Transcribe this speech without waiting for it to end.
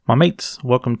My mates,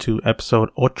 welcome to episode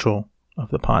 8 of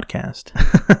the podcast.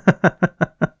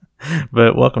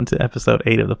 But welcome to episode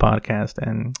 8 of the podcast.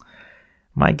 And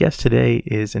my guest today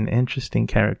is an interesting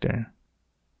character.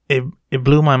 It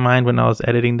blew my mind when I was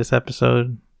editing this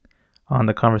episode on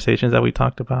the conversations that we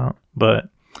talked about. But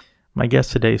my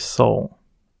guest today is Soul.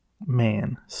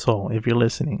 Man, Soul, if you're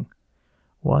listening,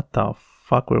 what the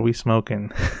fuck were we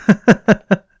smoking?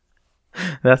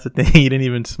 That's the thing. He didn't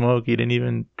even smoke. He didn't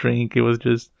even drink. It was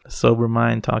just a sober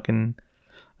mind talking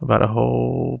about a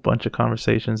whole bunch of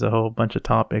conversations, a whole bunch of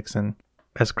topics. And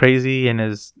as crazy and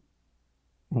as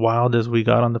wild as we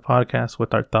got on the podcast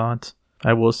with our thoughts,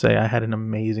 I will say I had an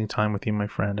amazing time with you, my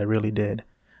friend. I really did.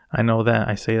 I know that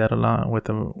I say that a lot with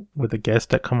the guests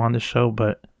that come on the show,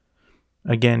 but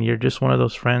again, you're just one of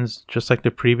those friends, just like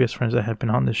the previous friends that have been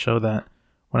on the show, that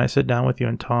when I sit down with you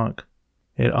and talk,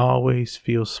 it always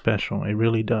feels special. It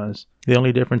really does. The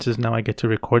only difference is now I get to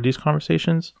record these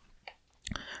conversations.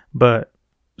 But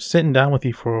sitting down with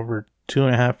you for over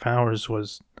 2.5 hours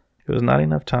was not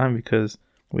enough time, because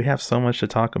we have so much to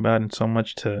talk about and so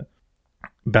much to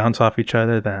bounce off each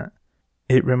other that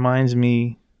it reminds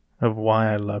me of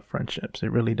why I love friendships.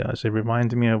 It really does. It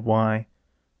reminds me of why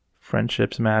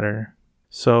friendships matter.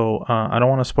 So I don't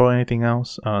want to spoil anything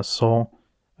else. Soul,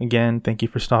 again, thank you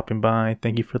for stopping by.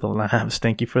 Thank you for the laughs.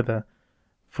 Thank you for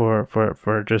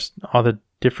just all the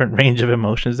different range of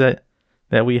emotions that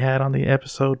we had on the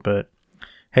episode. But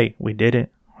hey, we did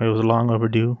it. It was long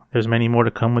overdue. There's many more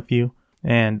to come with you,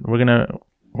 and we're gonna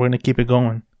keep it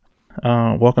going.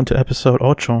 Welcome to episode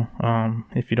 8.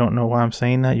 If you don't know why I'm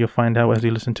saying that, you'll find out as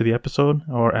you listen to the episode,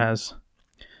 or as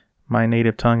my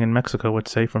native tongue in Mexico would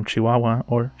say, from Chihuahua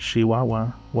or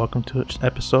Chihuahua. Welcome to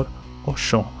episode 8.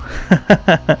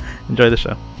 Enjoy the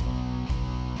show.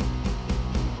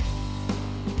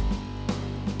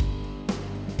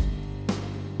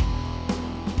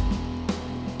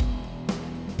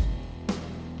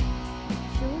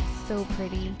 She looks so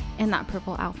pretty in that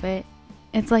purple outfit.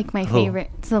 It's like my favorite.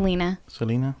 Selena?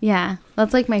 Yeah,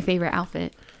 that's like my favorite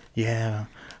outfit. Yeah,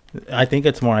 I think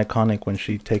it's more iconic when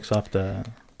she takes off the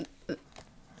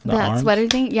arms. Sweater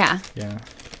thing. Yeah.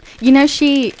 You know,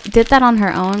 she did that on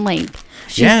her own. Like,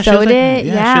 she sewed it.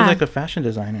 She was like a fashion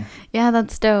designer. Yeah,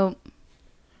 that's dope.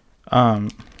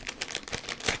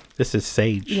 This is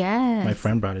sage. Yes. My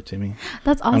friend brought it to me.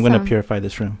 That's awesome. I'm going to purify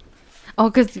this room.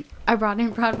 Oh, because I brought in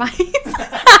bad vibes.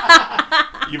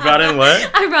 You brought in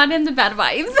what? I brought in the bad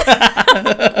vibes.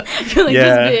 You're like,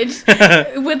 this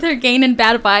bitch with her gain and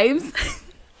bad vibes.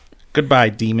 Goodbye,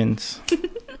 demons.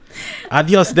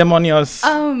 Adios, demonios.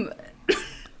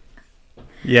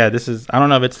 Yeah, this is, I don't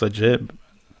know if it's legit,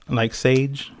 like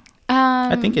sage.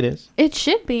 I think it is. It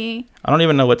should be. I don't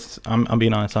even know I'm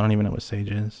being honest, I don't even know what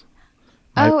sage is.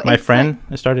 My friend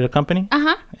started a company.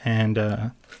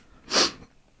 And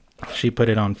she put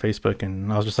it on Facebook,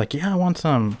 and I was just like, yeah, I want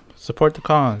some. Support the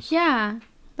cause. Yeah,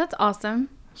 that's awesome.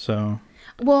 So.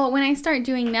 Well, when I start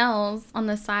doing nails on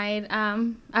the side,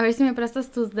 a ver si me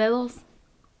prestas tus dedos.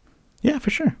 Yeah,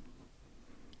 for sure.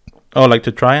 Oh, like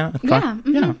to try it? Yeah.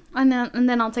 Mm-hmm. Yeah. And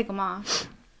then I'll take them off.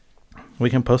 We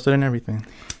can post it and everything.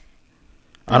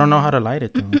 I don't know how to light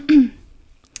it though.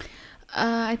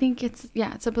 I think it's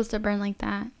supposed to burn like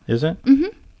that. Is it? Mm-hmm.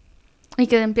 Y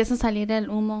que empieza a salir el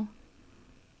humo.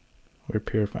 We're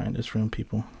purifying this room,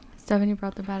 people. Stephanie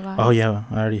brought the bad vibes. Oh yeah,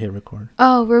 I already hit record.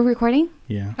 Oh, we're recording?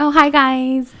 Yeah. Oh, hi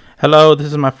guys. Hello, this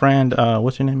is my friend.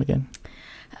 What's your name again?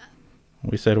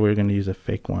 We said we were going to use a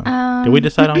fake one. Did we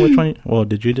decide on which one? Well,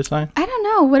 did you decide? I don't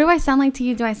know. What do I sound like to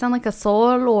you? Do I sound like a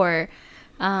soul or...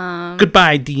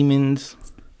 Goodbye, demons.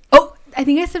 Oh, I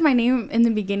think I said my name in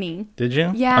the beginning. Did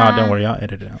you? Yeah. Oh, don't worry. I'll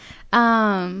edit it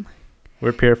out.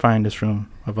 We're purifying this room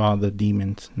of all the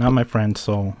demons. Not my friend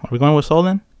Soul. Are we going with Soul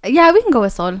then? Yeah, we can go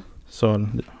with Soul. Sol.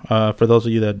 For those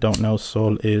of you that don't know,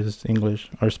 Sol is English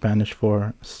or Spanish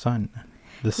for sun.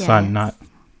 The sun, not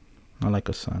like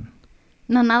a sun.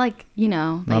 No, not like,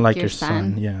 not like your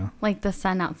sun. Yeah. Like the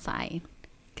sun outside.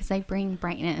 Because I bring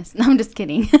brightness. No, I'm just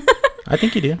kidding. I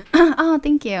think you do. Oh,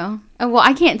 thank you. Well,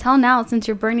 I can't tell now since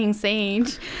you're burning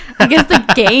sage. I guess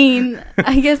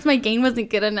my gain wasn't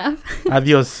good enough.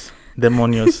 Adios,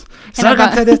 demonios.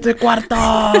 Sálganse de este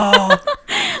cuarto.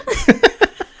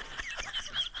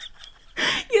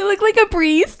 You look like a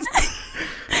priest.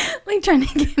 Like trying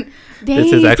to get... Dang,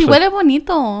 this is actually... huele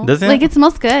bonito. Does it? Like it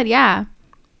smells good, yeah.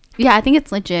 Yeah, I think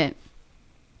it's legit.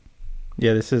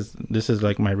 Yeah, this is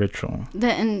like my ritual.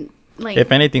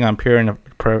 If anything, I'm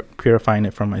purifying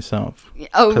it from myself.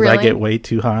 Oh, really? Because I get way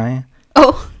too high.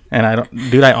 Oh. And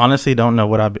I honestly don't know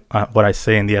what I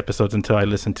say in the episodes until I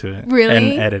listen to it. Really?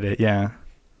 And edit it, yeah.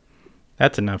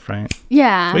 That's enough, right?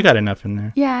 Yeah. We got enough in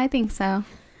there. Yeah, I think so.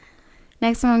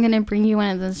 Next time I'm going to bring you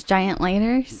one of those giant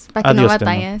lighters. Pa que no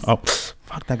batalles. Oh,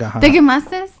 fuck, that got hot. ¿Te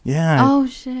quemaste? Yeah. Oh,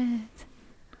 shit.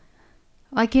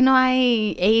 Aquí no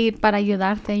hay aid para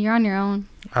ayudarte. You're on your own.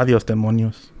 Adiós,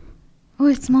 demonios. Oh,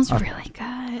 it smells really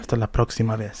good. Hasta la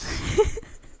próxima vez.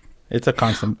 It's a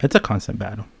constant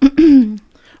battle.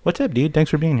 What's up, dude? Thanks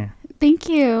for being here. Thank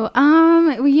you.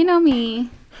 Well, you know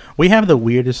me. We have the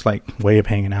weirdest way of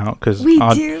hanging out because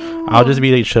I'll just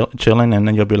be chilling and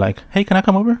then you'll be like, "Hey, can I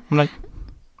come over?" I'm like,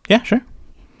 "Yeah, sure."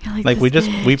 Like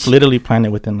we've literally planned it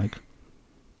within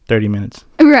 30 minutes.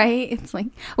 Right. It's like,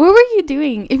 what were you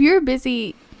doing? If you were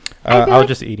busy. I was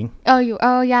just eating. Oh,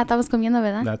 yeah, estabas comiendo,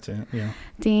 ¿verdad? That's it. Yeah.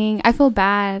 Dang, I feel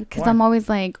bad because I'm always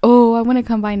like, oh, I want to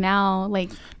come by now.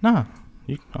 Like, nah,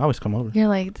 you always come over. You're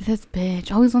like, this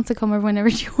bitch always wants to come over whenever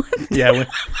she wants. Yeah.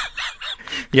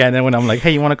 Yeah, and then when I'm like,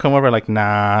 hey, you want to come over? Like,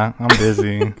 nah, I'm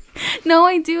busy. No,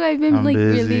 I do. I've been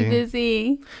really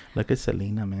busy. Look at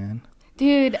Selena, man.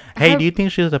 Dude. Hey, do you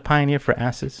think she was a pioneer for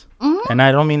asses? Mm-hmm. And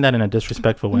I don't mean that in a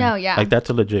disrespectful way. No, yeah. Like, that's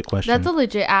a legit question. That's a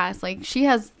legit ass. Like, she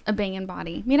has a banging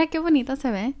body. Mira qué bonita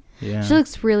se ve. Yeah. She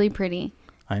looks really pretty.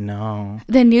 I know.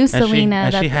 The new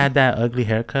Selena. She had that ugly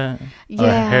haircut. Yeah.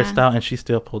 Or hairstyle, and she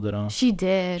still pulled it off. She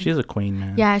did. She's a queen,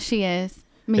 man. Yeah, she is.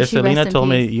 If Selena told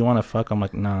me, you want to fuck, I'm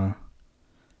like, nah.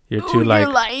 You're too You're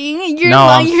lying. You're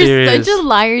lying. You're such a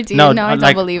liar, dude. No, I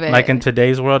don't believe it. Like in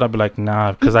today's world, I'd be like,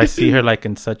 nah, because I see her like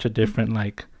in such a different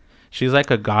she's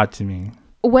like a god to me.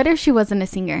 What if she wasn't a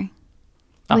singer?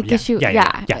 Oh, like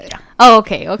yeah. Oh,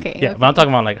 okay. Yeah, okay. But I'm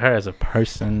talking about like her as a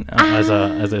person, as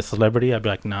a celebrity. I'd be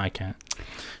like, nah, I can't.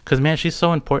 Because man, she's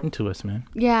so important to us, man.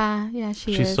 Yeah, she's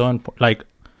is. She's so important. Like,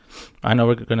 I know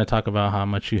we're gonna talk about how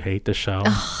much you hate the show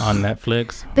on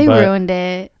Netflix. They ruined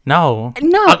it. No.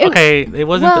 Okay, it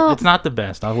wasn't. It's not the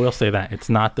best. I will say that it's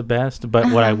not the best.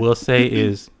 But what I will say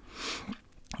is,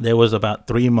 there was about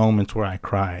 3 moments where I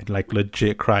cried, like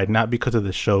legit cried, not because of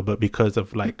the show, but because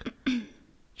of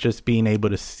just being able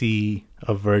to see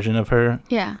a version of her.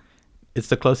 Yeah. It's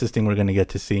the closest thing we're gonna get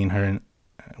to seeing her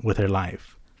with her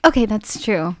life. Okay, that's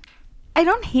true. I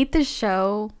don't hate the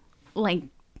show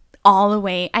all the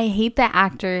way. I hate the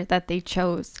actor that they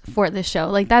chose for the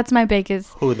show. That's my biggest.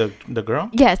 Who, the girl?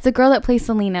 Yes, the girl that plays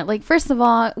Selena. First of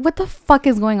all, what the fuck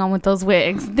is going on with those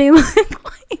wigs? They look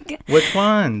like. Which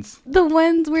ones? The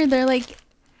ones where they're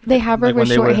they have her with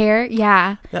short hair.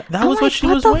 Yeah. That was what she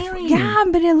was wearing. Yeah,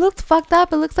 but it looked fucked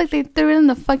up. It looks like they threw it in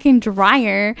the fucking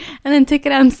dryer and then took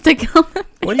it out and stick it on the face.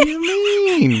 What do you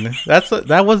mean?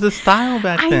 That was the style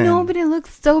back then. I know, but it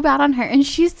looks so bad on her. And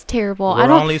she's terrible.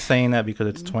 We're only saying that because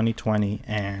it's 2020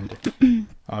 and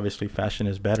obviously fashion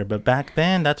is better. But back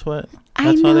then, that's how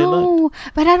they looked.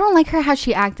 But I don't like her how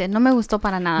she acted. No me gustó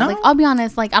para nada. No? I'll be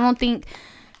honest. I don't think...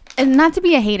 And not to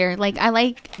be a hater. I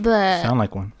like the... Sound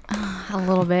like one. A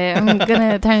little bit. I'm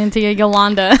gonna turn into a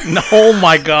Yolanda. No, oh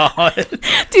my god.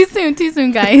 Too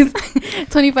soon, guys.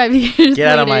 25 years Get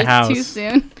out of my house. Too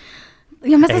soon.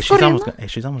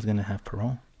 She's almost gonna have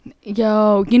parole.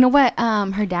 Yo, you know what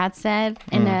her dad said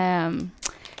in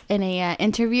a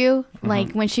interview?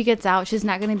 When she gets out, she's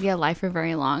not gonna be alive for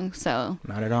very long. So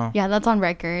not at all. Yeah, that's on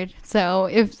record. So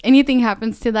if anything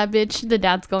happens to that bitch, the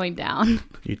dad's going down.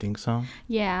 You think so?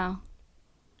 Yeah.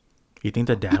 You think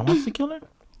the dad wants to kill her?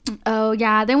 Oh,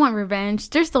 yeah. They want revenge.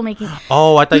 They're still making...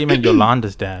 Oh, I thought you meant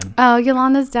Yolanda's dad. Oh,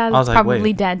 Yolanda's dad is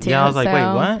probably dead, too. Yeah, I was like,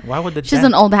 wait, what? Why would the She's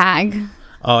an old hag.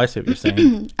 Oh, I see what you're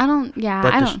saying.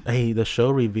 The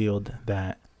show revealed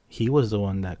that he was the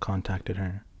one that contacted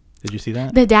her. Did you see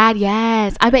that? The dad,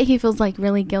 yes. I bet he feels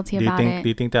really guilty about it. Do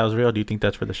you think that was real? Or do you think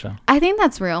that's for the show? I think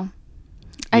that's real.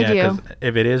 I do.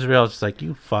 If it is real, it's just like,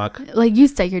 you fuck. You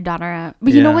set your daughter up.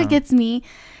 But you know what gets me?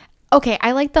 Okay,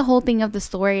 I like the whole thing of the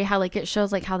story, how it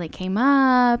shows how they came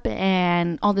up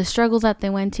and all the struggles that they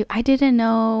went to. I didn't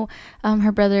know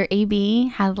her brother AB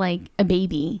had a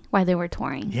baby while they were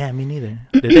touring. Yeah, me neither.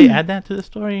 Did they add that to the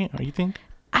story, or you think?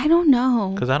 I don't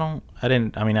know. Because I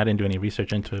didn't do any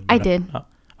research into it. I did.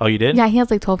 Oh, you did? Yeah, he has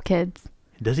 12 kids.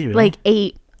 Does he really?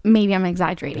 8. Maybe I'm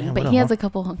exaggerating, but he has a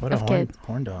couple of kids.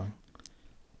 Horn dog.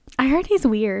 I heard he's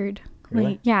weird.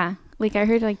 Really? Yeah. I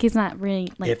heard he's not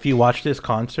really If you watch this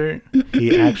concert,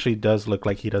 he actually does look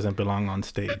like he doesn't belong on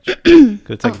stage.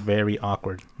 Because it's very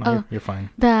awkward. No, you're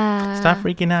fine. Stop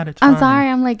freaking out. It's fine. I'm sorry.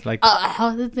 I'm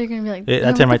they're gonna be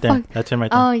that's him right there. That's him right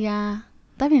there. Oh yeah.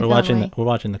 We're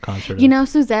watching the concert. You know,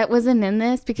 Suzette wasn't in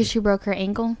this because she broke her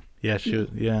ankle. Yeah, she was.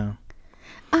 Yeah.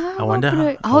 I wonder.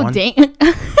 Dang.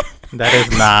 That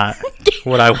is not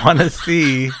what I want to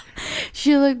see.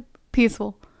 She looked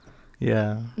peaceful.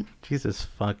 Yeah. Jesus,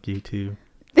 fuck you too.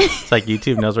 It's like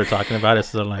YouTube knows we're talking about it,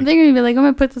 so like they're gonna be like, I'm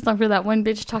gonna put this on for that one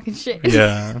bitch talking shit.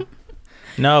 Yeah.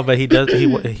 No, but he does.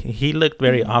 He looked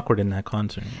very awkward in that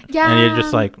concert. Yeah. And you're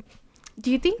just like, do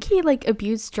you think he like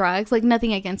abused drugs? Like,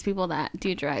 nothing against people that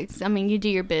do drugs. I mean, you do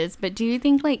your biz, but do you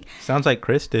think like? Sounds like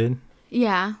Chris did.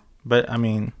 Yeah. But I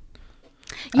mean,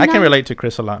 I can relate to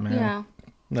Chris a lot, man. Yeah.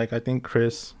 Like, I think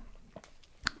Chris.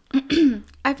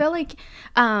 I feel like,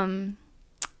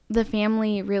 the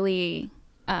family really,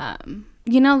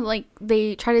 like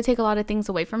they try to take a lot of things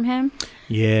away from him.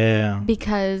 Yeah.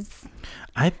 Because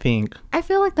I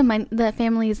feel like the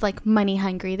family is like money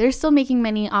hungry. They're still making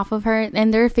money off of her,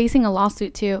 and they're facing a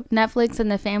lawsuit too. Netflix and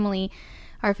the family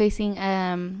are facing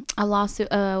a lawsuit,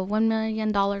 a $1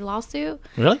 million lawsuit.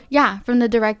 Really? Yeah, from the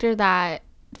director that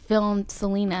filmed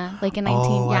Selena, like in 19.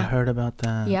 Oh, yeah. I heard about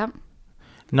that. Yep.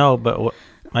 No, but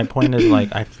my point is,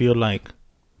 like, I feel like,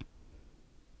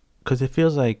 because it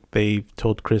feels like they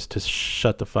told Chris to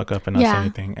shut the fuck up and not say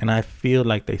anything, and I feel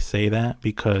like they say that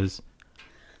because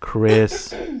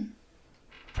Chris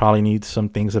probably needs some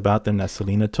things about them that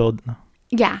Selena told him.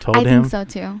 I think so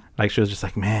too. Like, she was just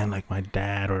like, man, like my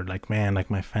dad, or like, man, like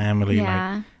my family.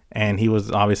 Yeah. Like, and he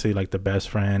was obviously like the best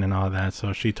friend and all that.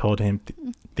 So she told him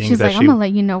things. She's like, I'm gonna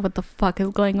let you know what the fuck is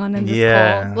going on in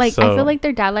this cult. Like, so, I feel like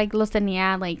their dad like los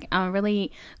tenía like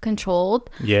really controlled.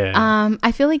 Yeah.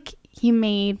 I feel like he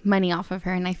made money off of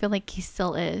her, and I feel like he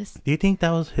still is. Do you think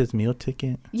that was his meal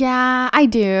ticket? Yeah, I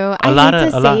do. A lot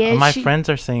of my friends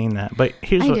are saying that, but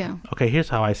here's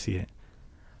how I see it.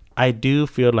 I do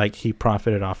feel like he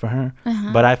profited off of her,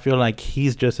 but I feel like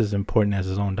he's just as important as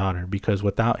his own daughter, because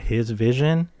without his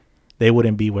vision, they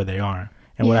wouldn't be where they are.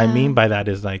 And what I mean by that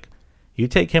is, like, you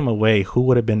take him away, who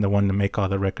would have been the one to make all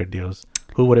the record deals?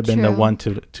 Who would have been the one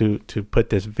to put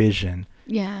this vision?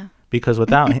 Yeah. Because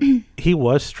without him, he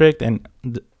was strict, and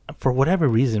for whatever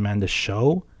reason, man, the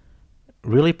show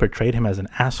really portrayed him as an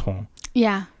asshole.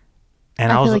 Yeah.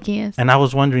 And I feel like he is. And I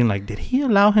was wondering, like, did he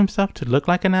allow himself to look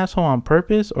like an asshole on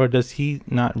purpose, or does he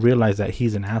not realize that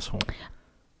he's an asshole?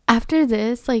 After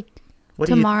this, like,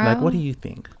 tomorrow, what do you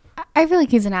think? I feel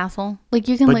like he's an asshole. Like,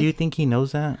 you can. But do you think he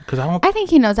knows that? Because I think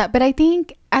he knows that, but I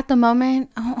think at the moment,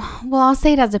 I'll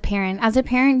say it as a parent. As a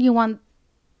parent, you want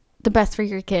the best for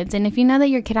your kids, and if you know that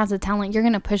your kid has a talent, you're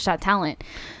gonna push that talent.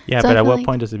 Yeah, so but at what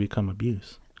point does it become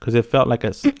abuse? Because it felt like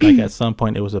at some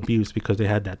point it was abuse, because they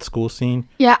had that school scene.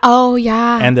 Yeah. Oh,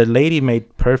 yeah. And the lady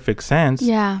made perfect sense.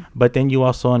 Yeah. But then you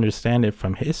also understand it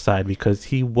from his side, because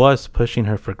he was pushing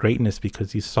her for greatness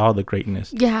because he saw the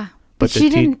greatness. Yeah. But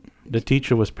the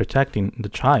teacher was protecting the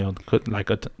child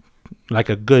like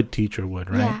a good teacher would,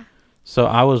 right? Yeah. So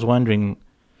I was wondering,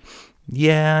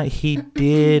 yeah, he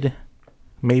did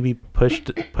maybe push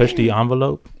the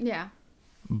envelope. Yeah.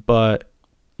 But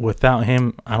without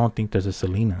him, I don't think there's a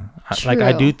Selena.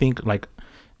 I do think, like,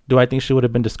 do I think she would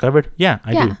have been discovered? Yeah,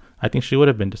 I do. I think she would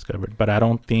have been discovered, but I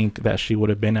don't think that she would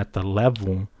have been at the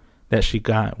level that she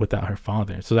got without her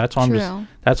father. So that's why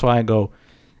that's why I go,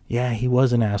 yeah, he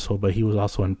was an asshole, but he was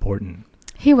also important.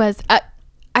 He was.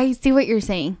 I see what you're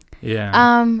saying. Yeah.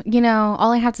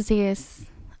 All I have to say is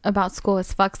about school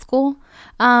is fuck school.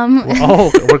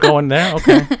 We're going there?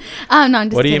 Okay. No, I'm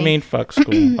just What do kidding. you mean fuck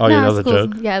school? Oh, yeah, that was a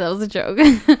joke? Yeah, that was a joke.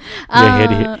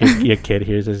 Your kid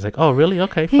hears it. He's like, oh, really?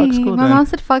 Okay, fuck school My mom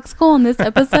said fuck school in this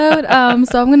episode,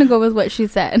 so I'm going to go with what she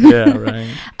said. Yeah, right.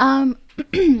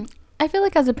 I feel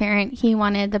like as a parent, he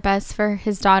wanted the best for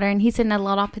his daughter, and he seen a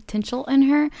lot of potential in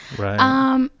her.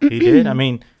 Right. He did? I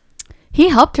mean, he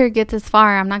helped her get this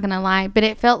far, I'm not going to lie, but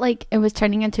it felt like it was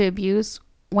turning into abuse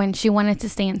when she wanted to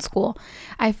stay in school.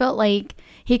 I felt like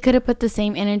he could have put the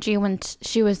same energy when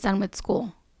she was done with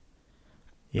school.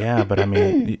 Yeah, but I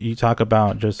mean, you talk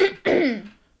about just her.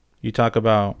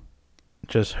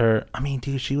 I mean,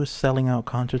 dude, she was selling out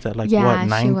concerts at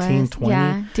 19, 20?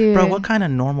 Yeah, dude. Bro, what kind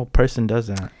of normal person does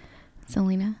that?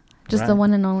 Selena. Just the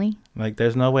one and only. Like,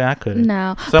 there's no way I could.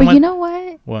 No. But you know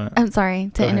what? What? I'm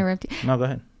sorry to interrupt you. No, go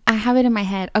ahead. I have it in my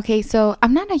head. Okay, so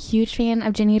I'm not a huge fan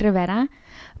of Jenny Rivera,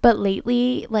 but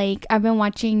lately, like, I've been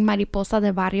watching Mariposa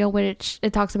de Barrio, which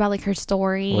it talks about, like, her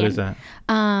story. What is that?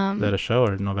 Is that a show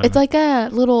or novela? It's like a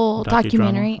little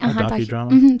documentary.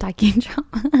 Docudrama? Docudrama.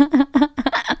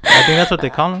 I think that's what they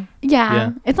call them.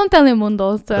 Yeah. It's on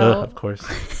Telemundo, so. Of course.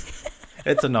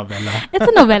 It's a novela. It's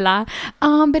a novela.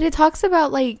 But it talks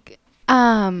about, like,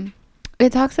 the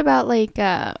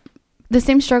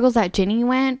same struggles that Jenny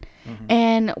went. Mm-hmm.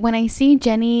 And when I see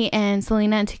Jenny and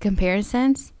Selena into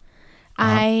comparisons,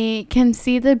 I can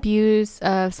see the abuse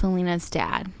of Selena's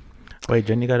dad. Wait,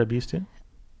 Jenny got abused too?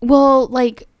 Well,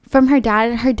 like, from her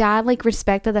dad like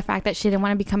respected the fact that she didn't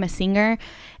want to become a singer,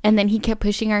 and then he kept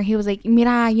pushing her. He was like,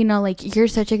 mira, you know, like, you're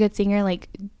such a good singer, like,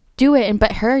 do it.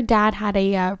 But her dad had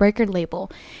a record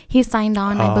label. He signed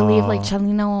on, I believe, like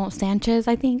Chalino Sanchez,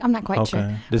 I think. I'm not quite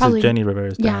sure. This Probably, is Jenny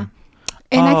Rivera's dad. Yeah.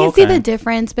 And I can see the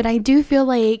difference, but I do feel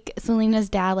like Selena's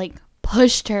dad like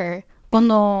pushed her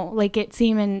cuando like it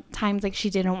seemed in times like she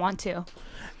didn't want to.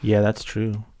 Yeah, that's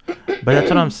true. But that's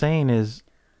what I'm saying is,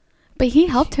 but he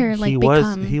helped her like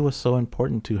he was so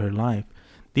important to her life.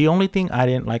 The only thing I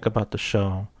didn't like about the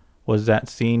show was that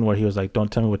scene where he was like, don't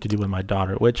tell me what to do with my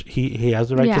daughter, which he has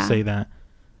the right to say that,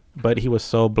 but he was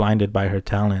so blinded by her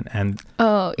talent and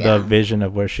the vision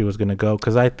of where she was going to go.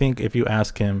 Because I think if you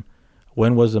ask him,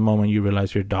 when was the moment you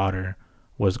realized your daughter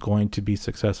was going to be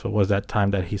successful, was that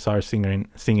time that he saw her singing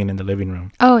in the living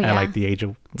room at like the age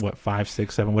of 5,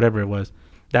 6, 7, whatever it was.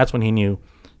 That's when he knew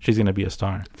she's going to be a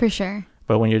star for sure.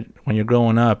 But when you're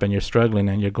growing up and you're struggling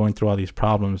and you're going through all these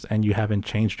problems and you haven't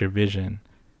changed your vision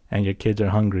and your kids are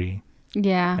hungry,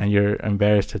 and you're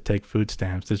embarrassed to take food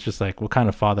stamps, it's just like, what kind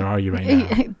of father are you right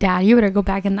now? Dad, you better go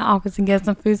back in the office and get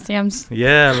some food stamps.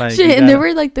 Yeah, like shit. And there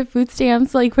were like the food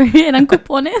stamps like where eran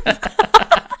cupones.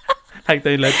 Like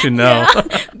they let you know.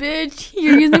 Bitch,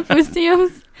 you're using food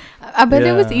stamps. I bet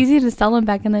it was easy to sell them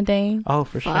back in the day. Oh,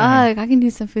 for sure. Fuck, I can do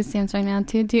some food stamps right now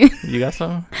too, dude. You got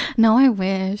some? No, I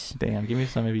wish. Damn, give me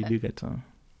some if you do get some.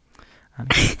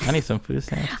 I need some food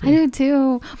stamps too. I do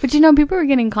too. But you know, people are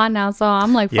getting caught now, so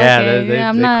I'm like, fuck it.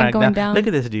 I'm not going down. Look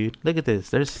at this, dude. Look at this.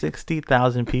 There's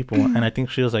 60,000 people, and I think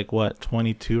she was like, what,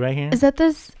 22 right here? Is that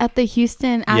this at the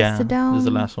Houston Astrodome? Yeah, this is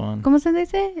the last one. ¿Cómo se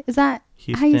dice? Is that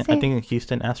Houston? How you say I think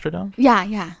Houston Astrodome.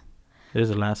 Yeah. This is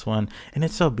the last one, and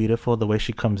it's so beautiful the way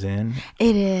she comes in.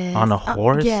 It is on a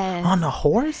horse. Yes. On a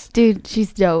horse, dude.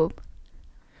 She's dope.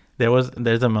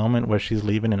 There's a moment where she's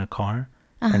leaving in a car,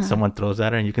 and someone throws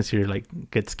at her, and you can see her like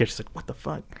get scared. She's like, "What the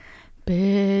fuck,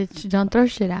 bitch? Don't throw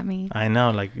shit at me." I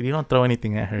know, like you don't throw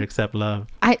anything at her except love.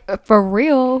 For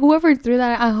real. Whoever threw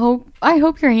that, I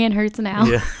hope your hand hurts now.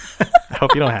 Yeah, I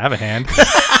hope you don't have a hand.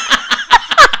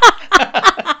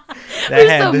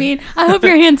 You're so mean. I hope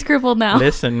your hand's crippled now.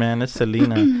 Listen, man, it's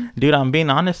Selena. Dude, I'm being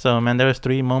honest though, man. There was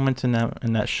 3 moments in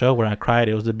that show where I cried.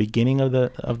 It was the beginning of the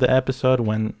episode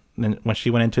when she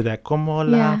went into that como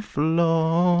la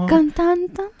flor.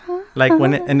 Like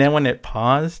when it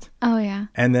paused. Oh yeah.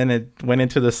 And then it went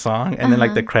into the song, and then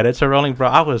like the credits are rolling, bro.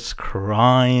 I was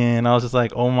crying. I was just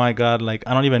like, oh my god, like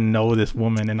I don't even know this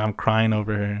woman, and I'm crying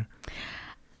over her.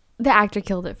 The actor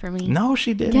killed it for me. No,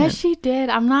 she didn't. Yes, she did.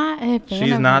 I'm not a fan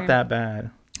She's of not her. that bad.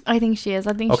 I think she is.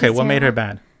 I think. Okay, she's what made her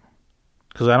bad?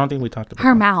 Because I don't think we talked about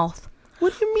her mouth.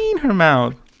 What do you mean her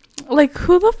mouth? Like,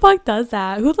 who the fuck does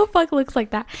that? Who the fuck looks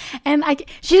like that? And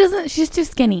she doesn't. She's too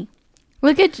skinny.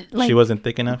 Look at like. She wasn't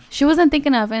thick enough. She wasn't thick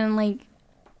enough, and like.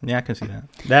 Yeah, I can see that.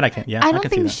 That I can. Yeah, I don't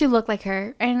think she looked like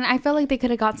her, and I felt like they could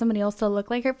have got somebody else to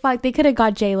look like her. Fuck, they could have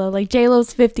got J-Lo. Like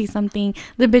J-Lo's 50 something.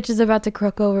 The bitch is about to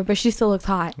croak over, but she still looks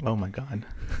hot. Oh my god.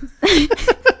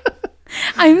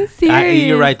 I'm serious.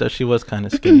 You're right though. She was kind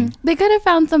of skinny. They could have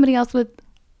found somebody else with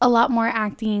a lot more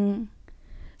acting.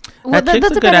 Well,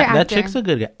 that chick's a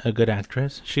good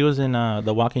actress. She was in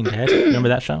The Walking Dead. Remember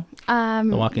that show?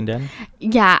 The Walking Dead.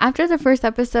 Yeah, after the first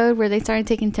episode where they started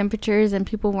taking temperatures and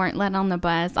people weren't let on the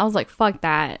bus, I was like, "Fuck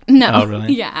that!" No. Oh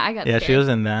really? Yeah, I got. Yeah, scared. she was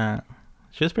in that.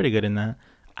 She was pretty good in that.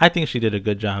 I think she did a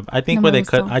good job. I think where they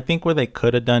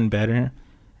could have done better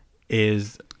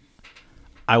is,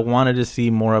 I wanted to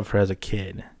see more of her as a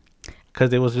kid,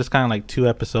 because it was just kind of like 2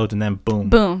 episodes and then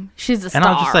boom, she's a star. And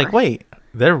I was just like, wait.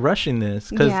 They're rushing this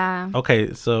because yeah.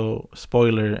 Okay, so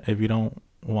spoiler, if you don't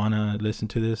want to listen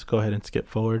to this, go ahead and skip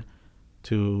forward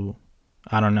to,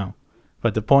 I don't know,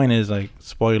 but the point is, like,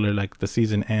 spoiler, like the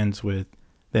season ends with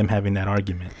them having that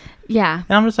argument. Yeah.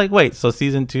 And I'm just like, wait, so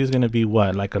season 2 is going to be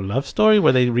what, like a love story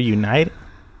where they reunite?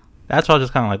 That's why I was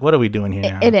just kind of like, what are we doing here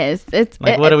now? It is. It's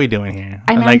like, what are we doing here?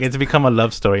 And like, it's become a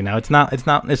love story now. It's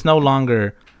no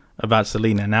longer about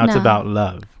Selena. Now it's about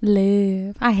love.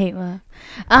 I hate love.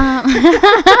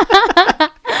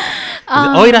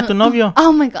 Oira, tu novio.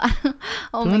 Oh my god.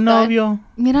 Oh tu my novio. God.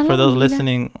 Míralo, for those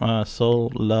listening,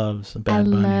 Soul loves Bad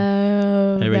Bunny. I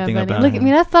love everything Bad Bunny. about Look, him.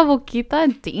 Mira esa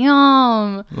boquita.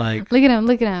 Damn. Like, look at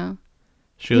him.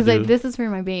 He's like, this is for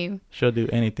my babe. She'll do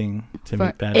anything to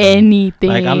meet Bad Bunny. Anything.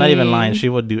 Like, I'm not even lying. She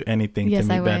would do anything to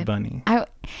meet I Bad Bunny.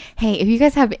 Hey, if you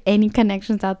guys have any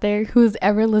connections out there who's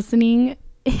ever listening,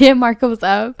 hit Marcos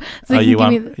up. So you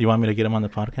want me to get him on the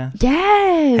podcast?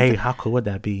 Yes. Hey, how cool would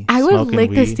that be? I would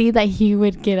like to see that he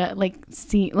would get a like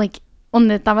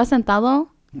donde estaba sentado.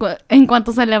 En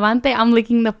cuanto se levante, I'm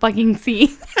licking the fucking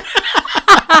seat.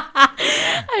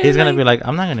 He's gonna be like,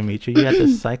 I'm not gonna meet you. You got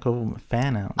this psycho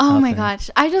fan out. Oh my gosh,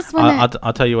 I just want to.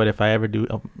 I'll tell you what. If I ever do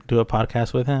a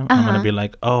podcast with him, I'm gonna be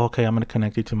like, oh, okay, I'm gonna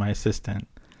connect you to my assistant.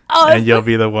 Oh, and you'll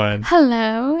be the one.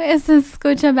 Hello,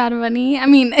 escucha Bad Bunny. I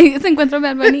mean, se encuentra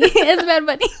Bad Bunny. Es Bad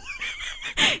Bunny.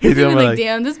 He's gonna be like,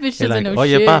 damn, this bitch doesn't know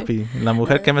shit. Oye, papi, la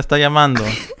mujer que me está llamando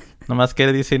nomás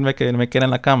quiere decirme que me quiere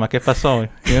en la cama. ¿Qué pasó?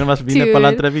 Yo nomás vine para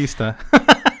la entrevista.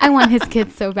 I want his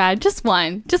kids so bad. Just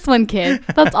one kid.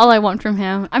 That's all I want from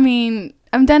him. I mean,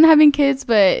 I'm done having kids,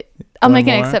 but I'll make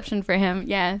an exception for him.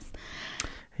 Yes.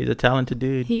 He's a talented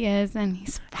dude. He is, and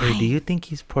he's fine. Hey, do you think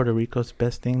he's Puerto Rico's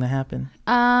best thing to happen?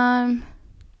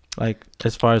 Like,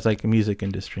 as far as, like, music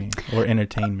industry or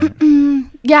entertainment.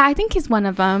 Yeah, I think he's one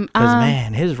of them. Because,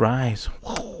 man, his rise.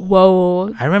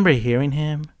 Whoa. I remember hearing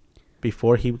him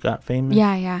before he got famous.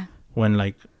 Yeah. When,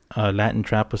 like, Latin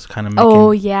trap was kind of making...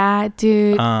 Oh, yeah,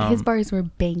 dude. His bars were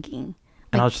banging.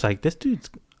 And I was just like, this dude's...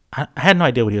 I had no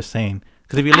idea what he was saying.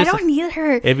 Because if you listen... I don't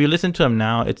either. If you listen to him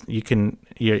now,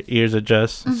 your ears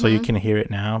adjust so you can hear it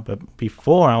now. But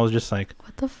before, I was just like...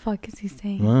 What the fuck is he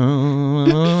saying?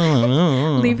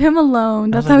 Leave him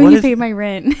alone. That's how he paid my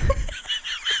rent.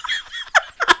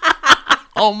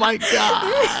 Oh, my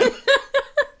God.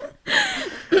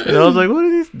 And I was like, what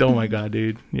is this? Oh, my God,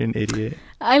 dude. You're an idiot.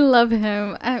 I love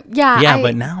him. Yeah,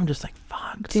 but now I'm just like,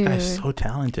 fuck. This guy's so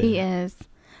talented. He is.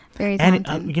 Very talented.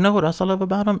 And you know what else I love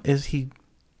about him? Is he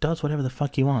does whatever the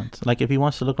fuck he wants. Like, if he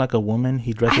wants to look like a woman,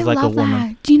 he dresses like a woman.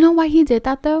 That. Do you know why he did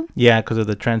that, though? Yeah, because of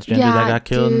the transgender that got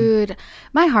killed. Dude.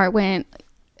 My heart went...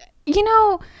 You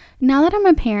know, now that I'm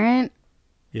a parent...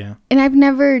 Yeah. And I've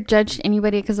never judged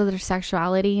anybody because of their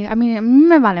sexuality. I mean,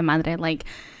 me vale madre. Like,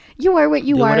 you are what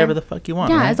you are. Do whatever the fuck you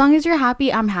want, Yeah, right? as long as you're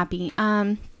happy, I'm happy.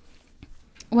 One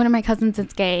of my cousins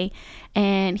is gay,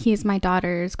 and he's my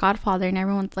daughter's godfather, and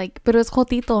everyone's like, but it was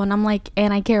Jotito, and I'm like,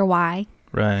 and I care why.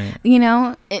 Right. You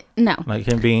know? No. Like,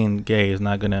 him being gay is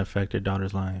not going to affect your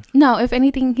daughter's life. No, if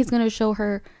anything, he's going to show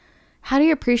her how to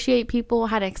appreciate people,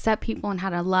 how to accept people, and how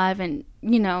to love, and,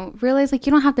 you know, realize, like,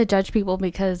 you don't have to judge people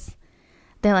because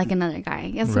they like another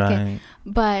guy. It's right. Okay.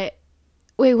 But,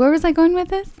 wait, where was I going with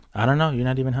this? I don't know. You're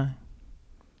not even high.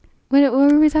 What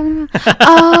were we talking about?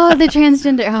 Oh, the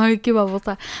transgender. Oh, qué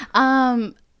babosa.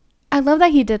 I love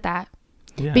that he did that.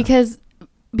 Yeah. Because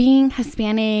being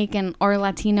Hispanic or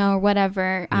Latino or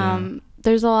whatever,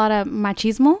 there's a lot of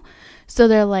machismo. So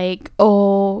they're like,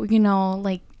 oh, you know,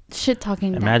 like shit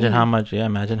talking. Imagine how much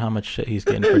shit he's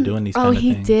getting for doing these kind of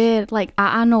things. Oh, he did. Like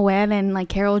Noel and like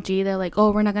Karol G, they're like,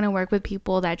 oh, we're not going to work with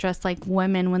people that dress like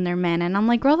women when they're men. And I'm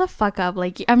like, grow the fuck up.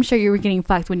 Like, I'm sure you were getting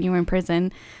fucked when you were in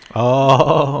prison.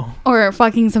 Oh. Or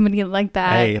fucking somebody like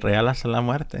that. Hey, real hasta la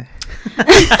muerte.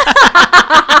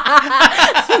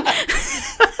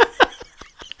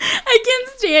 I can't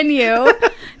stand you,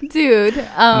 dude.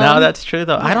 No, that's true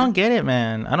though. Yeah. I don't get it,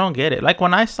 man. I don't get it. Like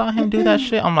when I saw him do that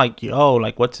shit, I'm like, yo,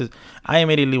 like what's his? I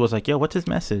immediately was like, yo, what's his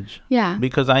message? Yeah.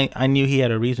 Because I knew he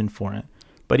had a reason for it.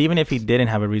 But even if he didn't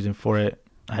have a reason for it,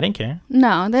 I didn't care.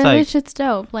 No, that shit's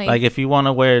dope. Like if you want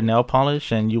to wear nail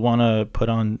polish and you want to put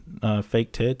on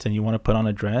fake tits and you want to put on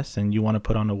a dress and you want to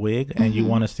put on a wig and you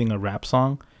want to sing a rap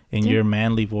song in your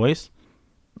manly voice,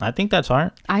 I think that's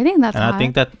art. I think that's art. I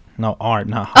think that art,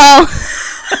 not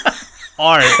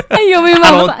art. I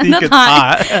don't think it's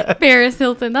hot. Paris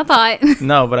Hilton, that's hot.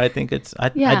 No, but I think I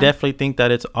definitely think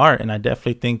that it's art, and I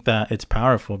definitely think that it's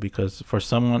powerful because for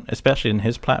someone, especially in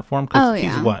his platform, because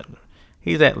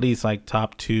he's at least like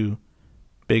top 2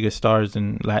 biggest stars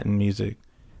in Latin music,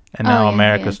 and now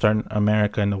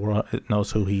America and the world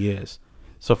knows who he is.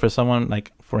 So for someone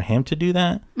like for him to do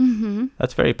that,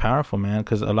 that's very powerful, man.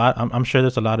 Because I'm sure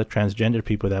there's a lot of transgender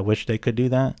people that wish they could do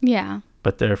that. Yeah.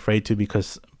 But they're afraid to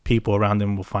because people around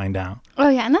them will find out. Oh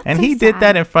yeah, and he did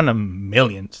that in front of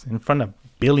millions, in front of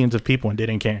billions of people, and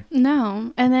didn't care.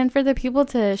 No, and then for the people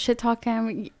to shit talk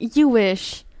him, you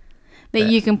wish that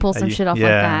you can pull some shit off like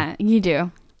that. You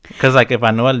do. Because like if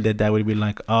Anuel did that, we'd be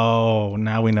like, oh,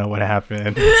 now we know what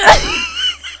happened.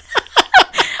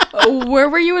 Where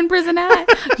were you in prison at?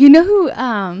 You know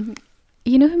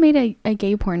who made a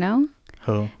gay porno?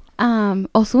 Who?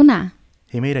 Ozuna.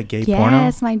 He made a gay porno?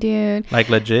 Yes, my dude. Like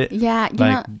legit?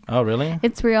 Yeah. Oh, really?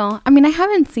 It's real. I mean, I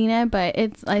haven't seen it, but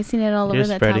I've seen it all over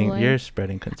the tabloid. You're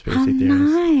spreading conspiracy theories.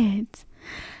 I'm not.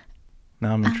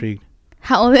 Now I'm intrigued.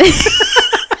 How old is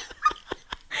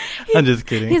he? I'm just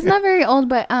kidding. He's not very old,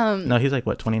 but... No, he's like,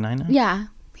 what, 29 now? Yeah.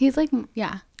 He's like,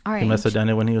 yeah. All right. He must have done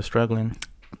it when he was struggling.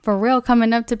 For real,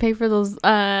 coming up to pay for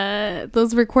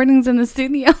those recordings in the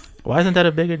studio. Why isn't that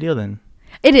a bigger deal then?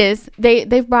 It is.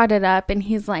 They've brought it up, and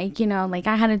he's like, like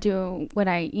I had to do what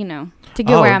I, to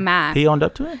get where I'm at. He owned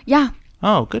up to it? Yeah.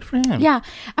 Oh, good for him. Yeah.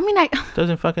 I mean,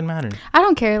 doesn't fucking matter. I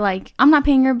don't care. Like, I'm not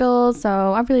paying your bills,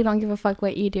 so I really don't give a fuck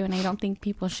what you do, and I don't think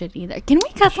people should either. Can we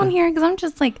cuss on here? Because I'm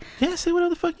just like, yeah, say whatever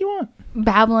the fuck you want.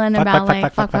 Babbling about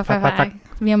like fuck.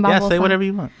 Yeah, say whatever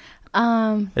you want.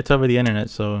 It's over the internet,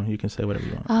 so you can say whatever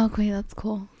you want. Oh, okay, that's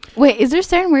cool. Wait, is there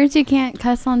certain words you can't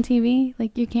cuss on TV?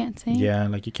 Like, you can't say? Yeah,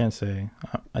 like you can't say.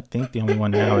 I think the only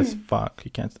one now is fuck.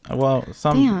 You can't. Well,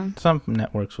 some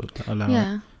networks will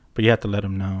allow it, but you have to let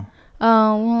them know.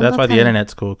 Oh, well, that's why the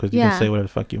internet's cool, because you can say whatever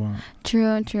the fuck you want.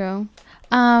 True.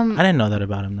 I didn't know that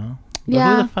about him though.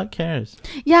 But who the fuck cares?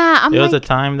 Yeah, there was a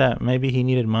time that maybe he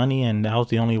needed money, and that was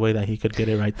the only way that he could get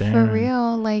it right there. For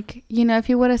real, like, you know, if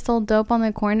he would have sold dope on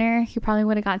the corner, he probably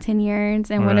would have got 10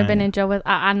 years and would have been in jail with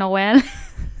Noel.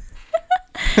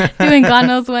 Doing God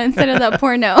knows what instead of that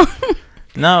porno.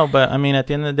 No, but I mean, at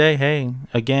the end of the day, hey,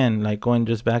 again, like going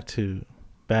just back to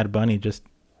Bad Bunny, just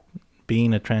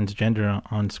being a transgender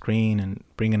on screen and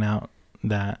bringing out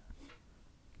that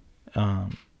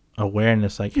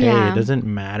awareness, like, hey, it doesn't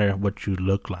matter what you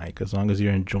look like as long as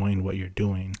you're enjoying what you're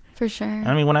doing. For sure.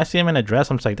 I mean, when I see him in a dress,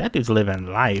 I'm just like, that dude's living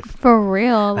life. For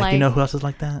real. Like, you know who else is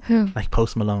like that? Who? Like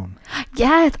Post Malone.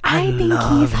 Yes, I think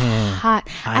he's him. Hot.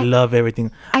 I love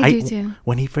everything. I do too.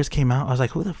 When he first came out, I was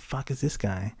like, who the fuck is this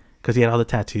guy? Because he had all the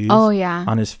tattoos. Oh, yeah.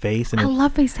 On his face. And I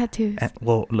love face tattoos.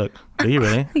 Well, look. Do you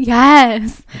really?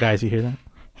 Yes. Guys, you hear that?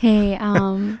 Hey,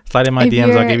 slide in my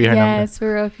DMs, I'll give you her number. Yes,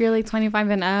 for real. If you're like 25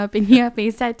 and up and you have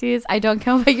face tattoos, I don't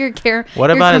care about your care.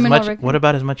 What about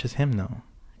as much as him though?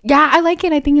 Yeah, I like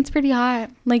it. I think it's pretty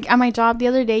hot. Like at my job the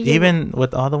other day. Even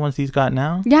with all the ones he's got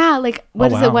now? Yeah, like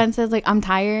what is it when it says like I'm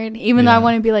tired? Even though I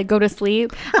want to be like go to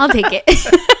sleep, I'll take it.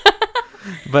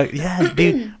 But yeah,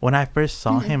 dude, when I first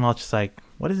saw him, I was just like,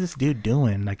 what is this dude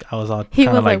doing? Like I was all he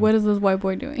was like, what is this white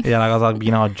boy doing? Yeah, like I was like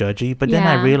being all judgy. But then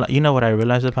I realized, you know what I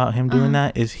realized about him doing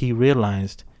that is he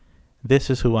realized this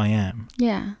is who I am.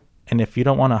 Yeah. And if you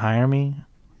don't want to hire me,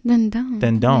 then don't.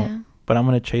 Yeah. But I'm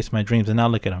gonna chase my dreams. And now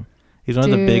look at him. He's one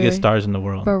of the biggest stars in the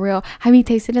world. For real. Have you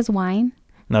tasted his wine?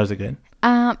 No, is it good?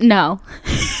 No.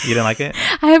 You didn't like it?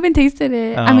 I haven't tasted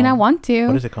it. I mean, I want to.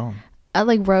 What is it called?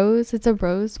 Like rose. It's a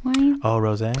rose wine. Oh,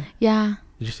 rosé? Yeah.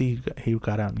 Did you see he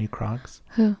got out new Crocs?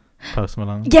 Who? Post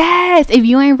Malone. Yes. If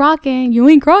you ain't rocking, you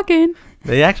ain't crocking.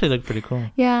 They actually look pretty cool.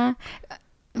 Yeah.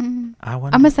 I'm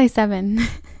a size 7.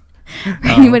 For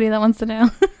anybody that wants to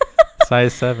know.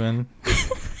 Size 7.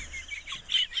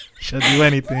 Should do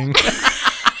anything.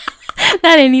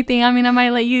 Not anything. I mean, I might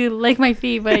let you lick my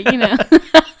feet, but you know.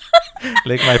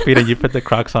 Lick my feet and you put the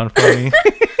Crocs on for me.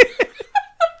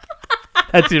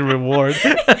 That's your reward.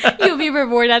 You'll be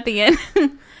rewarded at the end.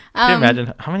 Can you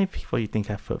imagine how many people you think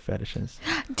have foot fetishes?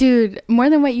 Dude, more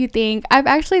than what you think. I've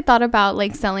actually thought about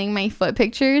like selling my foot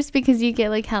pictures because you get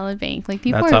like hella bank. Like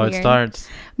people That's are how weird. It starts.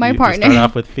 My partner start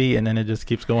off with feet and then it just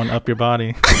keeps going up your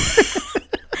body.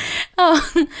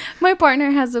 Oh, my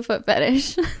partner has a foot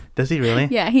fetish. Does he really?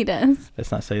 Yeah, he does.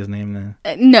 Let's not say his name then.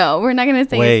 No, we're not gonna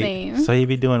say his name. So he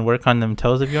be doing work on them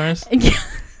toes of yours? Yeah.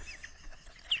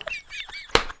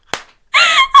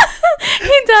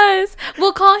 He does.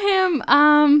 We'll call him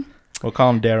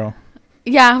Daryl.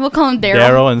 Yeah, we'll call him Daryl.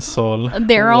 Daryl and Soul.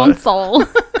 Daryl and Soul.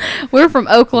 We're from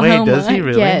Oklahoma. Wait, does he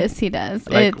really? Yes, he does.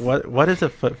 Like what is a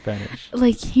foot fetish?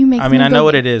 Like he makes. I mean, I know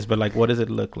what it is, but like, what does it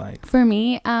look like? For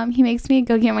me, he makes me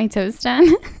go get my toes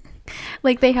done.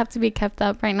 Like they have to be kept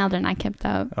up. Right now, they're not kept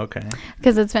up. Okay.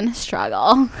 Because it's been a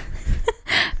struggle.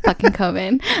 Fucking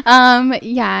COVID.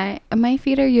 Yeah, my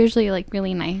feet are usually like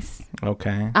really nice.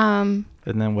 Okay.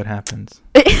 And then what happens?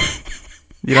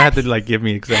 You don't have to like give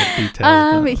me exact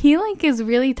details. He like is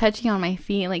really touchy on my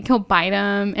feet. Like he'll bite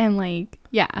them and like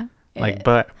yeah. Like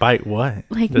bite what?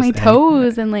 Like just my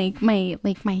toes and like my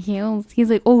heels. He's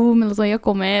like, oh, me los voy a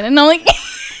comer, and I'm like,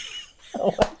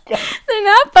 oh my God. They're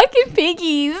not fucking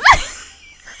piggies.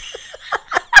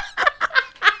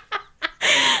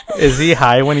 Is he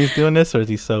high when he's doing this or is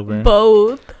he sober?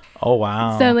 Both. Oh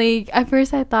wow. So like at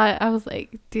first I thought, I was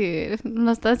like, dude,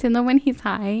 lo está haciendo when he's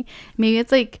high. Maybe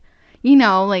it's like, you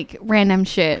know, like random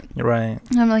shit. Right.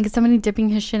 And I'm like, is somebody dipping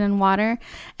his shit in water?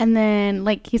 And then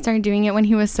like he started doing it when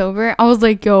he was sober. I was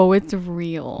like, yo, it's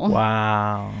real.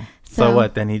 Wow. So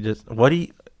what? Then he just do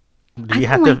you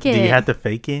have to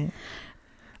fake it?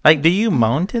 Like, do you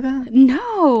moan to that?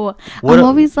 No. I'm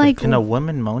always like... Can a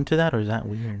woman moan to that, or is that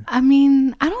weird? I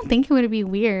mean, I don't think it would be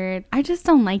weird. I just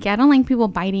don't like it. I don't like people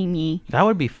biting me. That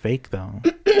would be fake, though.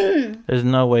 There's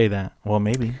no way that... Well,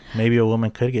 maybe. Maybe a woman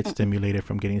could get stimulated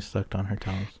from getting sucked on her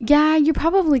toes. Yeah, you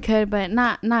probably could, but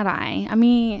not I. I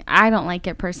mean, I don't like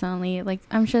it personally. Like,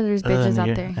 I'm sure there's bitches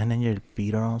out there. And then your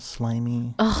feet are all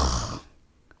slimy. Ugh.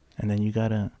 And then you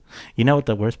gotta... You know what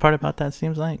the worst part about that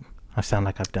seems like? I sound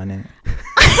like I've done it.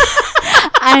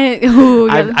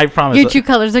 I promise. Your true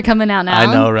colors are coming out now.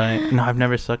 I know, right? No, I've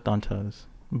never sucked on toes.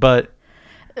 But,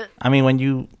 I mean, when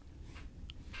you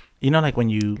know, like when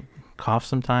you cough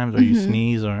sometimes or you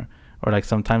sneeze or like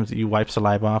sometimes you wipe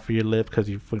saliva off of your lip because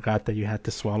you forgot that you had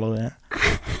to swallow it.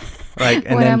 Like,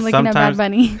 and when then I'm looking at Bad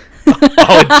Bunny.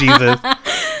 Oh, Jesus.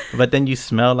 But then you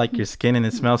smell like your skin and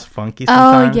it smells funky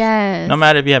sometimes. Oh, yes. No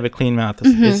matter if you have a clean mouth,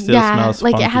 it still smells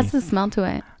like funky. it has a smell to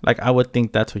it. Like, I would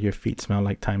think that's what your feet smell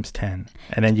like times 10.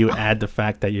 And then you add the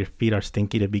fact that your feet are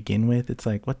stinky to begin with. It's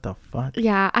like, what the fuck?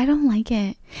 Yeah, I don't like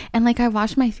it. And, like, I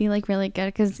wash my feet, like, really good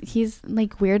because he's,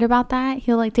 like, weird about that.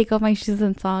 He'll, like, take off my shoes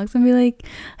and socks and be like,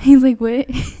 he's like, what?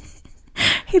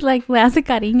 He, like, le hace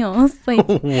cariños. Like,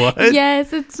 what?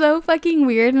 Yes, it's so fucking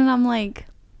weird. And I'm like,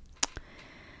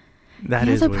 that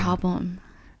is a weird. problem.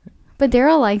 But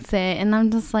Daryl likes it. And I'm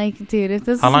just like, dude, if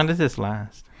this How long does this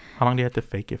last? How long do you have to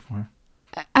fake it for?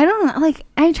 I don't know. Like,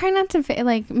 I try not to,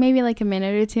 like, maybe, like, a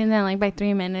minute or two. And then, like, by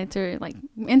 3 minutes or, like,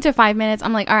 into 5 minutes,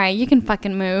 I'm like, all right, you can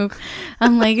fucking move.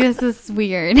 I'm like, this is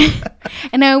weird.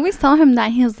 And I always tell him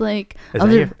that. He was like...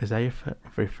 Is that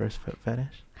your first foot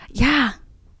fetish? Yeah,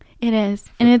 it is.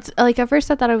 And it's, like, at first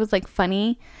I thought it was, like,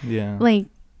 funny. Yeah. Like,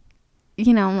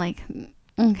 you know, I'm like,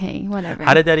 okay, whatever.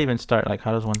 How did that even start? Like,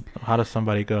 how does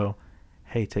somebody go,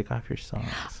 hey, take off your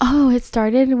socks? Oh, it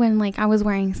started when, like, I was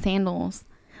wearing sandals.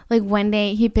 Like, one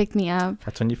day he picked me up.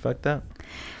 That's when you fucked up?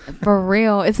 For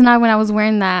real. It's not when I was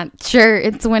wearing that shirt.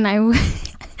 It's when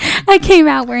I came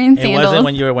out wearing sandals. It wasn't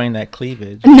when you were wearing that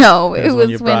cleavage. No, it was when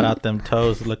you brought out them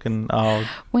toes looking all...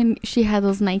 When she had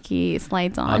those Nike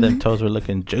slides on. All them toes were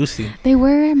looking juicy. They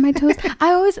were. My toes.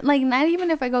 I always, like, not even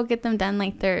if I go get them done,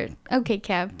 like, they're okay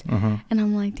kept. Mm-hmm. And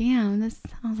I'm like, damn,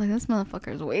 I was like, this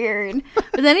motherfucker's weird.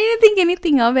 But then I didn't think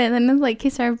anything of it. And then it's like, he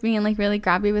started being, like, really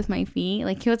grabby with my feet.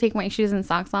 Like, he'll take my shoes and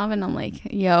socks off. And I'm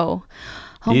like, yo...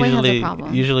 Homeboy has a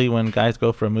problem. Usually when guys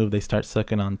go for a move, they start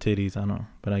sucking on titties. I don't know.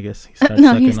 But I guess he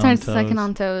starts sucking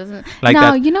on toes. Like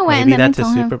no, that, you know what? Maybe and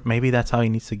then maybe that's how he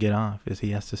needs to get off, is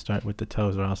he has to start with the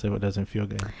toes or else it doesn't feel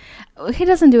good. He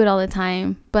doesn't do it all the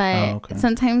time. But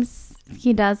sometimes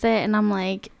he does it. And I'm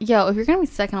like, yo, if you're going to be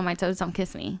sucking on my toes, don't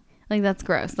kiss me. Like, that's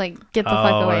gross. Like, get the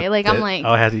fuck away. Like, I'm like...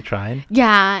 Oh, has he tried?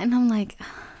 Yeah. And I'm like...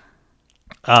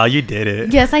 Oh, you did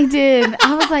it. Yes, I did.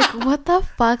 I was like, what the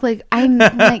fuck? Like, and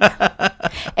I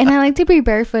like to be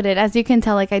barefooted. As you can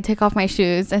tell, like, I took off my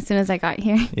shoes as soon as I got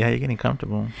here. Yeah, you're getting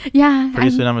comfortable. Yeah. Pretty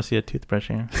soon I'm going to see a toothbrush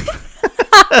here.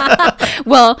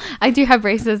 Well, I do have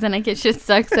braces and I get shit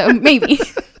stuck, so maybe.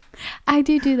 I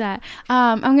do that.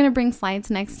 I'm going to bring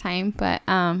slides next time, but...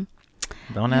 Don't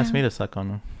ask me to suck on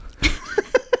them.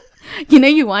 You know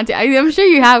you want to. I'm sure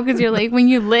you have, because you're like, when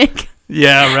you lick...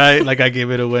 Yeah, right. Like, I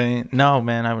give it away. No,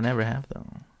 man, I would never have though.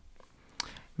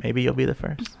 Maybe you'll be the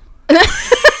first. Well,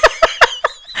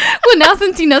 now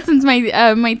since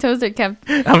my my toes are kept,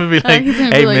 I'm gonna be like, he's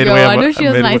gonna be like, yo, I know she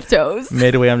has nice toes.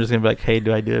 Midway, I'm just gonna be like, hey,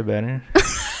 do I do it better?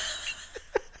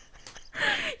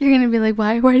 You're gonna be like,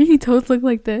 why do your toes look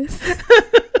like this?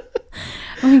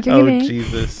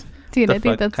 Jesus, dude, I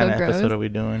think that's so gross. What kind of episode are we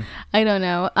doing? I don't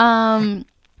know.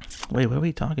 Wait, what are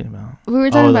we talking about? We were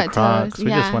talking about Crocs. Toes.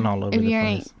 We just went all over the place. If you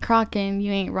ain't crocking,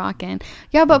 you ain't rocking.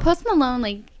 Yeah, but Post Malone,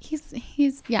 like,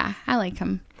 he's yeah, I like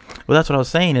him. Well, that's what I was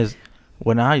saying is,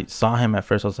 when I saw him at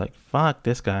first, I was like, fuck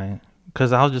this guy.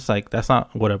 Because I was just like, that's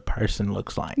not what a person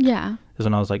looks like. Yeah. Because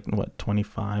when I was like,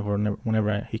 25 or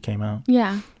whenever he came out.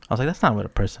 Yeah. I was like, that's not what a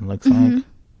person looks like.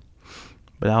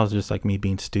 But that was just like me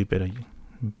being stupid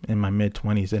in my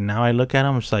mid-20s. And now I look at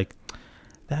him, I'm just like,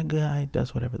 that guy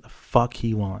does whatever the fuck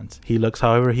he wants. He looks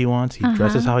however he wants. He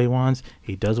dresses how he wants.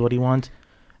 He does what he wants.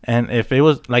 And if it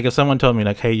was like, if someone told me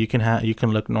like, hey, you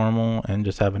can look normal and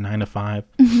just have a 9 to 5,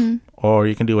 or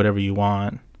you can do whatever you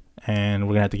want, and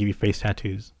we're gonna have to give you face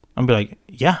tattoos, I'm gonna be like,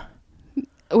 yeah.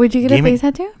 Would you get a face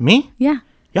tattoo? Me? Yeah.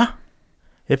 Yeah.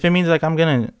 If it means like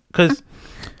because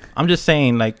I'm just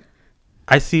saying, like,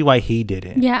 I see why he did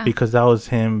it. Yeah. Because that was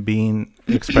him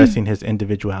expressing his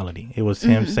individuality. It was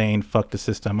him saying, fuck the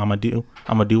system. I'm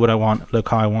gonna do what I want. Look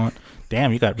how I want.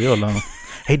 Damn, you got real low.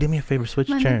 Hey, do me a favor, switch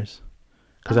chairs.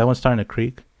 Because that one's starting to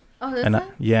creak. Oh, this one? one?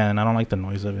 Yeah, and I don't like the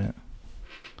noise of it.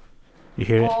 You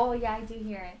hear it? Oh, yeah, I do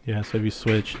hear it. Yeah, so if you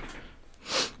switch.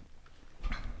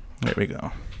 There we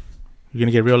go. You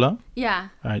gonna get real low? Yeah.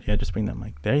 All right, yeah, just bring that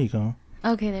mic. There you go.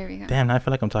 Okay, there we go. Damn, now I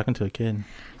feel like I'm talking to a kid.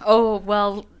 Oh,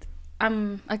 well,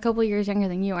 I'm a couple years younger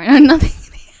than you are. No, nothing.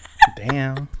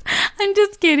 Damn. I'm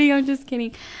just kidding.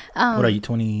 What are you,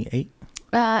 28?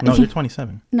 No, you're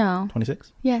 27. No.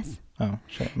 26? Yes. Oh,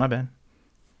 shit. My bad.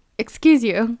 excuse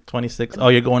you. 26. Oh,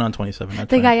 you're going on 27. That's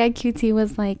The right. guy at QT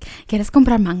was like, ¿Quieres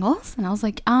comprar mangos? And I was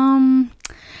like,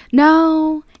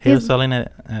 no. He was selling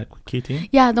it at QT?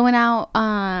 Yeah, the one out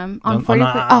on 40.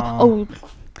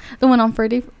 The one on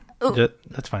 40.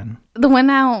 That's fine. The one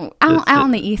out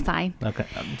on the east side. Okay.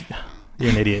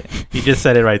 You're an idiot. You just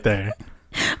said it right there.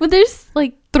 But there's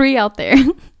like 3 out there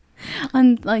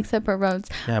on like separate roads.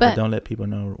 Yeah, but don't let people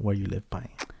know where you live by.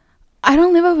 I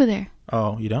don't live over there.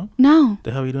 Oh, you don't? No.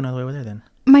 The hell are you doing all the way over there then?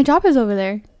 My job is over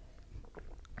there.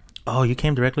 Oh, you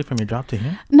came directly from your job to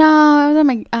here? No, I was at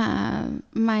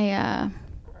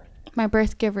my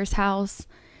birth giver's house,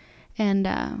 and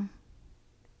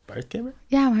Birth giver?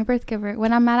 yeah, my birth giver.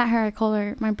 When I'm mad at her, I call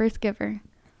her my birth giver.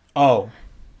 Oh,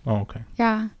 okay.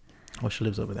 Yeah. Well, she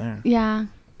lives over there. Yeah.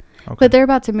 Okay. But they're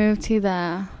about to move to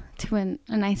a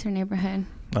nicer neighborhood.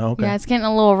 Oh, okay. Yeah, it's getting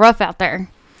a little rough out there.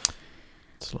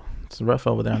 It's rough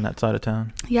over there on that side of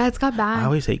town. Yeah, it's got bad. I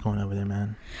always hate going over there,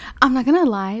 man. I'm not gonna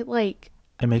lie, like,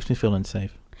 It makes me feel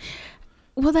unsafe.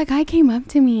 well, that guy came up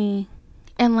to me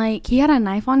and like he had a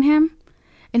knife on him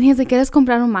and he was like, ¿Quieres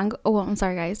comprar un mango? Oh, I'm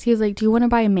sorry guys. He was like, do you want to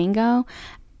buy a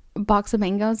box of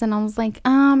mangoes? And I was like,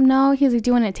 no. He was like, do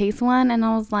you want to taste one? And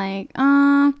I was like,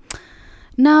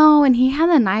 no. And he had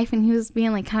a knife and he was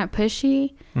being like kind of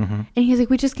pushy. Mm-hmm. And he's like,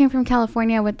 we just came from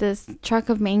California with this truck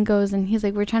of mangoes, and he's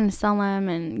like, we're trying to sell them,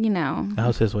 and you know. That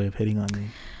was his way of hitting on me.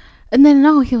 And then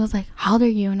no, he was like, how old are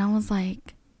you? And I was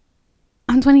like,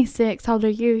 I'm 26. How old are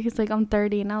you? He's like, I'm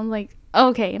 30. And I was like,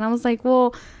 okay. And I was like,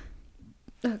 well,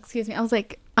 excuse me. I was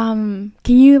like, can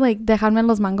you like dejarme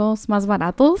los mangos más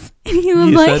baratos? And he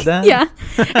was like, said that? yeah.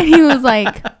 And he was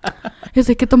like,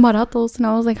 ¿qué tan baratos? And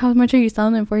I was like, how much are you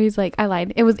selling them for? He's like, I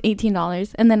lied. It was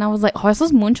 $18. And then I was like, oh, eso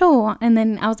es mucho. And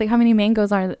then I was like, how many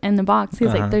mangoes are in the box? He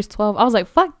was like, there's 12. I was like,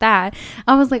 fuck that.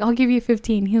 I was like, I'll give you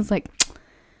 15. He was like,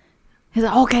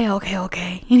 okay.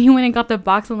 And he went and got the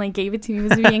box and like gave it to me. He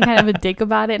was being kind of a dick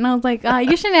about it. And I was like,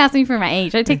 you shouldn't ask me for my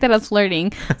age. I take that as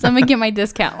flirting. So I'm going to get my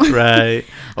discount. Right.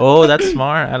 Oh, that's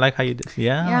smart. I like how you did.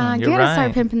 Yeah, you you're gotta right.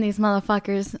 start pimping these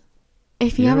motherfuckers.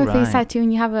 If you have a face tattoo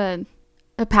and you have a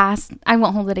past, I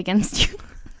won't hold it against you.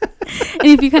 And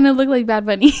if you kind of look like Bad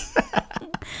Bunny.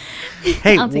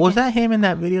 Hey, was that him in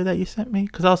that video that you sent me?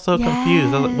 Because I was so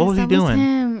confused. I was like, what was he doing?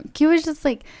 Him. He was just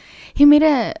like,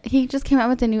 he just came out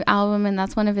with a new album, and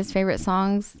that's one of his favorite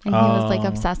songs, and he was like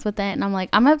obsessed with it, and I'm like,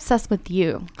 I'm obsessed with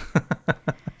you.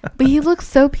 But he looks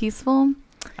so peaceful.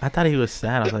 I thought he was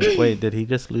sad. I was like, wait, did he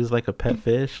just lose like a pet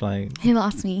fish? Like, he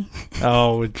lost me.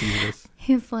 Oh, Jesus.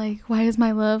 He's like, why does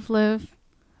my love live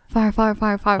far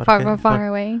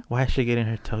away? Why is she getting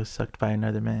her toes sucked by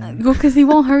another man? Well, because he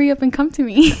won't hurry up and come to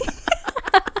me.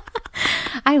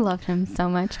 I love him so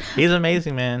much. He's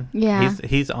amazing, man. Yeah.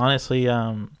 He's honestly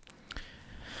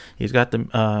he's got the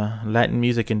Latin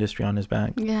music industry on his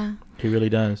back. Yeah. He really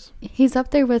does. He's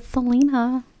up there with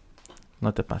Selena. No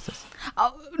te pases.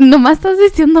 Oh, nomás estás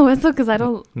diciendo eso because I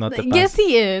don't. No te pases. Yes,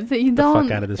 he is. You don't. The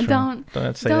fuck out of this room.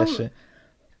 Don't say that shit.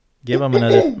 Give him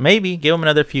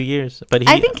another few years. But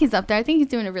I think he's up there. I think he's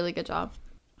doing a really good job.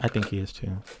 I think he is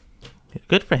too.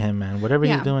 Good for him, man. Whatever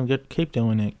he's doing, good. Keep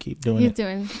doing it. He's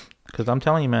doing. Because I'm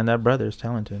telling you, man, that brother is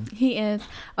talented. He is.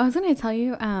 I was gonna tell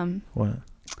you. What?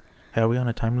 Hey, are we on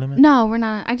a time limit? No, we're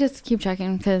not. I just keep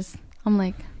checking because I'm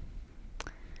like,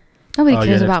 nobody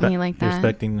cares about me like that. You're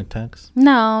expecting the text?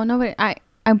 No, nobody. I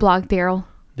blocked Daryl.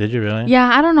 Did you really?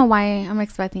 Yeah, I don't know why I'm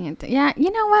expecting it. Yeah,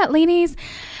 you know what, ladies?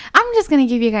 I'm just going to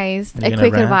give you guys a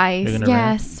quick advice.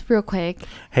 Yes, real quick.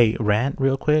 Hey, rant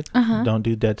real quick. Don't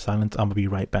do dead silence. I'm going to be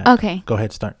right back. Okay. Go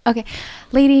ahead, start. Okay.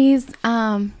 Ladies,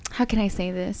 how can I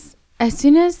say this? As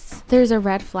soon as there's a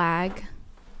red flag,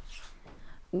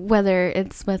 whether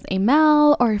it's with a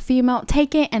male or a female,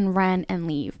 take it and run and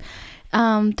leave.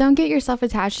 Don't get yourself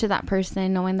attached to that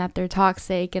person knowing that they're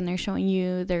toxic and they're showing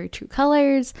you their true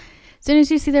colors. As soon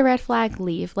as you see the red flag,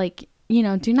 leave. Like,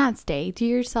 do not stay. Do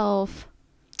yourself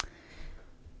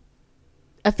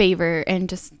a favor and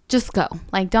just go.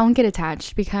 Like, don't get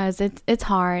attached because it's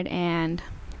hard, and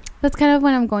that's kind of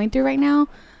what I'm going through right now.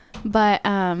 But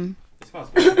it smells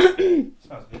good.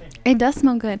 It does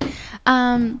smell good.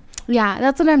 Yeah,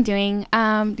 that's what I'm doing.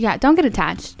 Yeah, don't get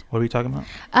attached. What are we talking about?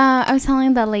 I was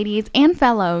telling the ladies and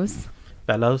fellows.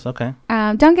 Fellows, okay.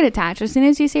 Don't get attached. As soon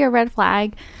as you see a red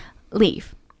flag,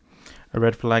 leave. A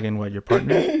red flag in what, your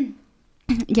partner?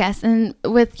 Yes, and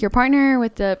with your partner,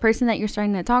 with the person that you're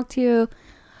starting to talk to,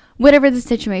 whatever the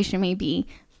situation may be.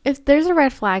 If there's a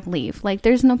red flag, leave. Like,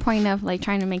 there's no point of like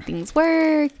trying to make things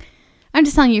work. I'm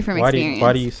just telling you from experience.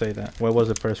 Why do you say that? What was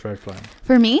the first red flag?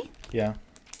 For me? Yeah.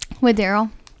 With Daryl?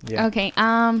 Yeah. Okay.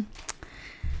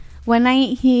 one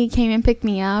night he came and picked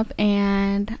me up,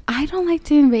 and I don't like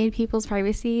to invade people's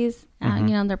privacies,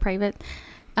 their private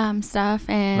stuff.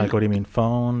 And like, what do you mean,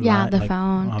 phone? Yeah, the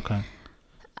phone. Okay.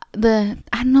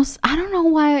 I don't know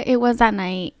why it was that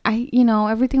night.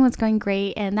 Everything was going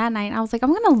great, and that night I was like,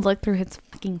 I'm gonna look through his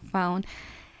fucking phone.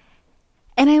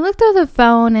 And I look through the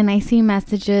phone and I see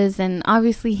messages, and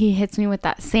obviously he hits me with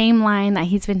that same line that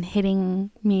he's been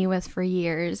hitting me with for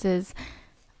years, is,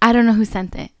 I don't know who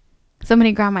sent it.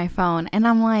 Somebody grabbed my phone. And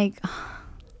I'm like,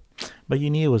 but you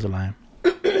knew it was a lie.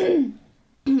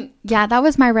 Yeah, that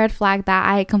was my red flag that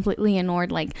I completely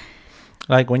ignored. Like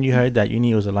when you heard that, you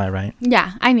knew it was a lie, right?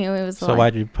 Yeah, I knew it was a lie. So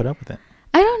why'd you put up with it?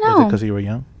 I don't know. Was it because you were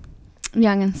young?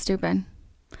 Young and stupid.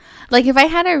 Like, if I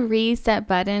had a reset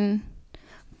button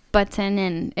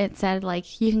and it said,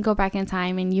 like, you can go back in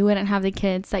time and you wouldn't have the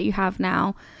kids that you have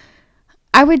now,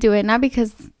 I would do it. Not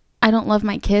because I don't love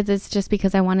my kids. It's just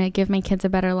because I want to give my kids a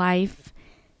better life.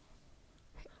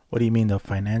 What do you mean, though?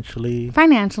 Financially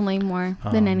more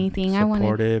than anything.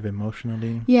 Supportive,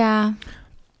 emotionally? Yeah.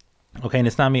 Okay, and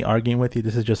it's not me arguing with you.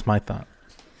 This is just my thought.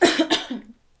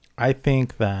 I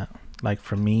think that, like,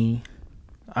 for me,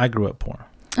 I grew up poor.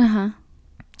 Uh-huh.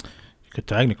 You could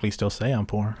technically still say I'm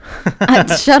poor.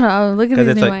 Shut up. Look at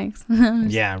these new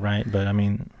mics. Yeah, right. But, I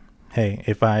mean, hey,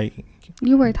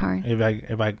 you worked hard.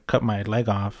 If I cut my leg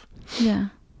off, yeah,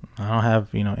 I don't have,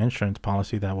 insurance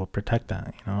policy that will protect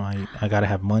that. I got to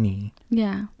have money.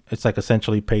 Yeah. It's like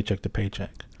essentially paycheck to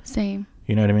paycheck. Same.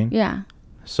 You know what I mean? Yeah.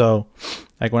 So,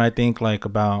 like, when I think, like,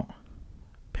 about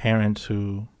parents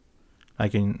who,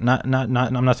 like, I'm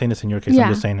not saying this in your case. Yeah. I'm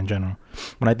just saying in general.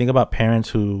 When I think about parents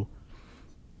who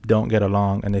don't get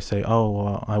along and they say, oh,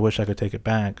 well, I wish I could take it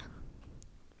back.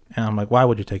 And I'm like, why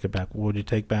would you take it back? Would you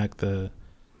take back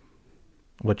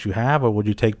what you have, or would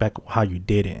you take back how you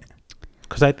did it?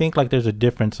 Because I think, like, there's a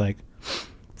difference. Like,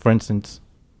 for instance,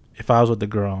 if I was with a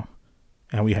girl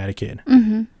and we had a kid,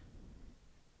 mm-hmm.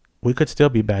 we could still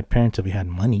be bad parents if we had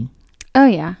money. Oh,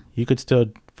 yeah. You could still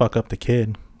fuck up the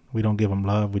kid. We don't give them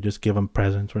love. We just give them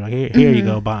presents. We're like, here mm-hmm. you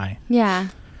go, bye. Yeah.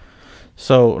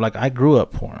 So, like, I grew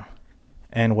up poor.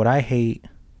 And what I hate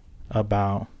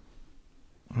about,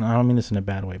 I don't mean this in a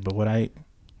bad way, but what I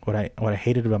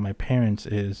hated about my parents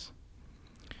is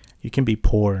you can be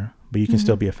poor, but you can mm-hmm.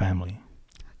 still be a family.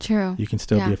 True. You can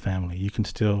still be a family. You can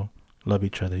still love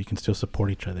each other. You can still support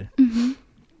each other. Mm-hmm.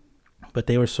 But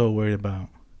they were so worried about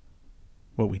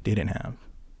what we didn't have.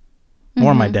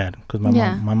 More mm-hmm. my dad, because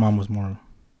my mom was more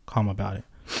calm about it.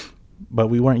 But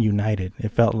we weren't united.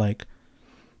 It felt like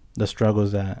the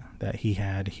struggles that he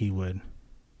had, he would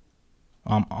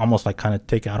almost like kind of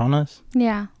take out on us.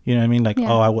 Yeah. You know what I mean? Like,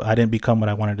 I didn't become what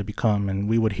I wanted to become, and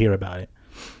we would hear about it.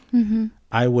 Mm-hmm.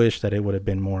 I wish that it would have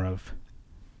been more of,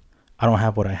 I don't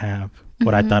have what I have,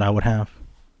 what mm-hmm. I thought I would have,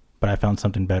 but I found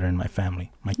something better in my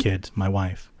family, my kids, my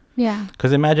wife. Yeah.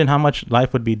 Because imagine how much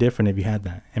life would be different if you had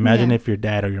that. Imagine if your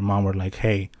dad or your mom were like,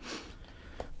 hey,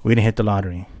 we didn't hit the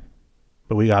lottery,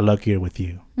 but we got luckier with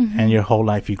you. Mm-hmm. And your whole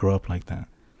life you grew up like that.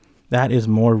 That is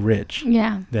more rich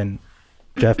than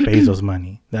Jeff Bezos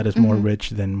money. That is more mm-hmm. rich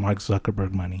than Mark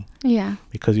Zuckerberg money. Yeah.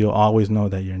 Because you'll always know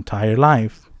that your entire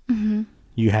life mm-hmm.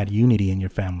 you had unity in your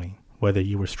family. Whether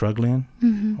you were struggling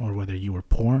mm-hmm. or whether you were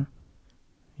poor,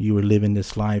 you were living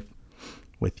this life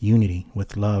with unity,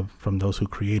 with love from those who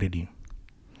created you.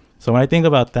 So when I think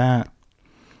about that,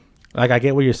 like, I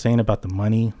get what you're saying about the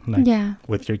money, like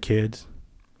with your kids.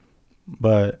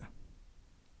 But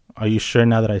are you sure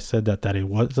now that I said that it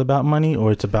was about money,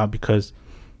 or it's about because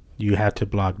you had to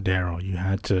block Daryl?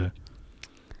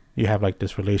 You have like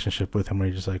this relationship with him where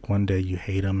you're just like, one day you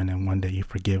hate him and then one day you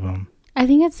forgive him. I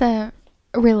think it's a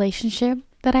relationship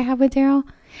that I have with Daryl.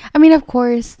 I mean, of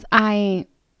course,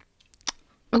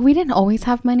 we didn't always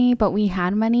have money, but we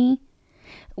had money.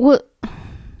 Well,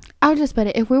 I'll just put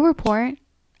it, if we were poor,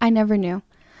 I never knew,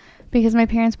 because my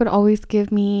parents would always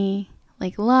give me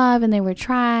like love, and they would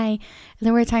try. And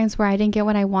there were times where I didn't get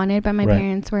what I wanted, but my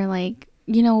parents were like,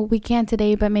 we can't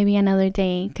today, but maybe another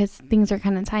day, because things are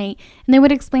kind of tight. And they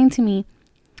would explain to me,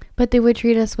 but they would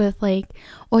treat us with like,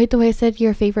 hoy te voy a hacer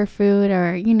your favorite food,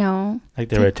 or, like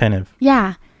they were attentive.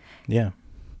 Yeah. Yeah.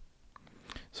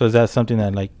 So is that something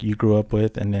that like you grew up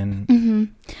with, and then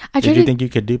mm-hmm. did you think you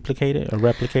could duplicate it or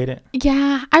replicate it?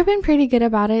 Yeah, I've been pretty good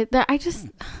about it. I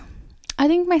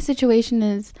think my situation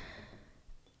is,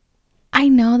 I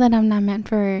know that I'm not meant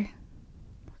for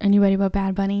anybody but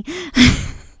Bad Bunny.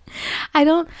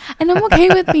 And I'm okay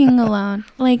with being alone.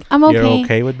 Like, I'm okay. You're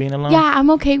okay with being alone? Yeah, I'm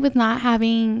okay with not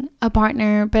having a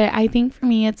partner, but I think for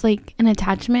me it's like an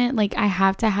attachment. Like, I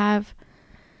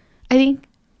think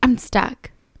I'm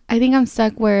stuck. I think I'm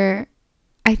stuck where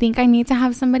I think I need to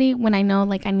have somebody when I know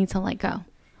like I need to let go.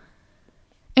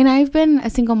 And I've been a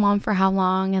single mom for how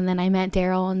long? And then I met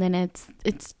Daryl, and then it's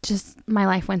just my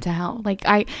life went to hell. Like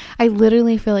I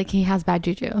literally feel like he has bad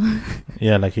juju.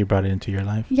 Yeah, like he brought it into your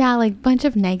life. Yeah, like bunch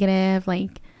of negative.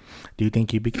 Like, do you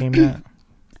think you became that?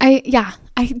 I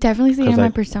definitely see it in my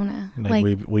persona. Like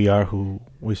we are who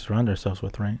we surround ourselves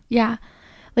with, right? Yeah,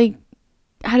 like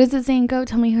how does the saying go?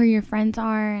 Tell me who your friends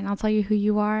are, and I'll tell you who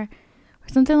you are.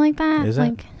 Something like that. Is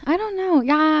like, it? I don't know.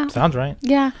 Yeah. Sounds right.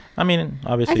 Yeah. I mean,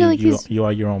 obviously, like you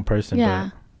are your own person. Yeah.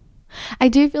 But I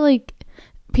do feel like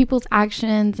people's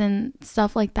actions and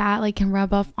stuff like that like can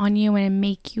rub off on you and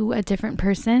make you a different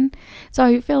person. So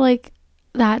I feel like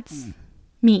that's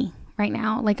me right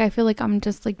now. Like I feel like I'm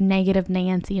just like negative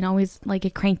Nancy and always like a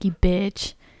cranky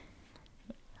bitch.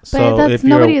 So but that's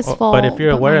nobody's fault. But if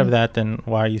you're aware of that, then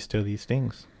why are you still these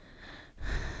things?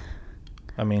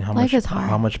 I mean, how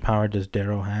much power does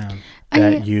Daryl have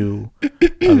that you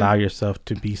allow yourself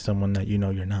to be someone that you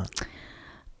know you're not?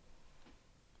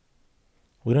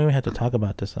 We don't even have to talk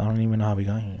about this. I don't even know how we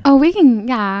got here. Oh, we can,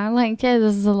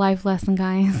 this is a life lesson,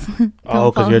 guys.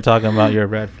 Oh, because you're talking about your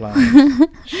red flag.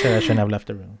 Shit, I shouldn't have left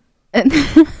the room.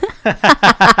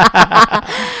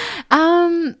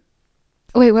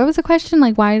 Wait, what was the question?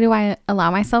 Like, why do I allow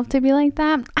myself to be like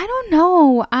that? I don't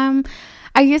know.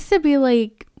 I used to be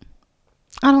like,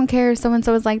 I don't care if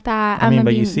so-and-so is like that. I mean,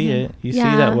 but you see it. You see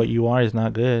that what you are is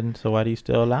not good. So why do you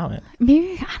still allow it?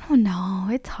 Maybe, I don't know.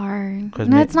 It's hard.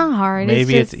 No, it's not hard.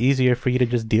 Maybe it's easier for you to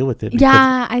just deal with it.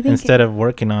 Yeah, I think. Instead of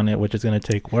working on it, which is going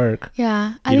to take work.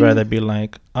 Yeah. You'd rather be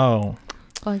like, oh,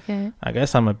 okay, I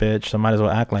guess I'm a bitch, so might as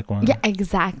well act like one. Yeah,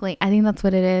 exactly. I think that's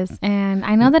what it is. And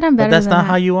I know that I'm better than that. But that's not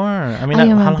how you are. I mean, I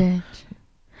am a bitch.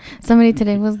 Somebody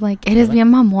today was like, eres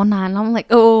bien mamona. And I'm like,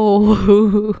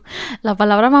 oh, la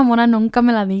palabra mamona nunca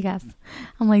me la digas.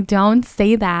 I'm like, don't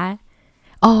say that.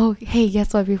 Oh, hey,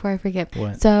 guess what? Before I forget.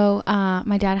 What? So,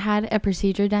 my dad had a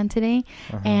procedure done today.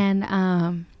 And,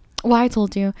 I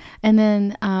told you. And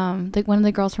then, one of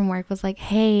the girls from work was like,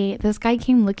 hey, this guy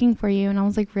came looking for you. And I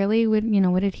was like, really? What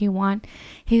did he want?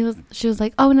 She was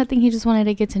like, oh, nothing. He just wanted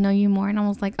to get to know you more. And I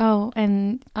was like, oh,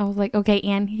 and I was like, okay.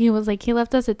 And he was like, he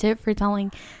left us a tip for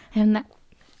telling him that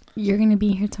you're going to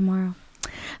be here tomorrow.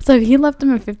 So he left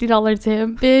him a $50 tip.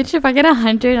 Bitch, if I get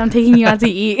 100, I'm taking you out to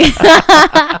eat.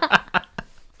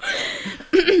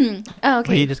 Oh, okay.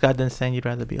 Well, you just got done saying you'd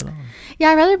rather be alone.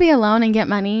 Yeah, I'd rather be alone and get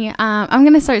money. I'm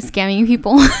going to start scamming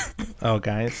people. Oh,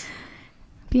 guys.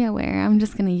 Be aware. I'm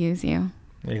just going to use you.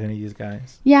 You're going to use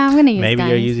guys? Yeah, I'm going to use Maybe guys.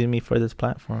 You're using me for this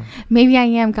platform. Maybe I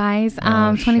am, guys.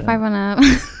 25 shit. on up.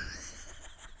 If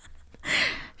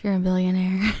you're a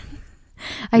billionaire.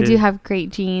 I do have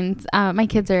great genes. My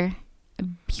kids are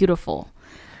beautiful.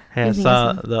 Hey, I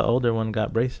saw the older one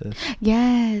got braces.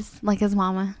 Yes, like his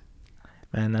mama.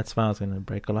 Man, that smile's going to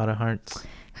break a lot of hearts.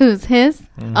 Who's his?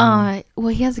 Mm-hmm. Well,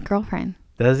 he has a girlfriend.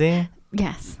 Does he?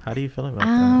 Yes. How do you feel about that?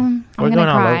 I'm gonna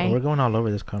cry. We're going all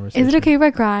over this conversation. Is it okay if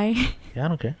I cry? Yeah, I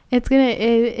don't care.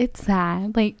 It's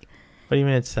sad. Like. What do you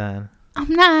mean it's sad?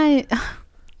 I'm not.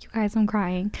 You guys, I'm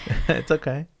crying. It's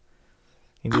okay.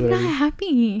 I'm not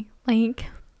happy. Like.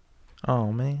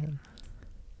 Oh, man.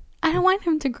 I don't want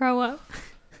him to grow up.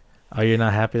 Oh, you're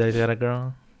not happy that he's got a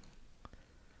girl?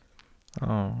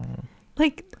 Oh.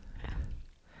 Like.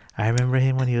 I remember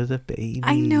him when he was a baby.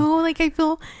 I know. Like, I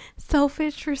feel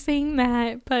selfish for saying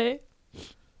that, but.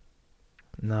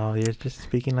 No, you're just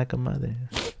speaking like a mother.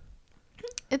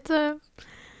 It's a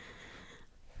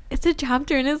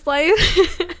chapter in his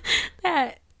life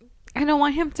that I don't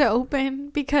want him to open,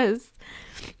 because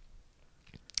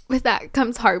with that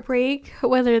comes heartbreak,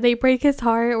 whether they break his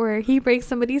heart or he breaks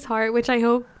somebody's heart, which I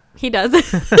hope he does.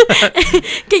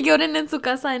 Que lloren en su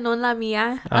casa y no en la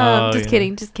mía. Just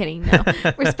kidding. No.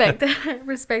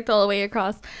 Respect all the way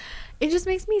across. It just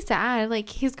makes me sad. Like,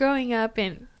 he's growing up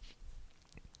and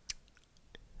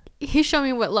he's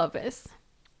showing me what love is.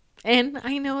 And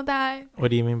I know that.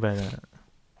 What do you mean by that?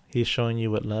 He's showing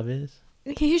you what love is?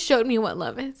 He showed me what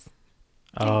love is.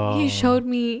 Oh. He showed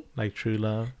me. Like true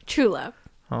love? True love.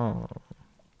 Oh.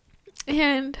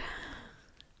 And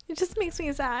it just makes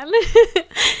me sad.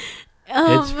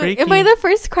 It's freaky. Am I the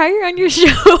first crier on your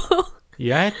show?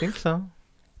 Yeah, I think so.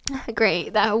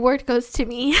 Great. That award goes to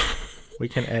me. We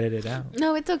can edit it out.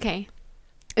 No, it's okay.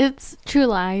 It's true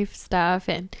life stuff,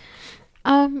 and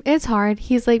it's hard.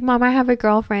 He's like, Mom, I have a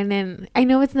girlfriend, and I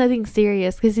know it's nothing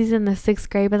serious because he's in the 6th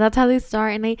grade, but that's how they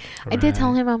start. And I did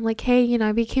tell him, I'm like, hey,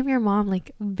 I became your mom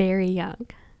like very young.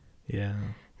 Yeah.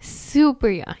 Super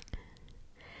young.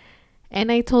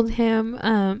 And I told him,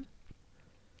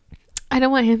 I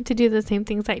don't want him to do the same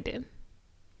things I did.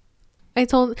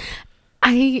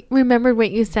 I remembered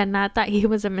what you said, not that he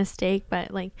was a mistake,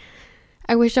 but like,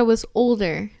 I wish I was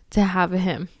older to have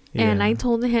him. Yeah. And I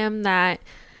told him that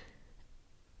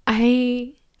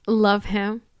I love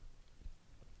him.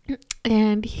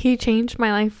 And he changed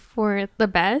my life for the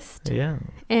best. Yeah.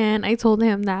 And I told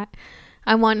him that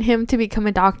I want him to become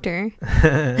a doctor.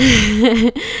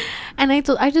 And I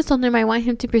just told him I want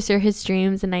him to pursue his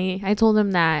dreams. And I told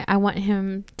him that I want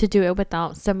him to do it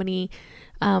without somebody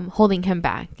holding him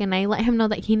back. And I let him know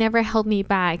that he never held me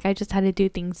back. I just had to do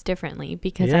things differently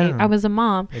because I was a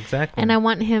mom. Exactly. And I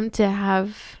want him to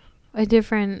have a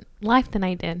different life than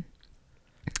I did.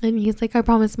 And he's like, I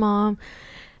promise, Mom.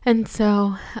 And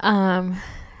so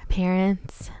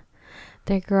parents,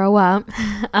 they grow up.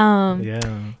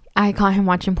 I caught him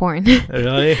watching porn.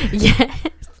 Really? Yes.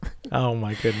 Oh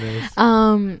my goodness.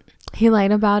 He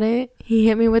lied about it. He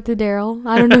hit me with the Daryl.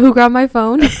 I don't know who grabbed my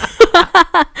phone.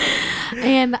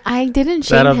 And I didn't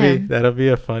shame him. That'll be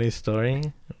a funny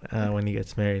story when he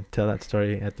gets married. Tell that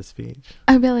story at the speech.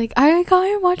 I'd be like, I caught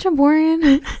him watching porn.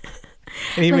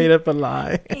 And he made up a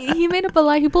lie. He made up a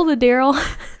lie. He pulled a Daryl.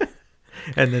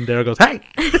 And then Daryl goes, hey!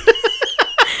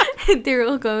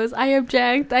 Daryl goes, I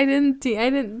object. I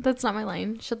didn't. That's not my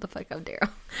line. Shut the fuck up, Daryl.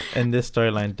 And this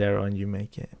storyline, Daryl and you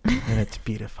make it. And it's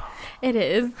beautiful. It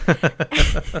is.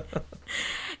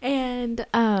 And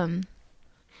I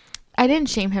didn't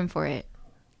shame him for it.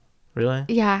 Really?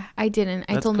 Yeah, I didn't.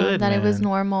 I told him that it was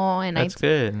normal. And that's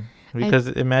good. Because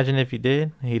imagine if you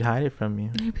did, he'd hide it from you.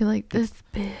 He'd be like, this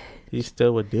bitch. He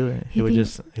still would do it. He would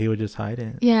just hide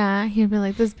it. Yeah, he'd be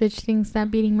like, this bitch thinks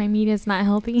that beating my meat is not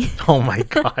healthy. Oh my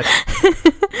god.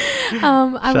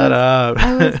 Shut up.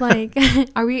 I was like,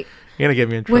 are we? You're gonna get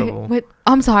me in trouble. Wait,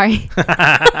 I'm sorry.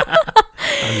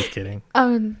 I'm just kidding.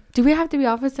 Do we have to be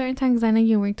off at certain times? I know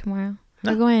you work tomorrow.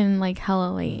 No. We're going like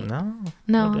hella late. No.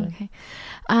 Okay.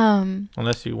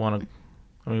 Unless you want to.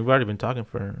 I mean, we've already been talking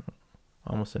for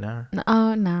almost an hour.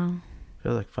 Oh no.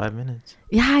 Feels like 5 minutes.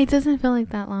 Yeah, it doesn't feel like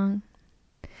that long.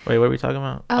 Wait, what are we talking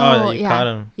about? Oh, you caught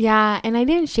him. Yeah, and I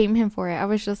didn't shame him for it. I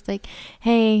was just like,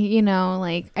 hey,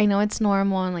 like, I know it's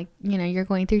normal and, like, you're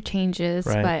going through changes,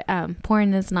 right. But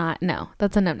porn is not. No,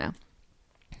 that's a no-no.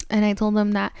 And I told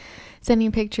him that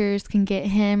sending pictures can get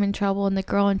him in trouble and the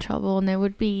girl in trouble, and it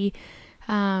would be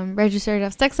registered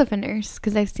as sex offenders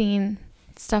because I've seen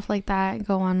stuff like that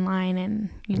go online and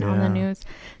on the news.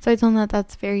 So I told them that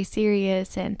that's very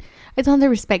serious, and I told them to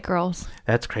respect girls.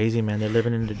 That's crazy, man. They're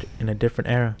living in a different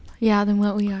era. Yeah, than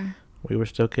what we are. We were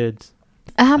still kids.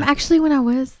 Actually, when I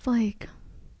was like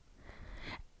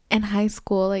in high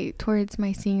school, like towards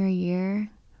my senior year,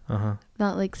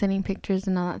 about like sending pictures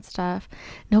and all that stuff,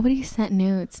 nobody sent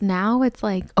nudes. Now it's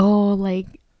like,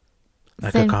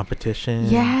 a competition.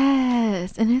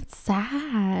 Yes, and it's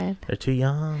sad. They're too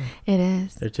young. It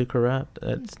is. They're too corrupt.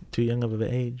 That's too young of an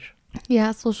age.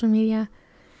 Yeah, social media.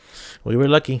 We were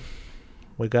lucky.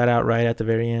 We got out right at the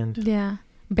very end. Yeah.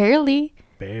 Barely,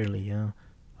 yeah.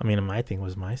 I mean, my thing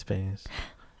was MySpace.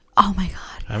 Oh my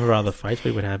god. I remember all the fights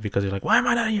we would have because you're like, why am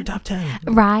I not in your top 10?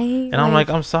 Right. And I'm like,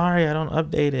 I'm sorry, I don't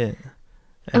update it.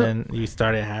 And then you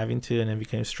started having to, and it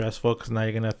became stressful because now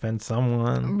you're going to offend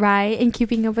someone. Right. And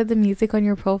keeping up with the music on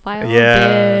your profile. Yeah.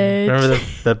 Bitch. Remember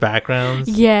the backgrounds?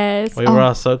 Yes. We were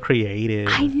all so creative.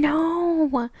 I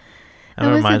know. It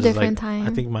was a different time.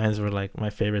 I think mine were like my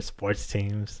favorite sports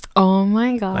teams. Oh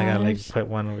my god! Like I like put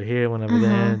one over here, one over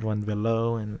there, one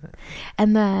below, and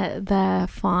the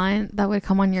font that would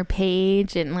come on your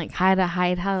page and like how to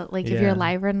hide how if you're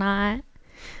live or not.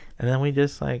 And then we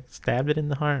just like stabbed it in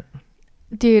the heart.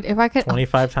 Dude, if I could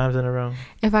 25 times in a row.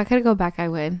 If I could go back, I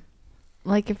would.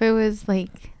 Like if it was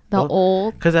like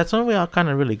old, because that's when we all kind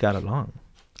of really got along.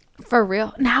 For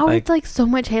real. Now it's like so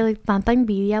much hate, like tanta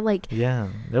envidia, like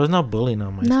there was no bullying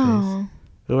on MySpace. No.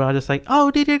 We were all just like, oh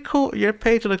dude, you're cool, your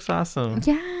page looks awesome.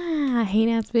 Yeah, hate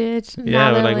ass bitch.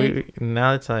 Yeah, but like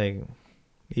now it's like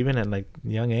even at like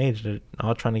young age they're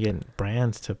all trying to get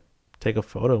brands to take a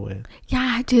photo with.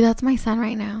 Yeah, dude, that's my son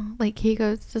right now. Like he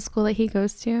goes to school that he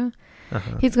goes to.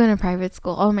 He's going to private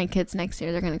school. All my kids next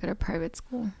year, they're gonna go to private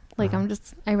school. Like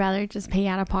I'd rather just pay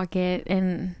out of pocket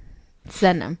and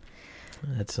send them.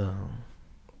 It's a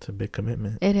big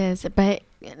commitment. It is, but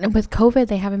with COVID,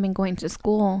 they haven't been going to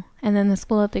school, and then the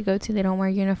school that they go to, they don't wear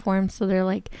uniforms, so they're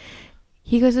like,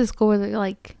 he goes to school where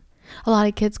like a lot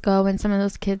of kids go, and some of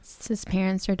those kids, his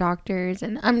parents are doctors,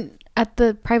 and at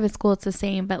the private school, it's the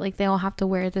same, but like they all have to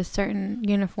wear this certain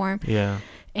uniform. Yeah.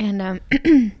 And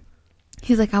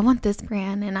He's like, I want this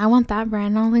brand and I want that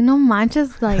brand. And I was like, no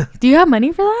manches, like, do you have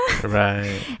money for that?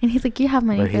 Right. And he's like, you have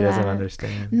money for that. But he doesn't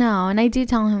understand. No, and I do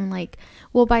tell him, like,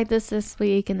 we'll buy this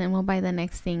week and then we'll buy the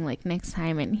next thing, like, next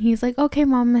time. And he's like, okay,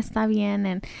 mom, está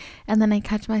bien. And then I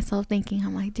catch myself thinking,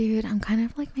 I'm like, dude, I'm kind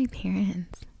of like my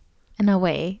parents in a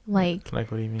way. Like, what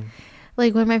do you mean?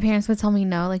 Like, when my parents would tell me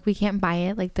no, like, we can't buy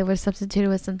it, like, they would substitute it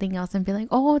with something else and be like,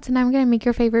 oh, tonight I'm gonna make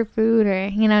your favorite food, or,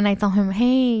 you know, and I tell him,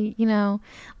 hey, you know,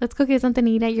 let's go get something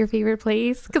to eat at your favorite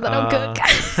place, because I don't cook.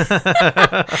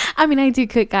 I mean, I do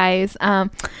cook, guys,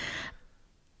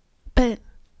 but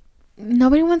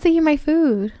nobody wants to eat my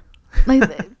food. Like,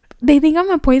 they think I'm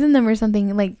gonna poison them or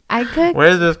something. Like, I cook.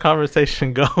 Where's this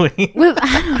conversation going? I don't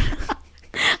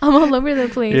know. I'm all over the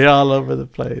place. You're all over the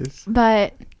place.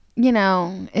 But you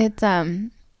know, it's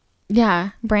yeah,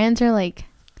 brands are like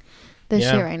the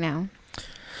shit right now.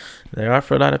 They are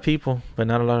for a lot of people, but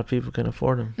not a lot of people can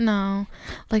afford them. No,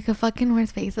 like a fucking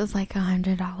North Face is like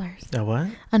 $100. A what?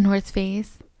 A North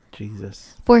Face.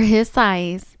 Jesus. For his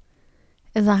size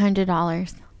is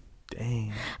 $100.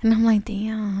 Dang. And I'm like,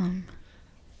 damn.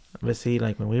 But see,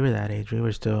 like when we were that age, we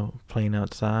were still playing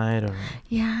outside, or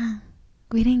yeah,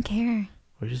 we didn't care.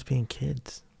 We're just being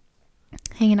kids.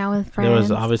 Hanging out with friends. There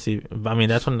was obviously, I mean,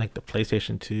 that's when like the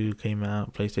PlayStation 2 came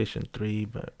out, PlayStation 3.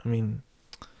 But I mean,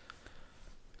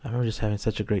 I remember just having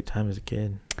such a great time as a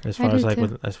kid. As far as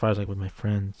with my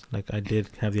friends, like I did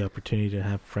have the opportunity to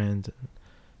have friends. And,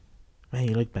 man,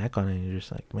 you look back on it and you're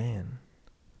just like, man,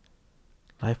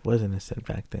 life was innocent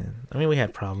back then. I mean, we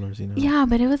had problems, you know. Yeah,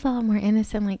 but it was a lot more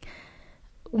innocent. Like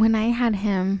when I had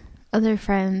him, other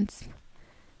friends,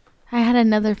 I had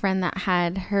another friend that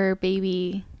had her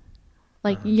baby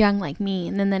like young like me,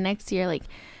 and then the next year like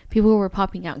people were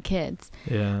popping out kids.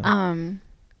 Yeah.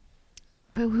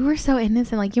 But we were so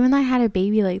innocent. Like even though I had a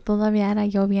baby, like todavía era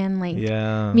yo bien like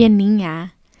bien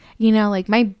niña. You know, like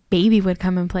my baby would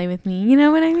come and play with me. You know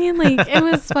what I mean? Like it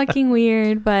was fucking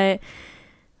weird, but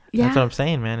yeah. That's what I'm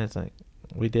saying, man. It's like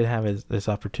we did have this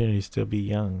opportunity to still be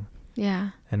young. Yeah.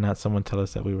 And not someone tell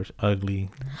us that we were ugly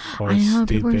or I know, stupid.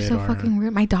 People are so fucking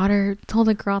weird. My daughter told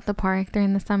a girl at the park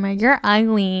during the summer, you're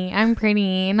ugly, I'm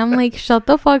pretty. And I'm like, shut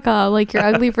the fuck up. Like, you're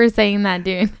ugly for saying that,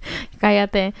 dude.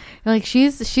 Cállate. Like,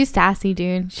 she's sassy,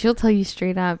 dude. She'll tell you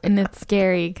straight up. And it's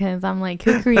scary because I'm like,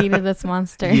 who created this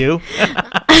monster? You?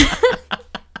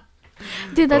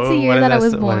 Dude, that's the year that I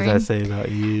was born. What does that say about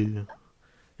you?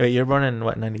 Wait, you're born in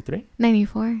what, 93?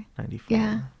 94. 94.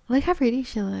 Yeah. Look how pretty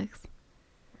she looks.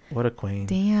 What a queen.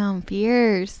 Damn,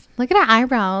 fierce. Look at her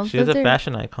eyebrows. She was a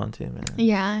fashion icon too, man.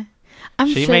 Yeah.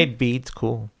 She made beads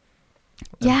cool.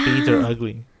 Yeah. Beads are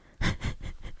ugly.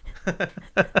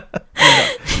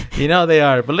 you know they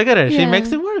are. But look at her. Yeah. She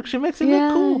makes it work. She makes it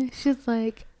look cool. She's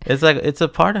like... It's a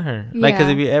part of her. Like, because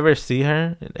if you ever see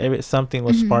her, something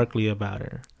was sparkly about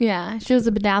her. Yeah. She was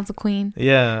a bedazzle queen.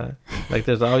 Yeah. Like,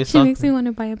 there's always she something. Makes me want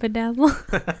to buy a bedazzle.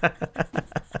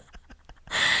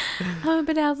 I'm a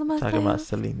bedazzle myself. Talking about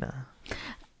Selena.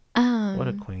 What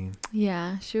a queen.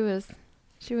 Yeah, she was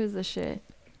the shit.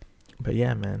 But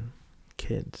yeah, man,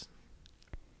 kids.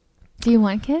 Do you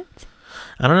want kids?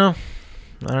 I don't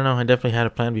know. I definitely had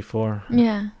a plan before.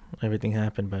 Yeah. Everything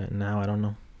happened, but now I don't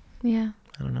know. Yeah.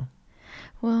 I don't know.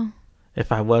 Well.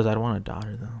 If I was, I'd want a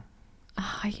daughter though.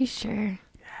 Oh, are you sure?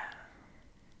 Yeah.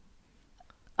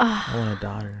 I want a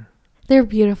daughter. They're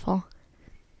beautiful.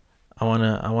 I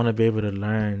wanna be able to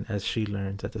learn as she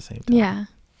learns at the same time. Yeah.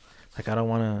 Like I don't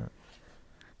wanna.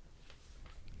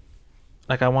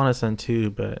 Like I want a son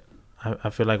too, but I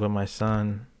feel like with my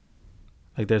son,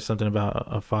 like there's something about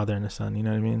a father and a son. You know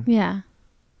what I mean? Yeah.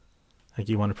 Like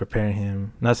you want to prepare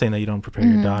him. Not saying that you don't prepare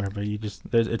your daughter, but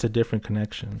it's a different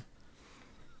connection.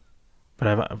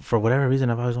 But for whatever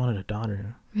reason, I've always wanted a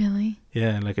daughter. Really?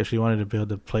 Yeah. Like if she wanted to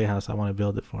build a playhouse, I want to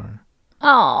build it for her.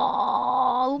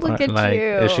 Oh, look at like, you.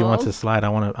 If she wants to slide, I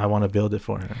want to build it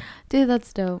for her. Dude,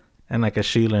 that's dope. And like as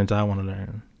she learns, I want to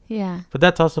learn. Yeah. But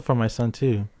that's also for my son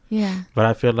too. Yeah. But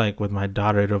I feel like with my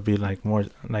daughter, it'll be like more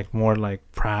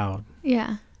proud.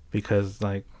 Yeah. Because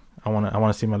like I want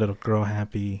to see my little girl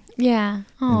happy. Yeah.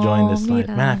 Enjoying this life.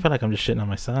 Man, I feel like I'm just shitting on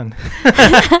my son.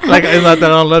 Like it's not that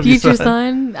I don't love you, future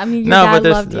son. I mean, your dad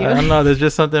loved you. I don't know. There's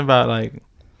just something about like,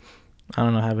 I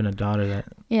don't know, having a daughter that.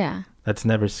 Yeah. That's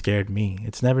never scared me.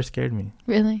 It's never scared me.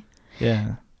 Really?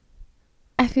 Yeah.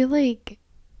 I feel like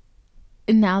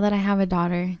now that I have a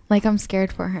daughter, like I'm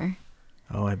scared for her.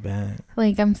 Oh, I bet.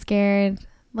 Like I'm scared,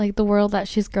 like the world that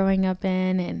she's growing up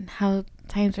in and how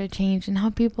times are changed and how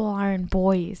people are in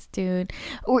boys, dude.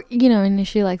 Or, you know, and if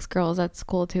she likes girls, that's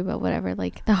cool too, but whatever.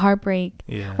 Like the heartbreak.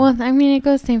 Yeah. Well, I mean, it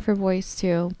goes same for boys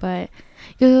too, but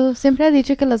yo siempre he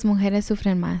dicho que las mujeres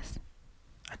sufren más.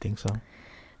 I think so.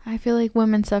 I feel like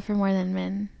women suffer more than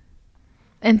men.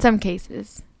 In some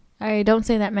cases. I don't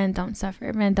say that men don't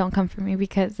suffer. Men don't come for me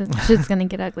because it's just going to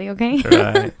get ugly, okay?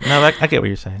 Right. No, I get what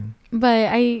you're saying.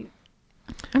 But I'm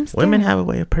scared. Women have a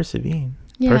way of persevering.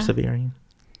 Yeah. Persevering.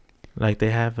 Like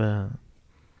they have a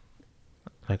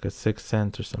sixth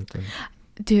sense or something.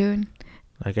 Dude.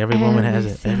 Like every woman has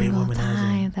it. Every woman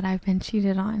has it. That I've been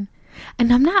cheated on.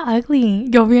 And I'm not ugly.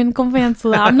 Yo bien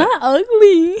confianzuda. I'm not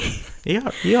ugly. You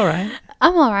all right.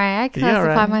 I'm all right. I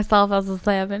classify myself as a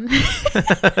 7.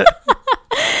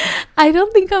 I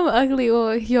don't think I'm ugly.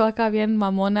 Oh, yo acá bien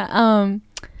mamona.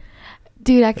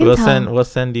 Dude, I can tell. We'll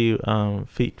send you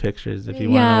feet pictures if you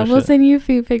want. Yeah, we'll send you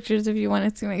feet pictures if you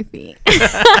want to see my feet.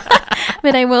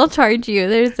 But I will charge you.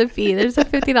 There's a fee. There's a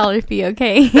 $50 fee.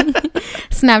 Okay.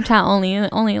 Snapchat only. It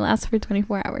only lasts for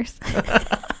 24 hours.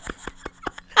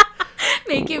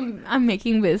 I'm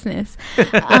making business.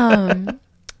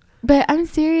 But I'm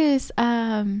serious.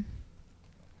 Where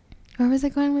was I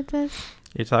going with this?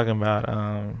 You're talking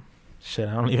about shit,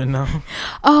 I don't even know.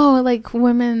 Oh, like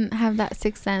women have that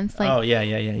sixth sense. Like, oh yeah.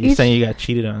 You're saying you got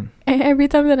cheated on. Every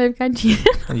time that I've got cheated.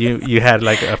 you had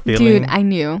like a feeling. Dude, I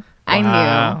knew.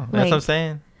 Wow. That's what I'm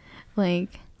saying.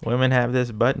 Like, women have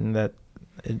this button that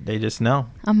they just know.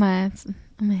 I'm gonna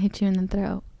hit you in the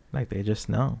throat. Like they just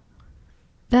know.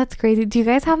 That's crazy. Do you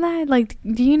guys have that? Like,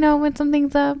 do you know when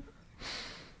something's up?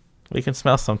 We can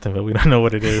smell something, but we don't know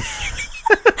what it is.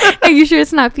 Are you sure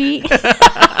it's not Pete?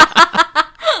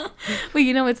 Well,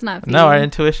 you know it's not Pete. No, our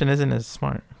intuition isn't as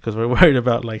smart because we're worried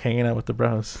about like hanging out with the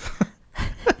bros.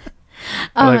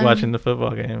 Like watching the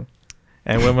football game.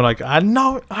 And women are like, I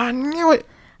knew it. I knew it,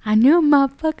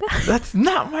 motherfucker. That's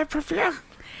not my perfume.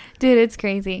 Dude, it's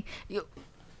crazy.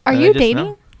 Are you dating?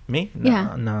 Know. Me? No,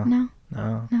 yeah. No.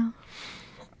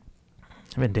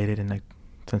 I've been dated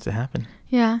since it happened.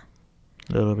 Yeah.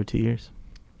 A little over 2 years.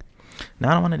 No,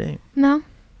 I don't want to date. No.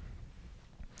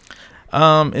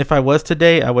 If I was to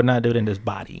date, I would not do it in this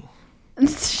body.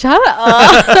 Shut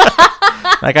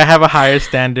up. Like I have a higher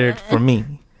standard for me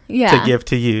to give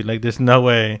to you. Like there's no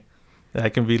way that I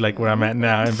can be like where I'm at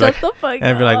now and Shut the fuck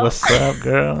and be like, "What's up,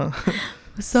 girl?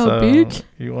 What's up, bitch?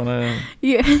 You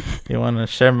wanna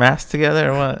share masks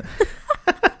together or what?"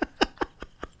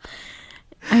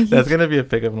 That's gonna be a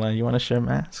pickup line. You want to share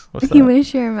masks? What's up? You want to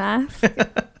share a mask?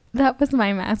 That was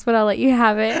my mask, but I'll let you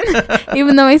have it.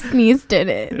 Even though I sneezed in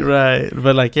it. Right.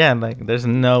 But there's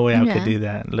no way I could do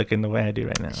that looking the way I do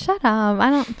right now. Shut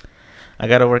up. I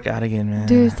gotta work out again, man.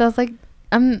 Dude, sounds like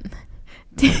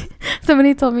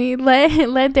somebody told me,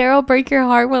 let Daryl break your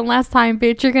heart one last time,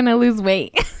 bitch. You're gonna lose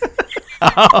weight.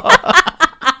 I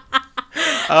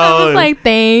was like,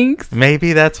 thanks.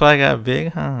 Maybe that's why I got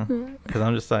big, huh? Because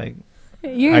I'm just like,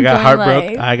 I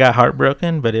got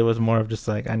heartbroken, but it was more of just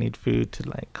like I need food to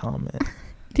like calm it.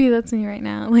 Dude, that's me right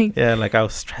now. Like, yeah, like I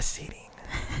was stress eating.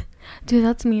 Dude,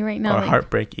 that's me right now. Or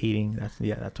heartbreak eating. That's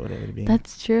what it would be.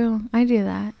 That's true. I do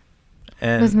that.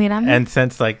 And was me, and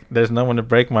since like there's no one to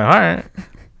break my heart,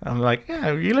 I'm like,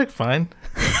 yeah, you look fine.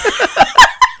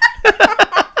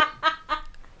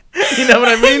 You know what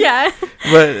I mean? Yeah.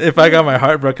 But if I got my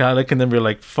heart broken, I look at them and be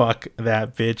like, fuck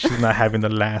that bitch. She's not having the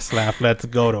last laugh. Let's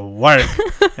go to work.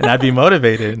 And I'd be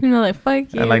motivated. Like,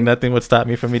 fuck you. And like nothing would stop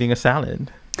me from eating a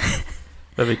salad.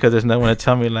 But because there's no one to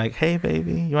tell me like, hey,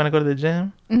 baby, you want to go to the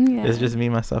gym? Yeah. It's just me,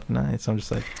 myself, and I. So I'm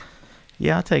just like,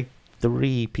 yeah, I'll take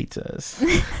 3 pizzas.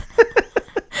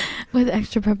 With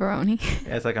extra pepperoni.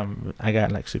 Yeah, it's like I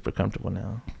got like super comfortable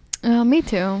now. Me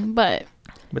too, but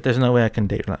there's no way I can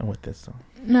date with this. So.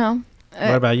 No.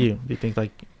 What about you? Do you think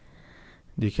like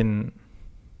you can?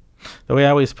 The way I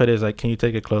always put it is like, can you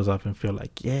take your clothes off and feel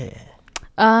like, yeah?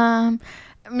 I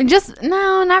mean, just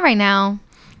no, not right now.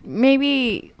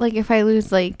 Maybe like if I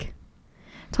lose like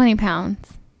 20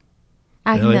 pounds,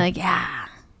 I can be like, yeah,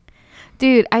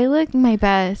 dude, I look my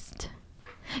best.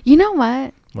 You know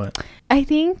what? What? I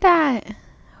think that. Where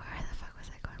the fuck was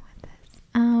I going with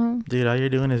this? Dude, all you're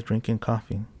doing is drinking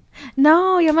coffee.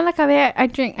 No, yo me la acabé. I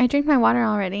drink my water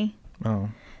already. Oh.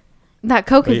 That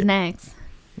Coke is next.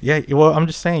 Yeah, well, I'm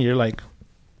just saying you're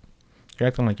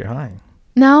acting like you're high.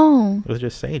 No. It was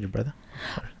just sage, brother.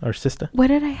 Or sister. What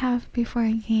did I have before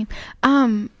I came?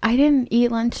 I didn't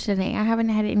eat lunch today. I haven't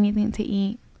had anything to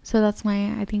eat. So that's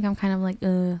why I think I'm kind of like,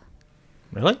 ugh.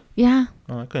 Really? Yeah.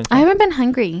 Oh, I haven't been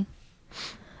hungry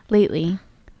lately.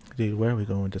 Dude, where are we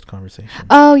going with this conversation?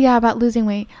 Oh, yeah, about losing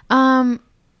weight.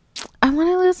 I want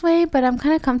to lose weight, but I'm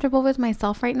kind of comfortable with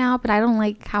myself right now, but I don't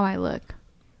like how I look.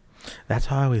 That's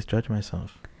how I always judge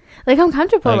myself. Like, I'm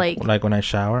comfortable, like when I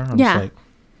shower, I'm just like,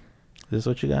 is this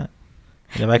what you got?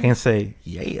 And if I can say,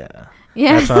 yeah,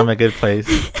 that's why I'm in a good place.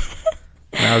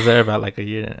 I was there about like a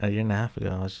year and a half ago.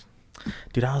 I was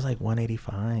like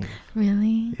 185.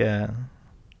 Really? Yeah.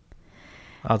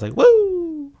 I was like,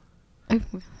 woo!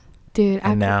 Dude.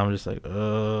 And now I'm just like,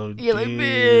 oh, you're like,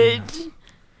 bitch.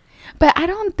 But I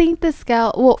don't think the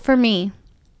scale, well, for me,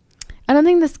 I don't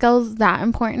think the scale's that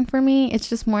important for me. It's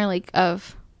just more like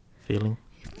of feeling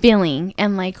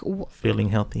and like feeling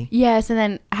healthy. Yes, and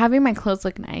then having my clothes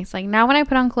look nice. Like now when I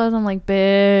put on clothes, I'm like,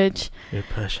 bitch, you're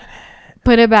pushing it.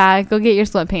 Put it back. Go get your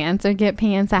sweatpants or get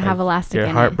pants that have elastic in it.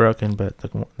 You're heartbroken, but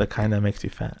the kind that makes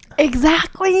you fat.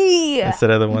 Exactly.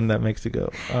 Instead of the one that makes you go,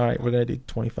 all right, we're gonna do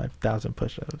 25,000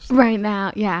 push-ups right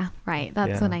now. Yeah, right.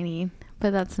 That's what I need.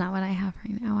 But that's not what I have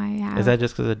right now. Is that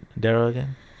just because of Daryl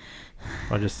again,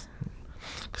 or just?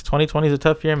 Because 2020 is a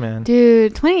tough year, man.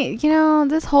 Dude,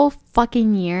 this whole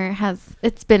fucking year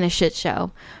it's been a shit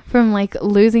show. From like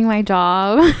losing my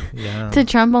job to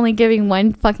Trump only giving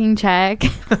one fucking check.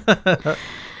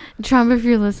 Trump, if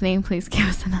you're listening, please give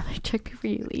us another check before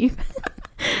you leave.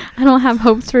 I don't have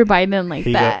hopes for Biden like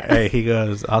that. He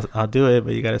goes, I'll do it,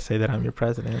 but you got to say that I'm your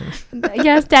president.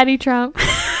 Yes, Daddy Trump.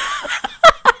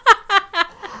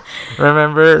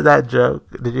 Remember that joke?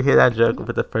 Did you hear that joke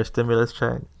with the first stimulus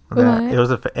check?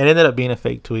 It ended up being a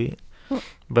fake tweet,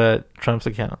 but Trump's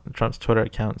Twitter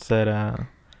account said,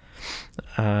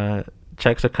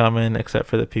 checks are coming except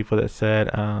for the people that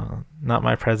said, not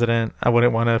my president. I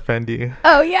wouldn't want to offend you.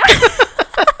 Oh, yeah.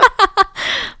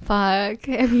 Fuck.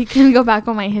 If you can go back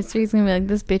on my history, he's going to be like,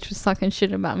 this bitch was talking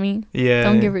shit about me. Yeah.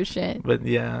 Don't give her shit. But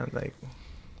yeah, like.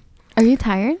 Are you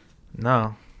tired?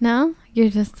 No. No? You're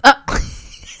just. Oh.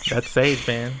 That's sage,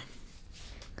 man.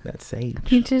 That's sage.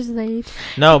 Teacher's sage.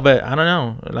 No, but I don't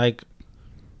know. Like,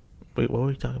 wait, what were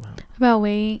we talking about? About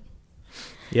weight.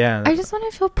 Yeah. I just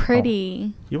want to feel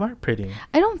pretty. Oh, you are pretty.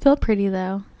 I don't feel pretty,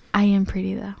 though. I am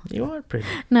pretty, though. You are pretty.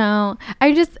 No.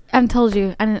 I told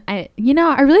you. I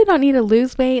really don't need to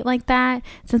lose weight like that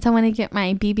since I want to get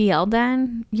my BBL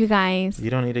done. You guys.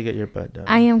 You don't need to get your butt done.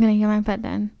 I am going to get my butt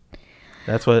done.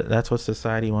 That's what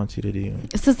society wants you to do.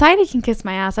 Society can kiss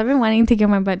my ass. I've been wanting to get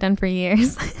my butt done for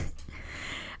years.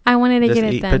 I wanted to get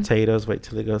it done. Just eat potatoes. Wait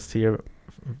till it goes to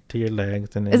your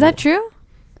legs. And is that true?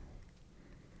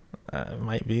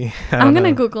 Might be. I'm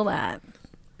gonna Google that.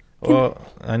 Well,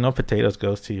 I know potatoes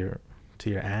goes to your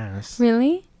ass.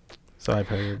 Really? So I've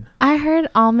heard. I heard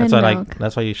almond milk.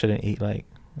 That's why you shouldn't eat like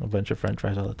a bunch of French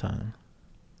fries all the time.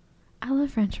 I love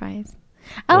French fries.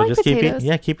 I like potatoes.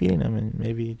 Keep eating them, and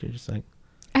maybe you're just like.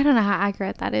 I don't know how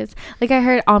accurate that is. Like, I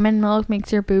heard almond milk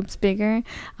makes your boobs bigger.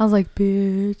 I was like,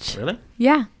 bitch. Really?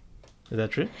 Yeah. Is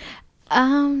that true?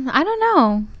 I don't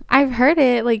know. I've heard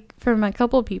it, like, from a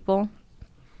couple people.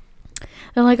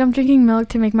 They're like, I'm drinking milk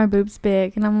to make my boobs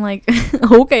big. And I'm like,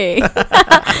 okay.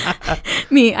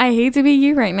 Me, I hate to be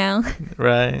you right now.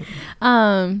 Right.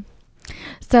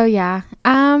 So, yeah.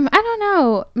 I don't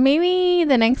know. Maybe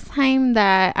the next time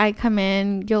that I come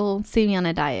in, you'll see me on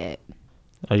a diet.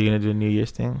 Are you gonna do a New Year's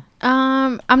thing?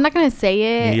 I'm not gonna say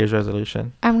it. New Year's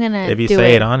resolution. I'm gonna. If you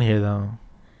say it on here, though,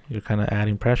 you're kind of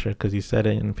adding pressure because you said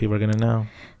it and people are gonna know.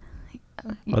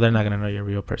 Well, they're not gonna know you're a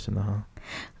real person, though. Huh?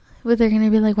 But they're gonna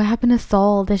be like, "What happened to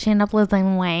Soul? Did she end up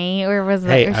losing weight, or was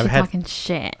she talking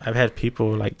shit?" I've had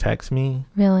people like text me.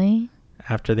 Really?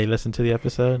 After they listen to the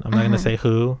episode, I'm not gonna say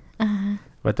who.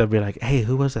 But they'll be like, "Hey,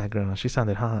 who was that girl? She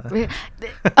sounded hot."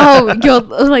 Oh, you're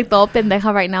like the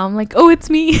pendeja right now. I'm like, "Oh, it's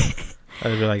me."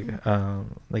 I'd be like,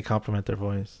 they compliment their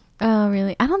voice. Oh,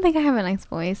 really? I don't think I have a nice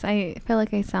voice. I feel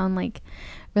like I sound like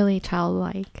really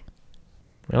childlike.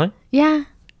 Really? Yeah.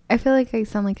 I feel like I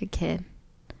sound like a kid.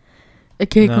 A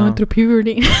kid going through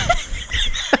puberty.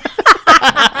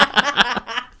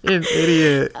 You're an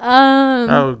idiot.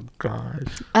 Oh,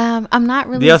 gosh. I'm not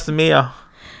really... Dios mío.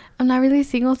 I'm not really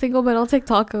single, but I'll take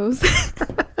tacos.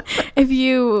 If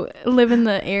you live in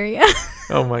the area.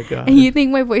 Oh, my God. And you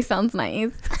think my voice sounds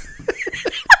nice.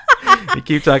 You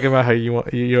keep talking about how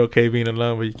you're okay being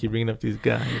alone, but you keep bringing up these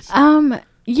guys.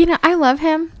 I love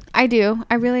him. I do.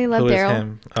 I really love Daryl. Who is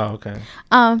him? Oh, okay.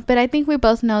 But I think we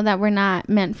both know that we're not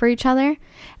meant for each other.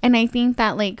 And I think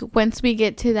that, like, once we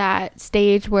get to that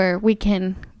stage where we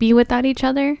can be without each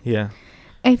other. Yeah.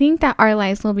 I think that our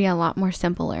lives will be a lot more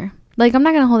simpler. Like, I'm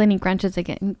not going to hold any grudges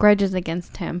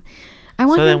against him. I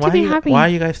want him to be happy. Why are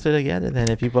you guys still together then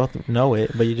if you both know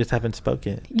it, but you just haven't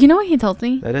spoken? You know what he told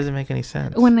me? That doesn't make any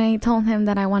sense. When I told him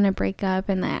that I want to break up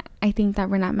and that I think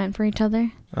that we're not meant for each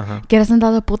other. ¿Quieres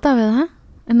andar puta, verdad?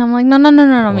 And I'm like, no,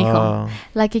 mijo.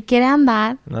 La que quiere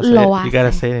andar, lo hace. You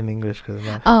gotta say it in English.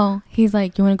 He's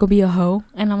like, you want to go be a hoe?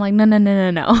 And I'm like, no.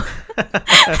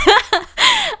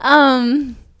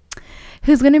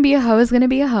 Who's going to be a hoe is going to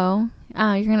be a hoe.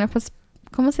 You're going to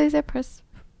 ¿cómo se dice?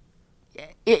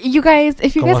 You guys,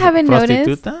 if you guys haven't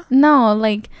noticed, no,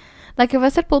 like if va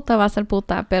a ser puta, va a ser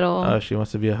puta, pero... Oh, she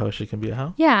wants to be a hoe, she can be a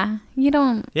hoe? Yeah, you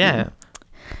don't... Yeah.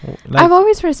 Like, I've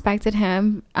always respected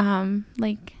him,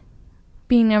 like,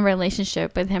 being in a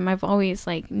relationship with him. I've always,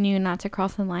 like, knew not to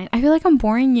cross the line. I feel like I'm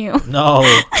boring you. No.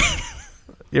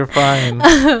 You're fine.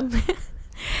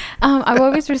 I've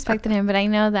always respected him, but I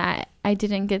know that I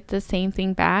didn't get the same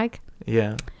thing back.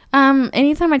 Yeah.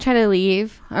 Anytime I try to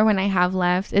leave or when I have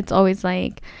left, it's always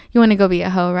like, you want to go be a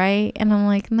hoe, right? And I'm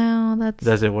like, no, that's...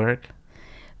 Does it work?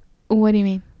 What do you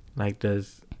mean? Like,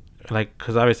 because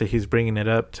obviously he's bringing it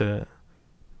up to,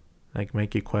 like,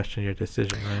 make you question your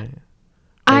decision, right?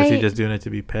 Or is he just doing it to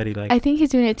be petty? Like, I think he's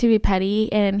doing it to be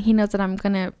petty, and he knows that I'm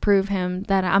going to prove him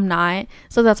that I'm not.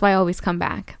 So that's why I always come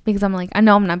back. Because I'm like, I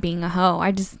know I'm not being a hoe.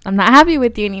 I'm not happy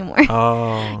with you anymore.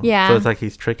 Oh. Yeah. So it's like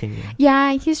he's tricking you.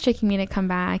 Yeah, he's tricking me to come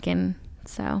back. And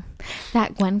so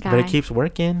that one guy. But it keeps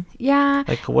working. Yeah.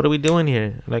 Like, what are we doing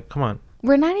here? Like, come on.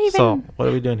 We're not even. So, what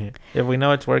are we doing here? If we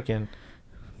know it's working,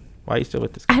 why are you still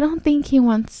with this guy? I don't think he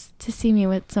wants to see me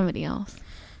with somebody else.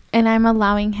 And I'm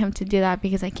allowing him to do that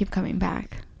because I keep coming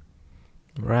back.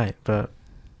 Right, but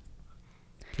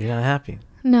you're not happy.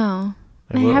 No,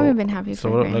 like, I haven't been happy for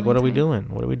a very long time. What are we doing?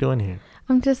 What are we doing here?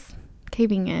 I'm just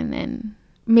caving in and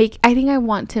I think I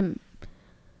want to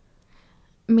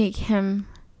make him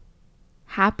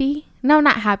happy. No,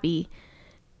 not happy.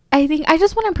 I think I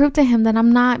just want to prove to him that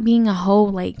I'm not being a hoe,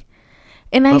 like,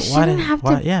 and I shouldn't have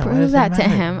to prove that to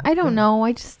him. I don't know.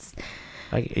 I just,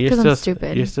 like, I'm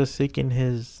stupid. You're still seeking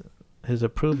his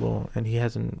approval, and he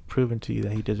hasn't proven to you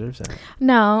that he deserves that.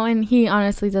 No, and he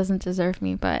honestly doesn't deserve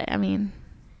me, but I mean,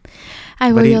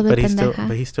 I will yell at pendeja.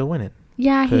 But he's still winning.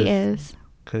 Yeah, he is.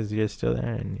 Because you're still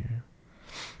there, and you're...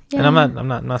 Yeah. And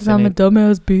I'm not saying... I'm a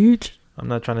dumbass bitch. I'm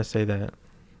not trying to say that,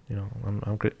 you know,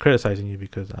 I'm criticizing you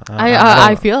because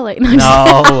I feel like...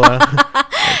 No.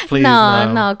 Please,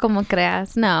 no, como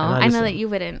creas. No, I know that you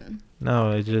wouldn't.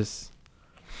 No, it just...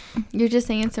 You're just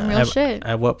saying some real shit.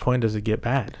 At what point does it get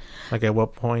bad? Like, at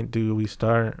what point do we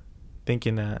start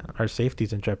thinking that our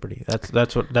safety's in jeopardy?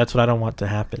 That's what I don't want to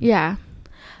happen. Yeah.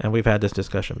 And we've had this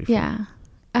discussion before. Yeah.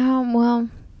 Well,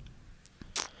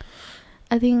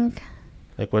 I think...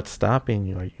 Like, what's stopping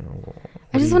you? I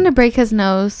just want to break his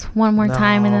nose one more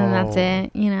time, and then that's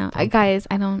it. You know, guys,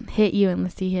 I don't hit you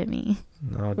unless you hit me.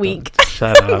 No, weak.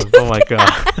 Shut up. Oh, my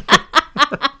God.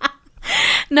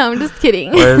 No, I'm just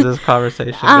kidding. Where is this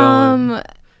conversation going?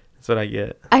 That's what I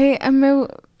get. I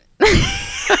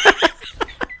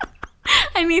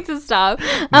need to stop.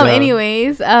 No.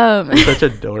 Anyways, You're such a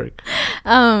dork.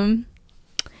 Yeah,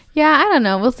 I don't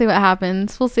know. We'll see what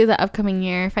happens. We'll see the upcoming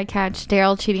year. If I catch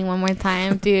Daryl cheating one more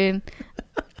time, dude,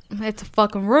 it's a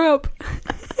fucking rip.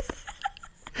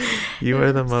 You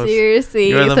are the most...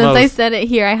 Seriously. Since I said it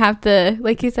here, I have to...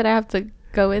 Like you said, I have to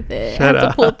go with it. Shut I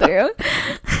have to pull through.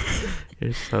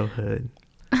 You're so hood.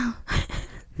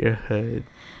 You're hood.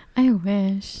 I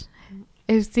wish.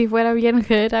 If si fuera bien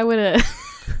hood, I would have...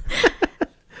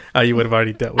 Oh, you would have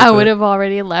already dealt with it? I would have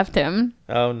already left him.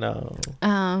 Oh, no.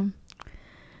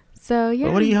 So, yeah.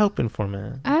 But what are you hoping for,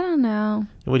 man? I don't know.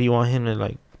 What do you want him to,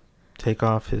 like, take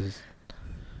off his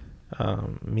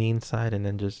mean side and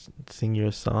then just sing you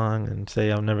a song and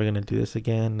say, I'm never going to do this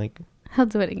again? Like, he'll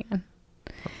do it again.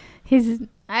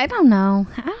 I don't know.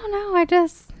 I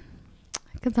just...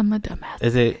 Because I'm a dumbass.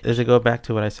 Does it go back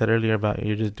to what I said earlier about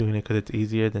you're just doing it because it's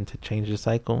easier than to change the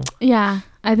cycle? Yeah,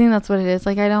 I think that's what it is.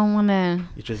 Like, I don't want to...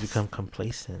 You just become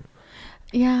complacent.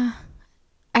 Yeah.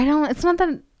 It's not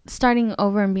that starting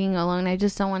over and being alone. I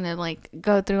just don't want to, like,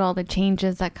 go through all the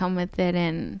changes that come with it.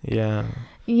 And, yeah.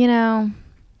 You know,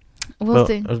 we'll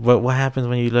see. But what happens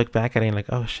when you look back at it and like,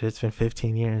 oh, shit, it's been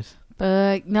 15 years.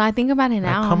 But, no, I think about it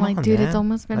now. I'm like, dude, man. It's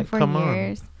almost been 4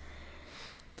 years.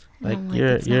 Like,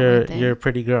 you're a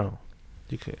pretty girl.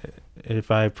 You could,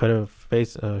 if I put a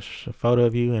photo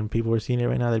of you and people were seeing it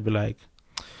right now, they'd be like,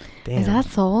 damn. Is that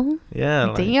Soul? Yeah.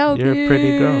 Like, damn, you're a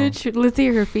pretty girl. Let's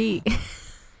see her feet.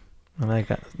 And like,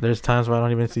 there's times where I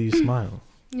don't even see you smile.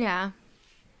 Yeah.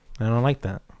 I don't like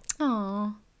that.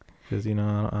 Oh. Because, you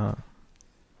know,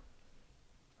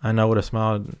 I know what a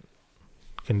smile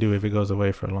can do if it goes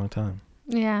away for a long time.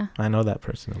 Yeah. I know that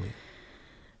personally.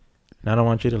 And I don't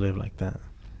want you to live like that.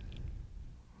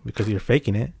 Because you're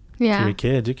faking it. Yeah. To your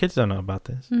kids. Your kids don't know about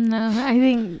this. No, I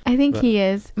think he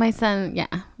is. My son, yeah.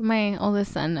 My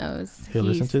oldest son knows. He'll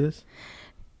listen to this?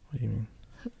 What do you mean?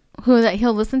 That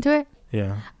he'll listen to it?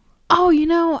 Yeah. Oh, you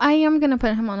know, I am going to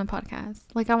put him on a podcast.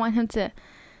 Like, I want him to...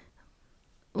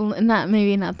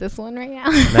 Maybe not this one right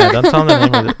now. Nah, don't tell him the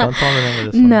name of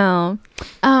this one. No.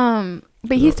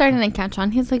 But he's starting to catch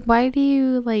on. He's like, why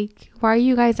are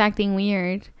you guys acting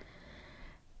weird?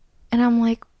 And I'm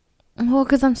like, well,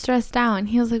 because I'm stressed out. And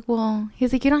he was like,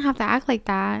 you don't have to act like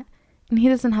that. And he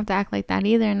doesn't have to act like that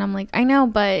either. And I'm like, I know,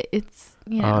 but it's,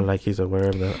 Oh, like he's aware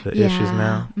of the issues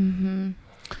now? Mm-hmm.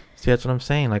 See, that's what I'm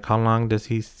saying. Like, how long does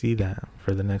he see that?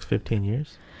 For the next 15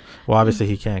 years? Well, obviously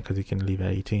he can't because he can leave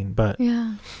at 18. But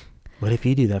yeah. What if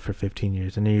you do that for 15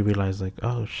 years and then you realize, like,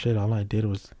 oh, shit, all I did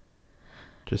was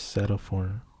just settle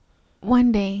for...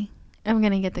 One day, I'm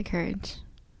going to get the courage.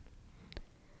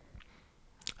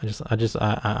 I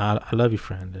love you,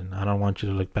 friend, and I don't want you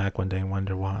to look back one day and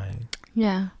wonder why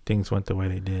things went the way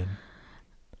they did.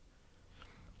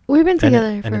 We've been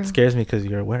together and it scares me because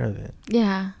you're aware of it.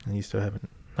 Yeah. And you still haven't.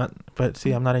 But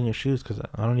see, I'm not in your shoes because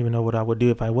I don't even know what I would do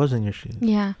if I was in your shoes.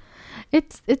 Yeah.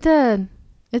 It's a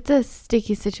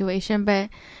sticky situation, but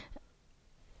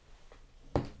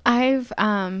I've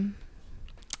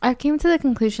came to the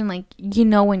conclusion, like,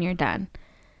 when you're done.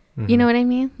 Mm-hmm. You know what I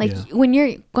mean? Like, when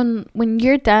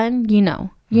you're done, you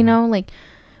know, like,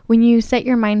 when you set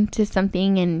your mind to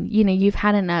something and, you've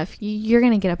had enough, you're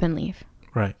going to get up and leave.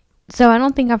 Right. So I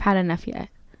don't think I've had enough yet.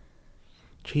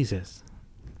 Jesus.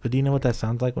 But do you know what that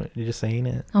sounds like when you're just saying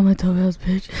it? I'm a tough-ass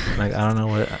bitch. Like, I don't know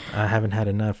what, I haven't had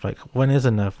enough. Like, when is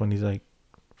enough? When he's, like,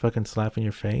 fucking slapping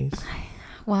your face?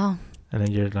 Well. And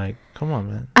then you're like, come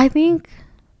on, man. I think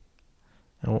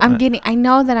I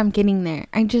know that I'm getting there.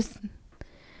 I just,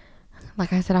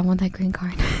 like I said, I want that green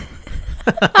card.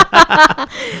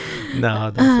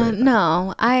 No, that's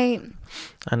no, I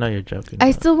know you're joking.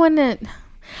 I still want to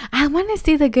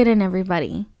see the good in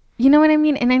everybody. You know what I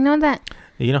mean? And I know that.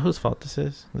 You know whose fault this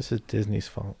is? This is Disney's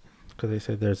fault. Because they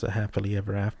said there's a happily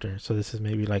ever after. So this is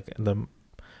maybe like the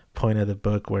point of the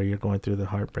book where you're going through the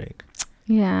heartbreak.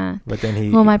 Yeah. But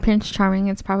then my Prince Charming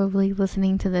is probably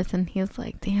listening to this and he's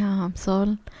like, damn, so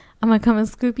I'm going to come and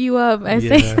scoop you up. I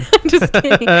say, I'm just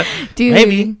kidding.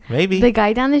 Dude. Maybe. The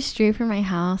guy down the street from my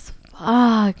house.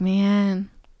 Fuck,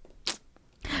 man.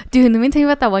 Dude, let me tell you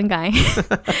about that one guy.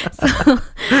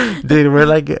 Dude,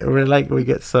 we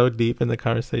get so deep in the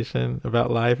conversation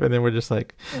about life, and then we're just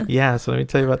like, yeah. So let me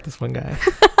tell you about this one guy.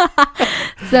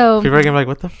 So people are gonna be like,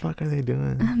 what the fuck are they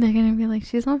doing? They're gonna be like,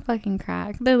 she's on fucking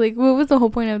crack. They're like, what was the whole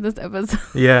point of this episode?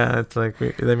 Yeah, it's like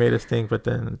they made us think, but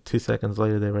then 2 seconds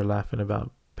later they were laughing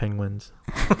about penguins.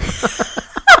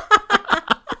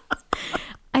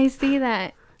 I see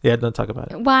that. Yeah, don't talk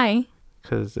about it. Why?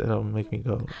 Because it'll make me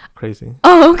go crazy.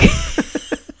 Oh, okay.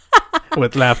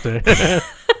 With laughter.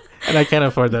 And I can't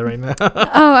afford that right now.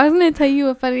 Oh, I was going to tell you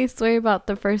a funny story about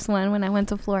the first one when I went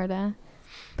to Florida.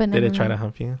 But did it try to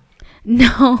hump you?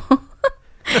 No.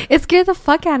 It scared the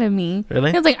fuck out of me. Really?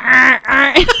 It was like,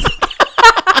 I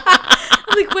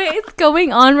was like, wait, it's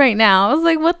going on right now. I was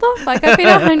like, what the fuck? I paid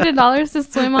 $100 to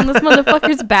swim on this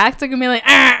motherfucker's back. So it can be like,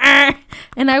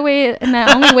 and I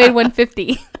only weighed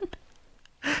 150.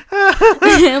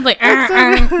 I was like,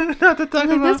 not to talk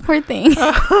about this poor thing.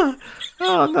 Oh,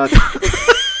 no.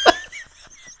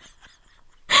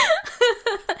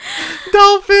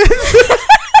 Dolphins.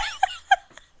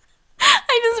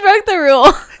 I just broke the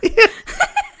rule.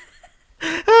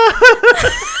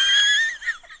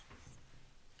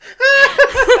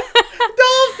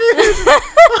 Dolphins.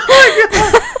 Oh my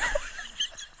god.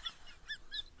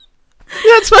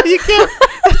 That's why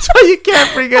you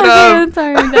can't bring it up. I'm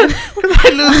sorry, because I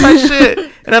lose my shit,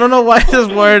 and I don't know why this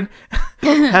word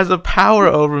has a power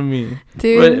over me.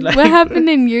 Dude, what happened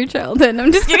in your childhood?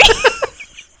 I'm just kidding.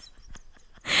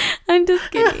 I'm just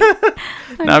kidding.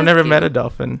 I've never met a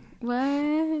dolphin.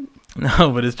 What?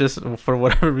 No, but it's just for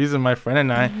whatever reason, my friend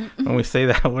and I, when we say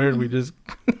that word, we just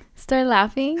start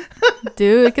laughing.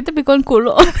 Dude, ¿qué te picó el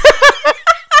culo?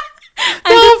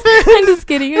 I'm just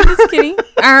kidding.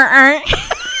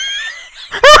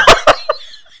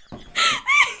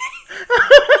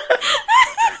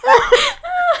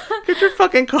 Get your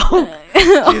fucking coke.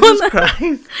 Jesus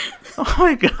Christ.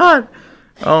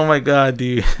 Oh my god,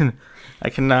 dude. I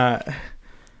cannot.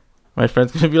 My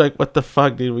friend's gonna be like, what the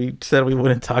fuck, dude? We said we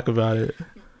wouldn't talk about it.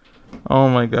 Oh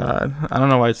my god. I don't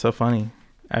know why it's so funny.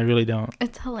 I really don't.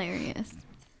 It's hilarious.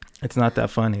 It's not that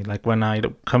funny. Like, when I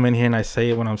come in here and I say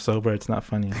it when I'm sober, it's not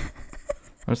funny.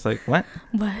 I'm just like, what?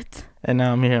 What? And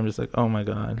now I'm here. I'm just like, oh my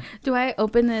god. Do I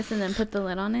open this and then put the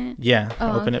lid on it? Yeah.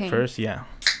 Open it first. Yeah.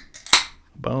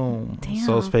 Boom. Damn.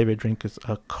 Soul's favorite drink is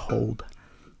a cold,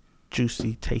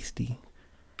 juicy, tasty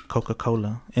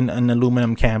Coca-Cola in an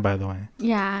aluminum can, by the way.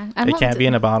 Yeah. It can't be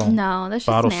in a bottle. No, that's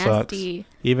bottle just nasty. Sucks.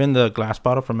 Even the glass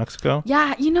bottle from Mexico.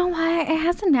 Yeah, you know why? It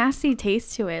has a nasty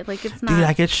taste to it. Like, it's not. Dude,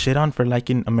 I get shit on for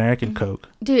liking American Coke.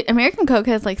 Dude, American Coke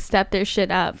has, like, stepped their shit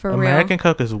up for real. American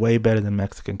Coke is way better than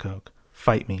Mexican Coke.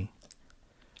 fight me.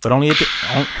 But only if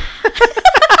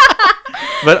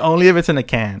but only if it's in a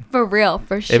can. For real,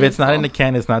 for sure. If it's not in a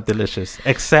can, it's not delicious.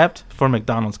 Except for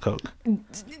McDonald's Coke.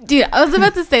 Dude, I was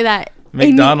about to say that.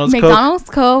 McDonald's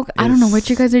Coke. I don't know what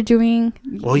you guys are doing.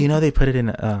 Well, you know they put it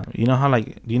in. You know how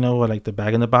do you know what like the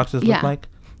bag in the boxes look like?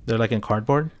 They're like in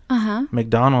cardboard.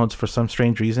 McDonald's, for some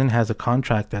strange reason, has a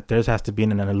contract that theirs has to be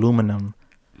in an aluminum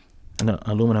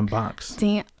box.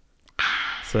 Damn.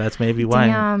 So that's maybe why.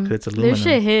 Damn. It's aluminum. This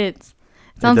shit hits.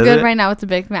 Sounds good right now with a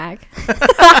Big Mac.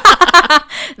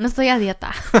 No estoy a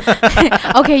dieta.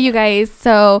 Okay, you guys.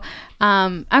 So,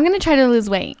 I'm gonna try to lose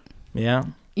weight. Yeah.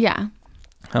 Yeah.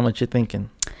 How much you thinking?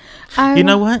 You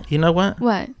know what?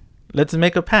 What? Let's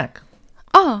make a pack.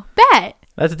 Oh, bet.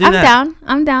 Let's do that.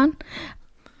 I'm down.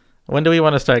 When do we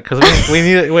want to start? Because we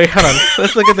need. Wait, hold on.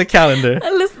 Let's look at the calendar.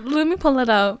 Let me pull it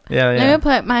up. Yeah. Let me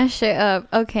put my shit up.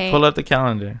 Okay. Pull up the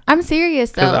calendar. I'm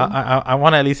serious though. I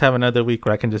want to at least have another week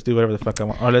where I can just do whatever the fuck I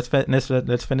want. Or let's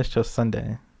finish till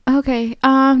Sunday. Okay.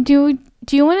 Do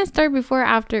you want to start before or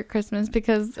after Christmas?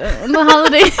 Because the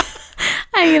holidays,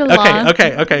 I get lost.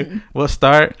 Okay. We'll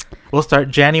start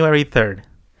January 3rd.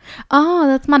 Oh,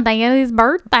 that's my daddy's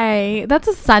birthday. That's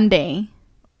a Sunday.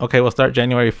 Okay, we'll start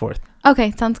January 4th.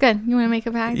 Okay, sounds good. You want to make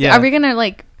a pack? Yeah. Are we gonna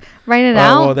like write it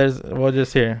out? Well, we'll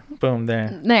just here. Boom,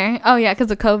 there. There. Oh yeah, because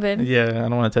of COVID. Yeah, I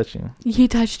don't want to touch you. You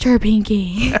touched her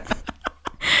pinky.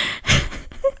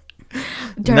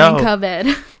 During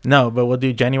COVID. No, but we'll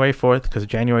do January 4th because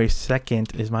January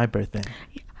 2nd is my birthday.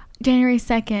 January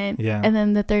 2nd. Yeah. And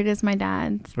then the 3rd is my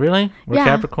dad's. Really? We're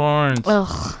Capricorns.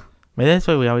 Ugh. Maybe that's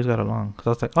why we always got along. Because I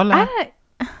was like, hola.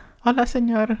 Hola,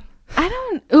 senor.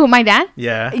 Oh, my dad?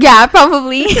 Yeah. Yeah,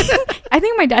 probably. I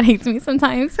think my dad hates me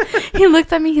sometimes. He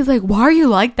looks at me. He's like, why are you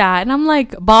like that? And I'm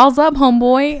like, balls up,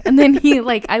 homeboy. And then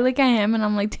I look at him and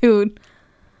I'm like, dude,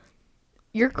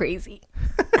 you're crazy.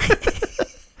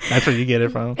 That's where you get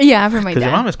it from? Yeah, from my dad. Because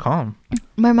your mom is calm.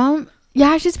 My mom,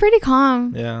 yeah, she's pretty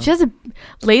calm. Yeah. She has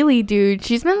lately, dude,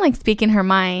 she's been like speaking her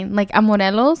mind. Like, a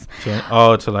Morelos.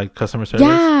 To like customer service?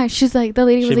 Yeah, she's like, the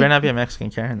lady was She better like, not be a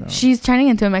Mexican Karen, though. She's turning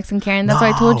into a Mexican Karen. That's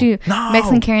why I told you. No.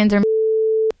 Mexican Karens are.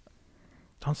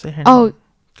 Don't say her name. Oh,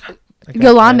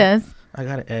 Yolanda's. I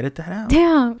gotta edit that out.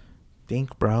 Damn.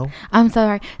 Think, bro. I'm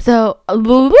sorry. So,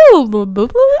 ooh,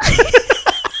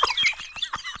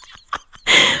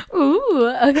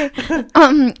 okay.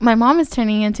 My mom is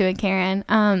turning into a Karen.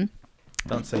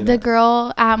 Don't say that. The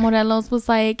girl at Morelos was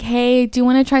like, hey, do you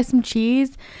want to try some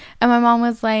cheese? And my mom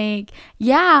was like,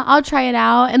 yeah, I'll try it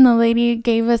out. And the lady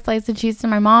gave a slice of cheese to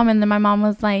my mom. And then my mom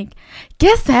was like, ¿Qué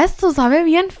es esto? Sabe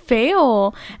bien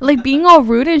feo. Like being all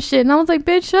rude and shit. And I was like,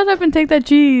 bitch, shut up and take that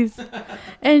cheese.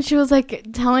 And she was like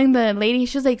telling the lady,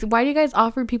 she was like, why do you guys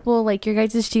offer people like your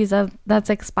guys' cheese that's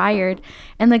expired?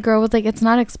 And the girl was like, it's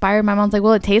not expired. My mom's like,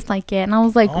 well, it tastes like it. And I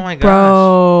was like, oh my gosh,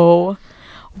 bro,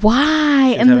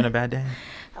 why? She's having a bad day.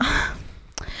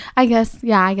 I guess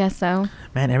so.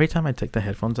 Man, every time I take the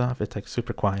headphones off, it's like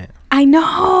super quiet. I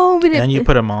know, but then you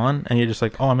put them on, and you're just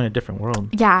like, "Oh, I'm in a different world."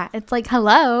 Yeah, it's like,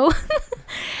 "Hello,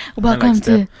 welcome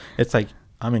to." It's like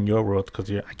I'm in your world because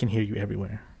I can hear you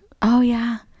everywhere. Oh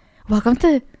yeah, welcome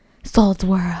to Soul's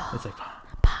world. It's like,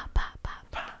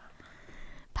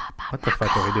 what the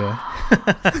fuck are we doing?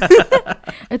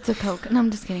 It's a Coke. No,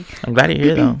 I'm just kidding. I'm glad you're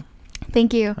here, though.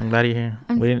 Thank you. I'm glad you're here.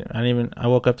 I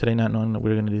woke up today not knowing that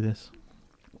we were gonna do this.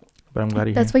 But I'm glad you're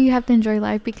here. That's why you have to enjoy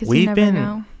life because you never know. We've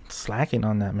been slacking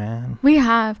on that, man. We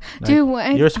have. Like, dude,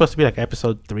 you were supposed to be like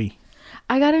episode 3.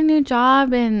 I got a new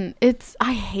job and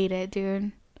I hate it,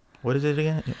 dude. What is it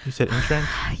again? You said insurance?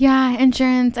 Yeah,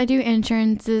 insurance. I do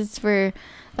insurances for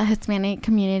the Hispanic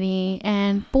community.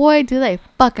 And boy, do they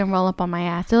fucking roll up on my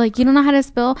ass. They're like, you don't know how to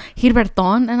spell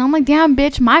Gilberton? And I'm like, damn,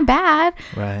 bitch, my bad.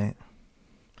 Right.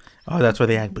 Oh, that's where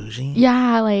they act bougie?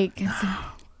 Yeah, like.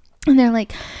 And they're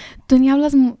like, tú ni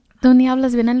hablas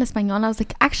bien el español. I was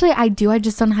like, actually, I do. I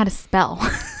just don't know how to spell.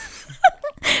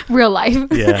 Real life.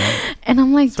 Yeah. And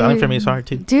I'm like, spelling for me is hard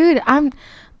too. Dude,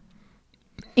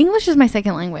 English is my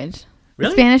second language.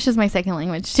 Really? Spanish is my second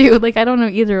language too. Like, I don't know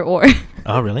either or.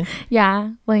 Oh, really?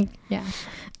 Yeah. Like, yeah.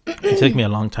 It took me a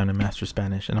long time to master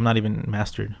Spanish, and I'm not even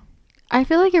mastered. I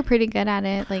feel like you're pretty good at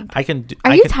it. Like, I can do.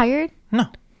 Are you tired? No.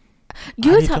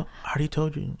 I already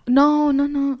told you.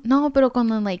 No. Pero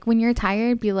cuando, like, when you're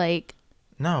tired, be like.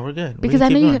 No, we're good. Because I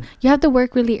know you have to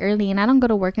work really early, and I don't go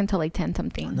to work until like 10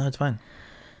 something. No, it's fine.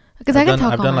 Because I've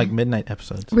done like midnight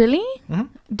episodes. Really? Mm-hmm.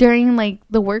 During like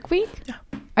the work week? Yeah.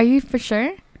 Are you for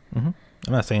sure? Mm-hmm.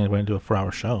 I'm not saying we're going to do a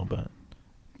 4-hour show, but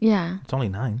yeah, it's only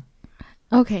 9.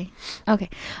 Okay.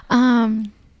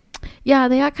 Yeah,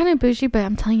 they got kind of bougie, but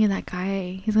I'm telling you, that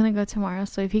guy, he's gonna go tomorrow.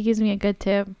 So if he gives me a good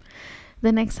tip,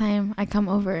 the next time I come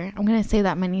over, I'm gonna save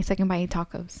that money so I can buy you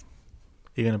tacos.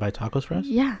 You're gonna buy tacos for us?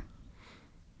 Yeah.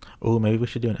 Oh, maybe we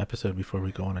should do an episode before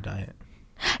we go on a diet.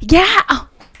 Yeah. Oh,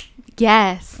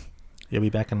 yes. You'll be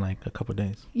back in like a couple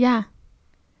days. Yeah.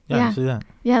 Yeah, let's do that.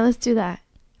 Yeah, let's do that.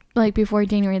 Like before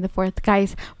January the 4th.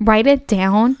 Guys, write it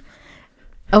down.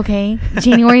 Okay.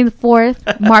 January the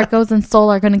 4th, Marcos and Sol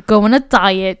are going to go on a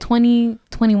diet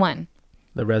 2021.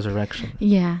 The resurrection.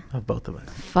 Yeah. Of both of us.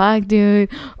 Fuck, dude.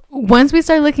 Once we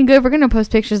start looking good, we're going to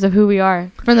post pictures of who we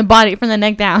are. From the body, from the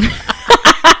neck down.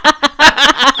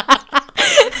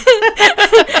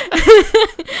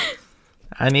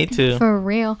 I need to. For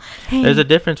real. Hey. There's a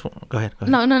difference. Go ahead.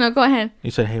 No. Go ahead.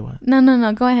 You said, hey, what?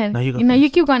 No. Go ahead. No, you go. You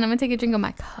keep going. I'm going to take a drink of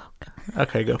my Coke.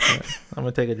 Okay, go for it. I'm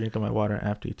going to take a drink of my water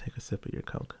after you take a sip of your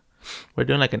Coke. We're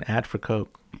doing like an ad for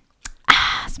Coke.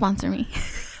 Sponsor me.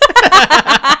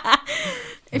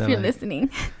 If you're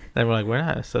listening. Then we're like, we're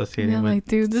not associating with. Like,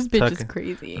 dude, this bitch is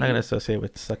crazy. I'm not going to associate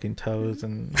with sucking toes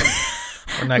and.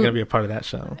 We're not gonna be a part of that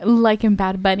show. Like in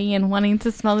Bad Bunny and wanting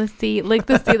to smell the seat, like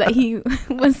the seat that he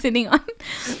was sitting on.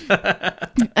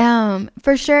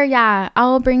 For sure, yeah.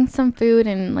 I'll bring some food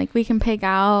and like we can pick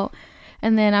out,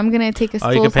 and then I'm gonna take a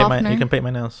stool softener. You can paint my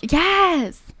nails.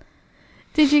 Yes.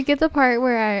 Did you get the part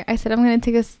where I said I'm gonna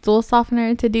take a stool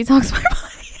softener to detox my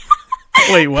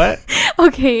body? Wait, what?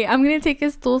 Okay, I'm gonna take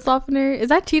a stool softener. Is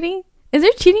that cheating? Is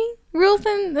there cheating rules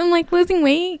in like losing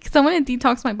weight? Because I want to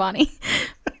detox my body.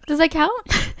 Does that count?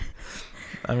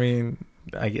 I mean,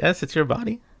 I guess it's your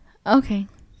body. Okay.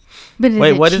 But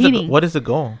wait, what is the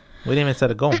goal? We didn't even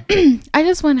set a goal. I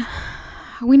just want.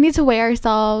 We need to weigh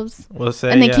ourselves. We'll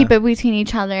say, and then keep it between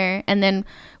each other, and then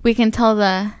we can tell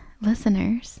the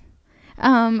listeners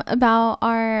about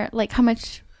our like how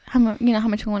much we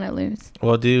want to lose.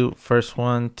 We'll do first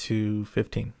one to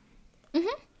 15.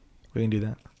 We can do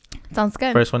that. Sounds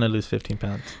good. First one to lose 15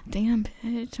 pounds. Damn,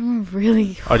 bitch, I'm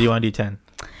really. Or do you want to do 10?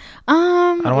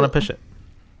 I don't want to push it.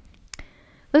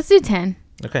 Let's do 10.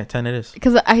 Okay, 10 it is.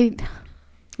 Because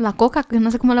la coca, no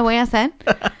sé cómo lo voy a hacer.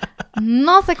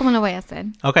 No sé cómo lo voy a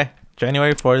hacer. Okay,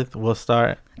 January 4th, we'll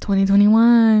start.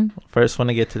 2021. First one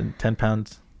to get to 10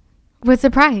 pounds. What's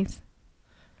the price?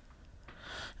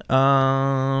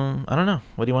 I don't know.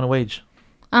 What do you want to wage?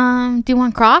 Do you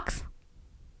want Crocs?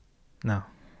 No,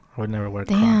 I would never wear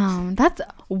Crocs. Damn, that's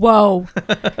whoa.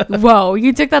 Whoa,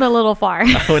 you took that a little far.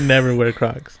 I would never wear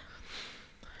Crocs.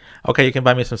 Okay, you can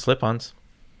buy me some slip-ons.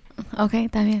 Okay,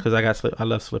 está bien. Because I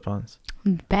love slip-ons.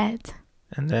 Bet.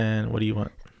 And then what do you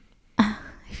want?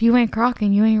 If you ain't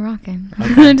crocking, you ain't rocking.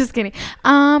 Okay. I'm just kidding.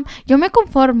 Yo me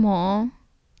conformo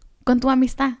con tu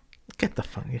amistad. Get the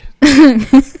fuck out.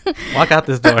 Walk out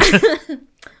this door.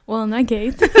 Well, in that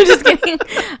case, I'm just kidding.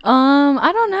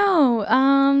 I don't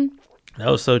know. That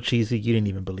was so cheesy. You didn't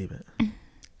even believe it.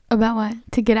 About what?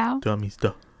 To get out? Tu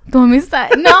amistad. Tu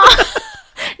amistad. No.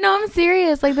 No, I'm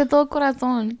serious. Like de todo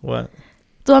corazón. What?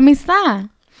 Tu amistad.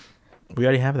 We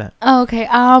already have that. Oh, okay.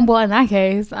 Well, in that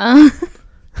case, I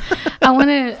want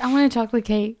a chocolate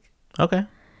cake. Okay.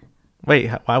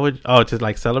 Wait, why would? Oh, to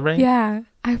like celebrate? Yeah,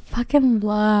 I fucking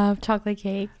love chocolate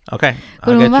cake. Okay,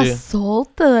 I'll get you.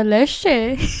 Salt de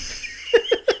leche.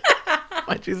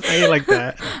 Why'd you say it like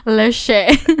that? Leche.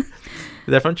 Is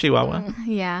that from Chihuahua?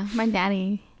 Yeah, my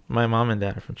daddy. My mom and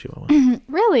dad are from Chihuahua.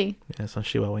 Really? Yeah, some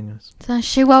Chihuahueños. Some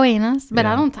Chihuahueños, but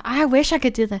yeah. I wish I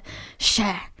could do the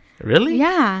Really?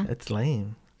 Yeah. It's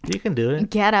lame. You can do it.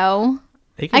 Ghetto.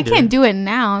 I can't do it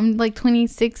now. I'm like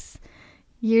 26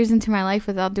 years into my life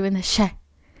without doing the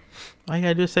All you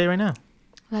gotta do is say it right now.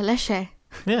 La leche.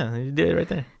 Yeah, you did it right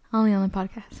there. Only on the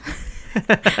podcast.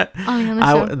 Only on the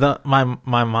show.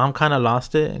 My mom kind of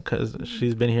lost it because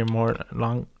she's been here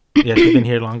Yeah, she's been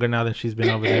here longer now than she's been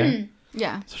over there.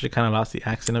 Yeah. So she kind of lost the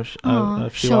accent of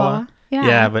Chihuahua. Yeah.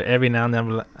 Yeah, but every now and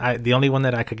then, the only one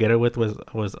that I could get her with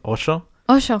was Osho.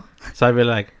 Osho. So I'd be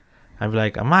like,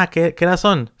 "Ama, ¿qué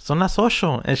razón? Son las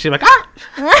 8." And she's like, "Ah!"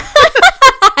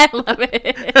 I love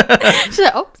it. She's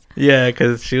like, "Oops." Yeah,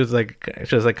 because she was like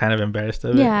kind of embarrassed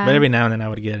of it. Yeah. But every now and then I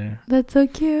would get her. That's so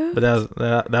cute. But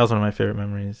that was one of my favorite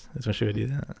memories. Is when she would do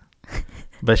that.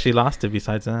 But she lost it.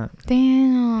 Besides that.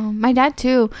 Damn, my dad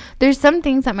too. There's some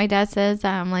things that my dad says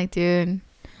that I'm like, dude,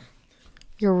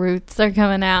 your roots are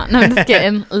coming out. No, I'm just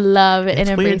kidding. Love it.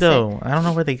 It's weird though. I don't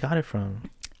know where they got it from.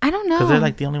 I don't know. Because they're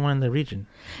like the only one in the region.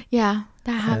 Yeah,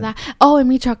 that have that. Oh, in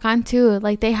Michoacan too.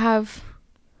 Like they have.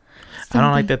 I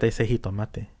don't like that they say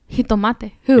jitomate.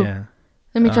 Jitomate. Who? Yeah.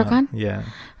 In Michoacan? Yeah.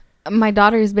 My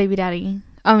daughter's baby daddy.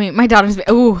 I mean, my daughter's.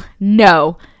 Oh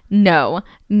no, not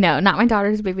my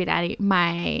daughter's baby daddy.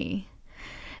 My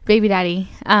baby daddy.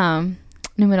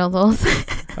 Número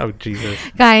 2. Oh, Jesus.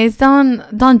 Guys,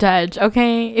 don't judge,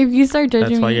 okay? If you start judging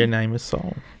That's why me, your name is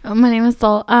Sol. my name is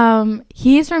Sol.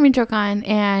 He's from Michoacan,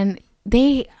 and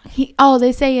they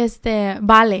say vale.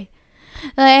 Like,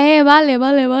 hey, vale.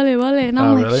 And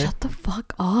I'm like, really? Shut the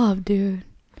fuck up, dude.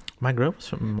 My girl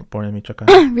was born in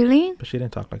Michoacan. Really? But she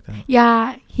didn't talk like that.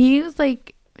 Yeah, he was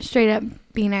like straight up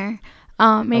beaner.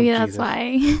 Maybe that's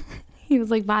why he was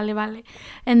like vale.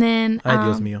 And then Ay,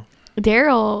 Dios mío.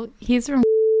 Daryl, he's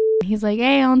like,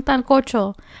 hey, ¿dónde está el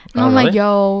cocho? And I'm like,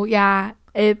 yo, yeah,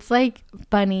 it's like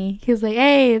funny. He's like,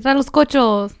 hey, trae los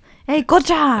cochos. Hey,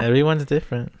 cocha. Everyone's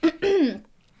different. Then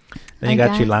you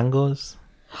got chilangos.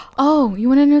 Oh, you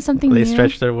want to know something They new?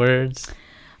 stretch their words.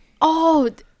 Oh,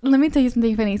 let me tell you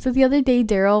something funny. So the other day,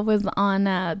 Daryl was on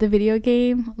the video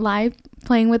game live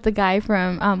playing with the guy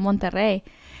from Monterrey.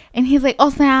 And he's like, o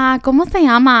sea, ¿cómo se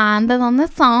llaman? ¿De dónde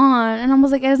son? And I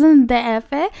was like, ¿eres en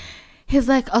DF? He's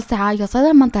like, o sea, yo soy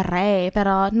de Monterrey,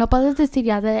 pero no puedes decir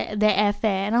ya de DF.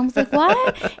 And I was like,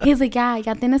 what? He's like, ya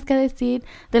tienes que decir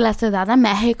de la Ciudad de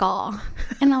México.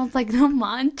 And I was like, no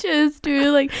manches,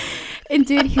 dude. Like, and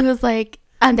dude, he was like,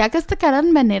 and ya que te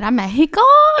quieren venir a México,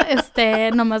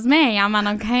 nomás me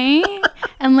llaman, okay?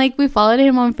 And like, we followed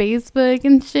him on Facebook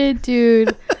and shit,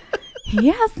 dude. He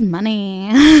has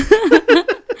money.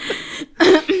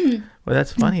 Well,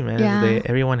 that's funny, man. Yeah.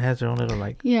 Everyone has their own little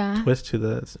twist to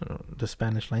the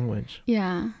Spanish language.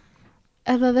 Yeah.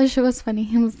 I thought that shit was funny.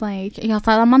 He was like, yo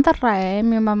soy de Monterrey,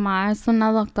 mi mamá es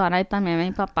una doctora y también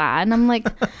mi papá. And I'm like,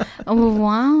 oh,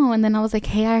 wow. And then I was like,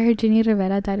 hey, I heard Jenny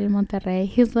Rivera died in Monterrey.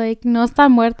 He's like, no está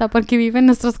muerta porque vive en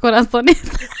nuestros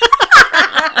corazones.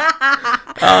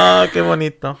 Oh, qué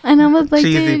bonito. And I was like,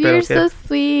 cheesy, dude, you're so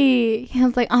sweet. He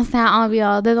was like, o sea,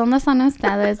 obvio, ¿de dónde son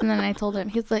ustedes? And then I told him,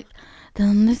 he's like, ¿de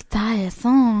dónde está eso?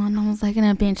 And I was like, en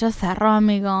el pinche cerro,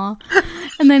 amigo.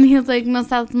 And then he was like, no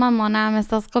seas mamona, me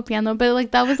estás copiando. But like,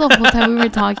 that was the whole time we were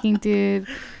talking, dude.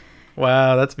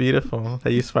 Wow, that's beautiful.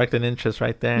 That you sparked an interest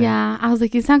right there. Yeah, I was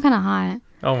like, you sound kind of hot.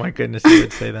 Oh my goodness, you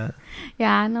would say that.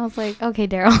 Yeah, and I was like, okay,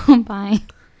 Daryl, bye.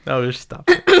 No, just stop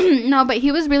it. No, but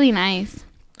he was really nice.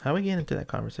 How are we getting into that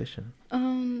conversation?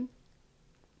 What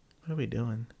are we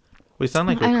doing? We sound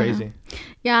like we're crazy. Know.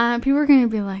 Yeah, people are going to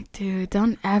be like, dude,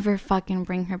 don't ever fucking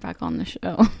bring her back on the show.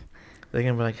 They're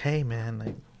going to be like, hey, man,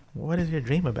 like, what is your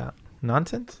dream about?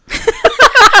 Nonsense?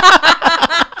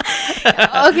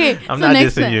 Okay, I'm not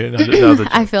dissing you. No, that was a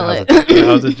joke. I feel it. That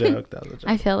was a joke.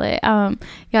 I feel it.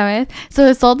 Yeah, so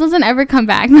if Sol doesn't ever come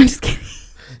back, no, I'm just kidding.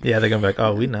 Yeah, they're going to be like,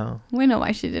 oh, we know. We know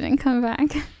why she didn't come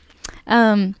back.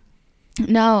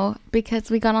 No,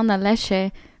 because we got on the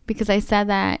leche because I said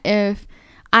that if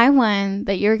I won,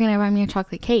 that you're going to buy me a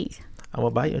chocolate cake. I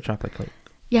will buy you a chocolate cake.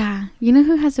 Yeah. You know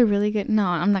who has a really good... No,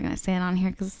 I'm not going to say it on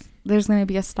here because there's going to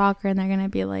be a stalker and they're going to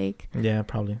be like... Yeah,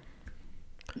 probably.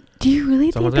 Do you really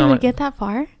think they would get that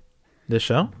far? This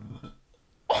show?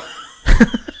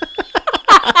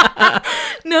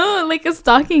 No, like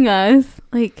stalking us.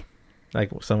 Like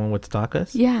someone would stalk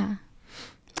us? Yeah.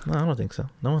 No, I don't think so.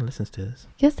 No one listens to this.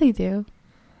 Yes, they do.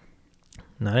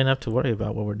 Not enough to worry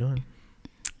about what we're doing.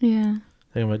 Yeah.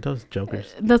 They're like, those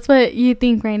jokers. That's what you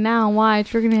think right now.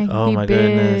 Watch, we're going to be big.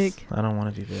 Goodness. I don't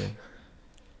want to be big.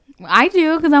 I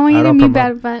do, because I want you to meet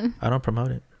Bad Bunny. I don't promote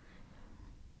it.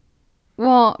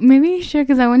 Well, maybe you should,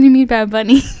 because I want to meet Bad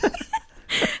Bunny.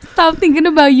 Stop thinking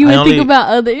about you and think about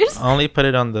others. I only put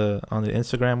it on the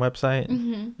Instagram website.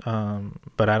 Mm-hmm.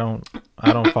 But I don't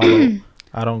follow.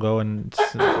 I don't go and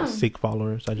seek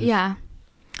followers. I just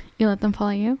you let them follow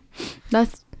you.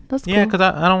 That's cool. Yeah, because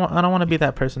I don't want to be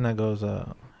that person that goes,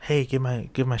 hey, give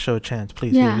my show a chance,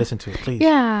 please. Listen to it, please.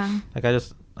 Yeah. Like I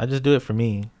just do it for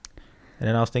me. And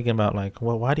then I was thinking about like,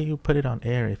 well, why do you put it on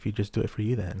air if you just do it for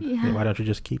you then? Yeah. Why don't you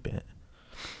just keep it?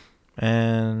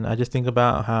 And I just think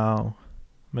about how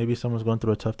maybe someone's going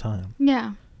through a tough time.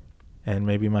 Yeah. And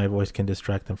maybe my voice can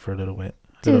distract them for a little bit.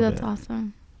 Dude, that's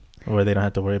awesome. Or they don't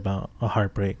have to worry about a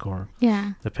heartbreak or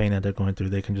the pain that they're going through.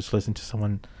 They can just listen to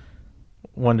someone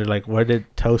wonder like, where did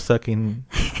toe sucking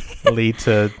lead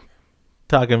to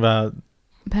talking about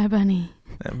Bad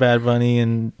Bunny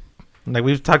and like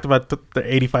we've talked about the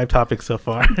 85 topics so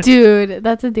far. Dude,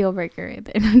 that's a deal breaker right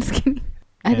there. No, I'm just kidding.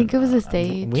 I think it was a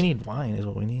stage. We need wine is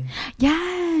what we need.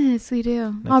 Yes, we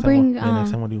do. I'll bring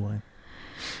next time we'll do wine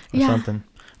or something.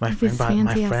 My friend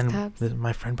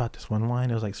bought this one wine.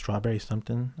 It was like strawberry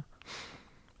something.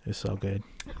 It was so good.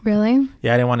 Really?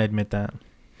 Yeah, I didn't want to admit that,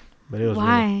 but it was.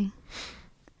 Why?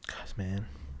 Cause man,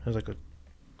 it was like a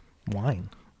wine.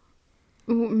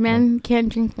 Men can't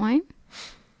drink wine?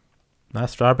 Not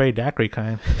strawberry daiquiri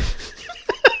kind.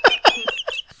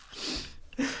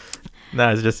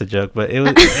 No, it's just a joke, but it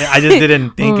was. I just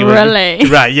didn't think it was really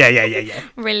right. Yeah.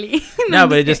 Really. No,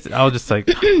 but I was just like,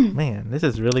 oh, man, this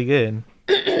is really good.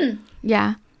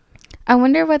 Yeah, I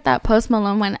wonder what that Post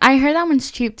Malone one. I heard that one's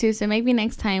cheap too, so maybe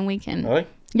next time we can. Really?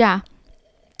 Yeah,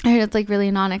 I heard it's like really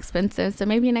non-expensive, so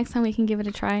maybe next time we can give it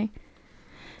a try.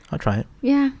 I'll try it.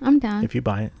 Yeah, I'm down. If you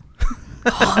buy it.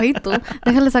 Ay, tú.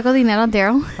 Déjale saco dinero,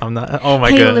 Daryl. I'm not. Oh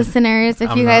my god. Hey, God. listeners,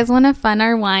 if you guys want to fund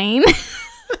our wine,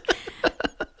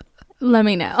 let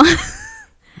me know.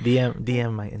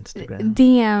 DM my Instagram.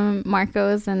 DM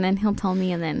Marcos, and then he'll tell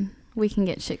me, and then we can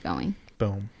get shit going.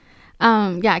 Boom.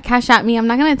 Yeah, cash at me. I'm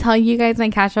not gonna tell you guys my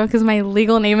cash out because my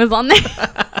legal name is on there.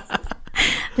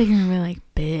 They're gonna be like,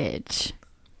 bitch.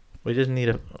 We just need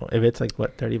if it's like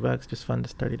what, $30, just fund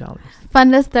us $30.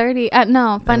 Fund us 30.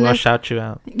 No, fund and we'll us. shout you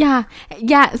out. Yeah.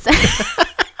 Yes.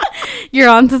 You're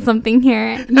onto something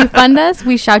here. You fund us,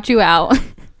 we shout you out.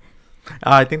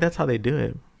 I think that's how they do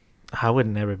it. I would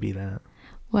never be that.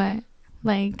 What?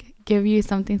 Like give you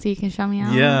something so you can show me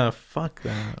out? Yeah, fuck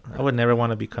that. I would never want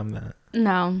to become that.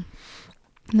 No,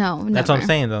 that's never. what I'm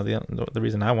saying though. The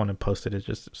reason I want to post it is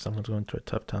just if someone's going through a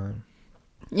tough time.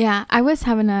 Yeah, I was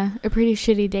having a pretty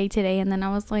shitty day today, and then I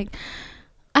was like,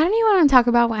 I don't even want to talk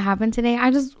about what happened today. I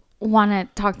just want to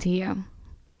talk to you.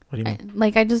 What do you mean?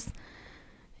 I just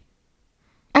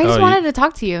wanted to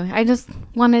talk to you. I just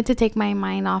wanted to take my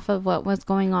mind off of what was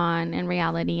going on in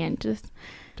reality and just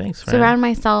surround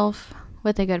myself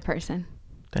with a good person.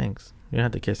 Thanks. You don't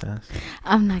have to kiss ass.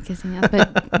 I'm not kissing ass,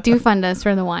 but do fund us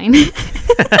for the wine.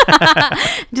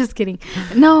 Just kidding.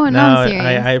 No, I'm serious.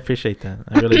 I appreciate that.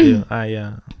 I really do.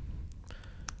 I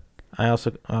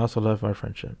also love our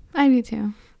friendship. I do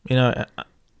too. You know,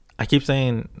 I keep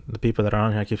saying, the people that are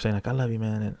on here, I keep saying like, I love you,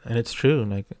 man, and it's true.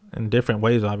 Like in different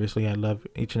ways, obviously, I love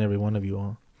each and every one of you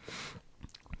all.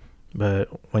 But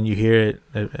when you hear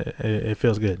it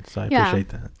feels good. So I appreciate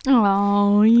that.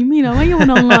 Oh, mira, va a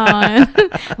llorar.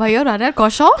 Va a llorar el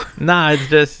cocho? Nah, it's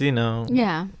just, you know.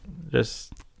 Yeah.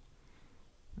 Just,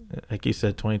 like you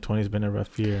said, 2020 has been a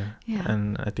rough year. Yeah.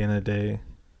 And at the end of the day,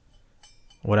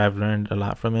 what I've learned a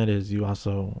lot from it is you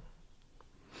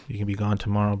can be gone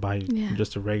tomorrow by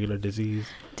just a regular disease.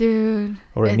 Dude.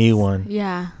 Or a new one.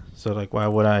 Yeah. So, like, why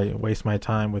would I waste my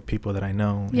time with people that I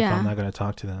know if I'm not going to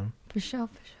talk to them? For sure.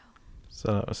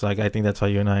 So like, I think that's why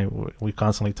you and I, we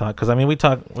constantly talk. Because, I mean, we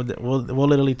talk, we'll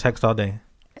literally text all day.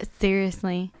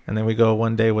 Seriously. And then we go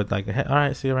one day with like, hey, all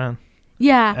right, see you around.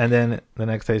 Yeah. And then the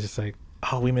next day it's just like,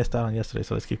 oh, we missed out on yesterday,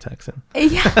 so let's keep texting.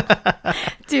 Yeah.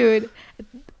 Dude,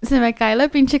 se me cae la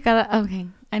pinche cara. Okay,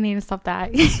 I need to stop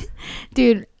that.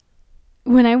 Dude,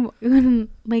 when I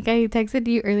texted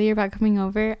you earlier about coming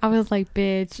over, I was like,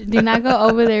 bitch, do not go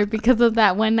over there because of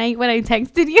that one night when I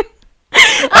texted you.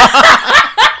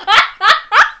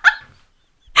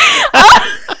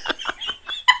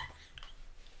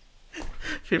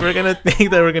 People are gonna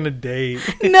think that we're gonna date.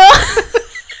 No.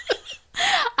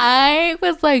 I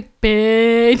was like,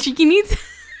 bitch, you need to.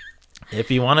 If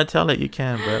you want to tell it, you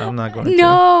can, but I'm not going to.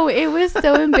 No, it was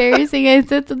so embarrassing. I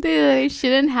said something that I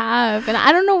shouldn't have, and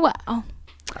I don't know what. Oh,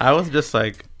 I was just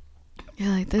like, you're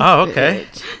like this. Oh, bitch. Okay.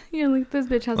 You're like, this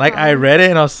bitch has. Like, problems. I read it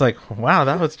and I was like, wow,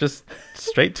 that was just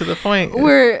straight to the point.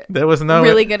 There was no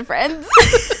really good friends.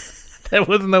 There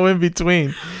was no in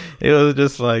between. It was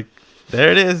just like,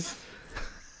 there it is.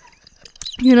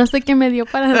 You no sé qué me dio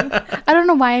para. I don't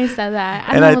know why I said that.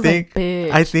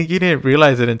 I think you didn't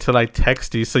realize it until I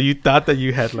texted you. So you thought that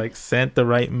you had like sent the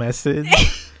right message,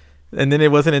 and then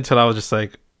it wasn't until I was just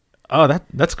like, "Oh,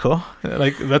 that's cool.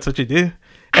 Like that's what you do."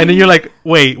 And then you're like,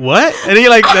 "Wait, what?" And then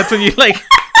you're like, "That's when you like."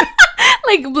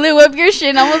 Like blew up your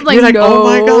shit. I was like, you're like, no. Oh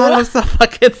my god, I'm so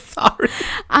fucking sorry.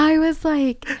 I was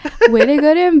like, way to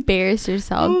go to embarrass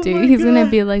yourself, dude. He's gonna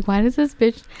be like, why does this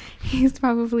bitch? He's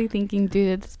probably thinking,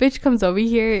 dude, this bitch comes over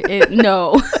here.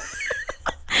 No.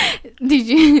 Did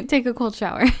you take a cold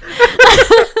shower?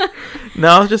 No,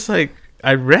 I was just like,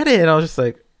 I read it and I was just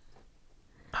like,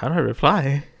 how do I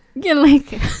reply? Yeah,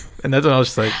 like. And that's when I was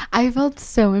just like, I felt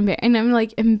so embarrassed, and I'm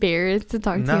like embarrassed to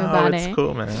talk to you about it. No, it's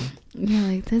cool, man.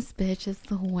 You're like, this bitch is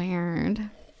so weird.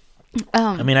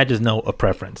 I mean, I just know a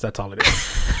preference. That's all it is.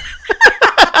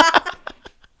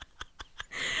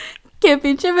 Qué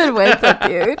pinche vergüenza,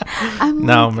 dude. I'm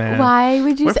no, like, man. Why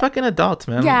would you? We're fucking adults,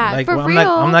 man. Yeah, like, for real.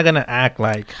 I'm not gonna act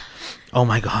like, oh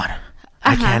my god,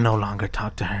 I can no longer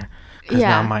talk to her because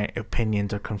now my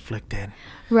opinions are conflicted.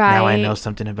 Right. Now I know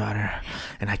something about her,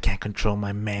 and I can't control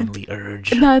my manly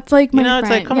urge. That's like my friend. It's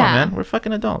like, come on, man. We're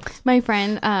fucking adults. My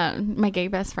friend, my gay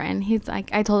best friend, he's like,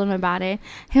 I told him about it.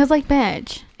 He was like,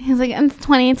 bitch. He was like, it's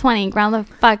 2020. Ground the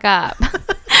fuck up.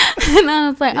 And I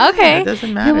was like, okay. It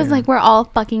doesn't matter. He was like, we're all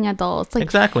fucking adults. Like,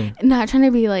 exactly. Not trying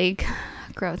to be like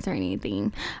gross or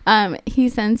anything. He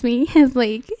sends me his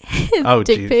like his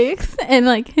dick pics and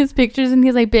like his pictures, and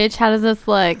he's like, bitch, how does this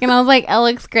look? And I was like, it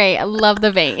looks great. I love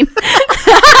the vein.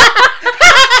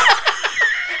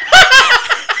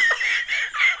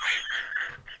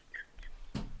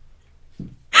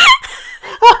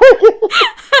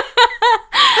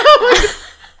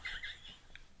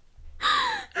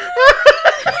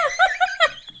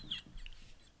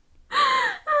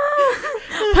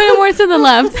 Put it more to the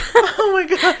left. Oh my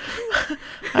god.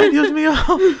 Ay, Dios mío.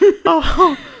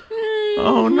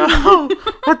 Oh no.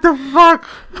 What the fuck?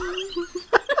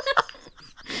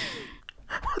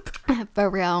 For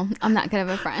real. I'm not good of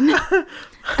a friend.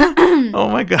 Oh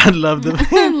my god, love the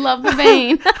vein. Love the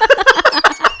vein.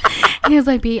 He was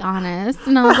like, be honest.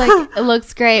 And I was like, it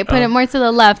looks great. Put it more to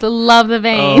the left. Love the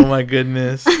vein. Oh my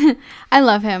goodness. I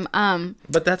love him.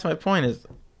 But that's my point is,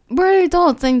 we're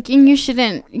adults and you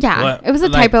shouldn't. Yeah. What? It was a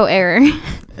typo error.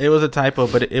 It was a typo,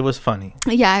 but it was funny.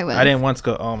 Yeah, it was. I didn't once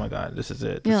go, oh my god, this is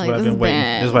it. This is what I've been waiting.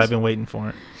 This is what I've been waiting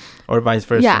for. Or vice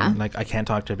versa. Yeah. Like, I can't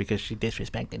talk to her because she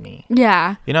disrespected me.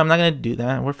 Yeah. You know, I'm not going to do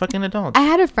that. We're fucking adults. I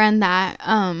had a friend that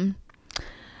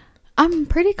I'm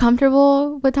pretty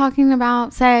comfortable with talking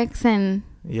about sex and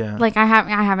like I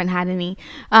haven't had any.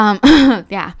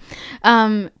 Yeah.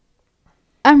 I'm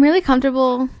really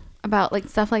comfortable about like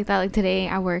stuff like that. Like today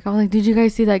at work, I was like, did you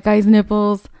guys see that guy's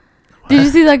nipples? What? Did you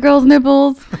see that girl's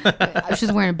nipples?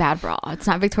 She's wearing a bad bra. It's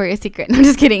not Victoria's Secret. No, I'm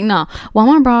just kidding. No,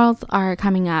 Walmart bras are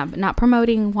coming up. Not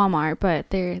promoting Walmart, but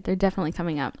they're definitely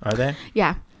coming up. Are they?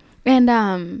 Yeah. And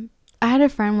I had a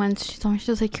friend once. She told me,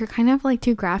 she was like, you're kind of like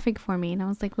too graphic for me. And I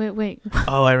was like, wait.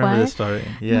 Oh, I remember this story.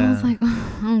 Yeah. And I was like,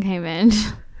 oh, okay,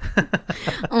 bitch.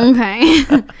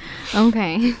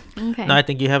 Okay. No, I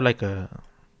think you have like a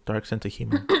dark sense of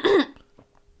humor.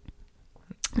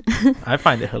 I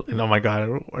find it. Oh my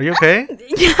god, are you okay?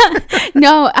 Yeah.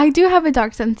 No, I do have a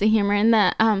dark sense of humor. In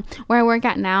that where I work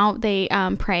at now, they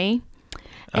pray,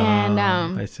 and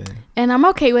I see. And I'm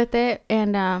okay with it.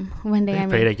 And one day they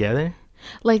pray together.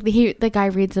 Like the guy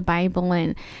reads the Bible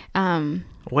and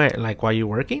where, like, while you're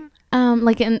working?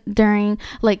 Like during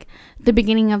like the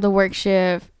beginning of the work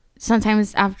shift.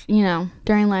 Sometimes after,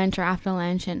 during lunch or after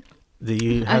lunch. And do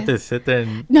you have to sit there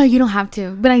and... No, you don't have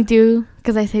to, but I do,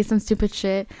 because I say some stupid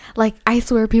shit. Like, I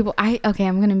swear people... I'm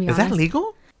gonna be honest. Is that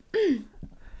legal?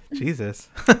 Jesus.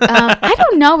 I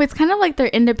don't know. It's kind of like their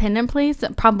independent place.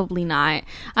 Probably not.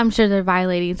 I'm sure they're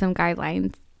violating some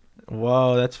guidelines.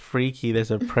 Whoa, that's freaky. There's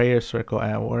a prayer circle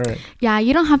at work. Yeah,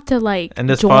 you don't have to like. And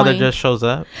this father just shows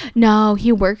up? No,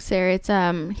 he works there. It's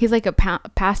he's like a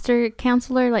pastor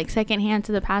counselor, like second hand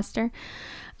to the pastor.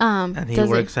 And he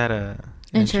works at a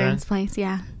insurance place.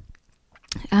 Yeah.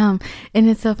 And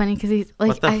it's so funny because he's like,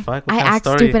 what the fuck? What I act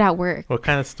stupid at work. What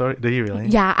kind of story do you really?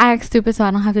 Yeah, I act stupid so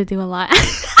I don't have to do a lot.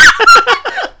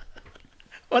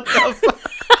 What the fuck?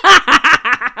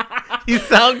 You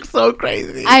sound so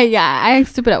crazy. I act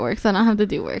stupid at work so I don't have to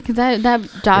do work because that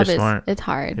job it's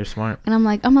hard. You're smart. And I'm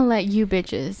like, I'm gonna let you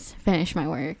bitches finish my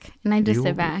work, and I just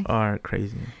sit back. You are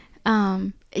crazy.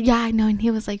 Yeah, I know. And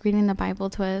he was like reading the Bible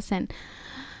to us, and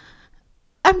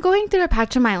I'm going through a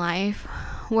patch of my life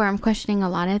where I'm questioning a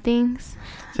lot of things.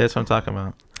 See, that's what I'm talking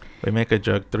about. We make a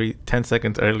joke 10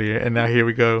 seconds earlier, and now here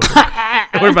we go.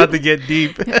 We're about to get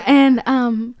deep. And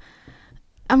I'm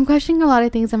questioning a lot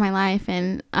of things in my life,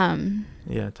 and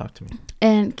yeah, talk to me.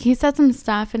 And he said some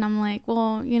stuff, and I'm like,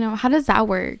 well, how does that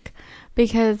work?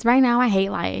 Because right now I hate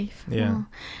life. Yeah.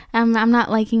 I'm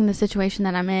not liking the situation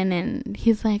that I'm in. And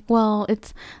he's like, well,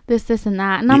 it's this and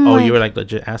that. And I'm like, you were like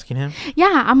legit asking him?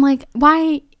 Yeah. I'm like,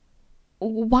 why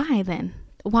then?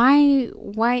 Why?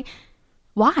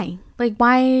 Like,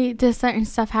 why does certain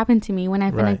stuff happen to me when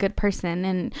I've been a good person?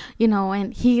 And,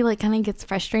 and he like kind of gets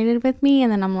frustrated with me.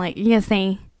 And then I'm like,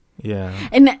 say. Yeah.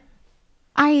 And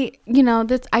I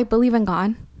believe in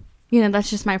God. That's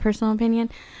just my personal opinion.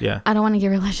 Yeah. I don't want to get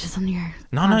religious on your...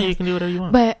 No, you can do whatever you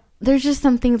want. But there's just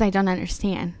some things I don't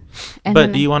understand. And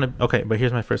but do you want to... Okay, but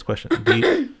here's my first question.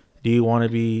 Do you want to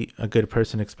be a good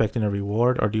person expecting a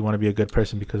reward, or do you want to be a good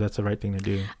person because that's the right thing to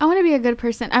do? I want to be a good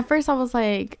person. At first, I was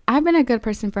like, I've been a good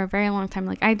person for a very long time.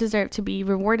 Like, I deserve to be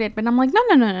rewarded. But I'm like, no.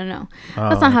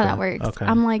 That's not how that works. Okay.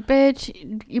 I'm like,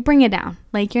 bitch, you bring it down.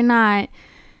 Like, you're not...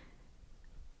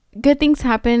 Good things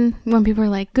happen when people are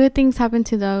like, good things happen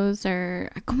to those,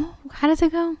 or come on, how does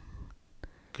it go?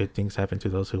 Good things happen to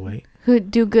those who wait. Who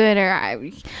do good, or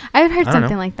I've heard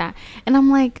something like that. And I'm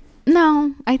like,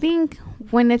 no, I think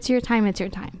when it's your time, it's your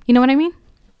time. You know what I mean?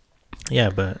 Yeah,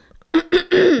 but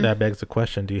that begs the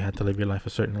question, do you have to live your life a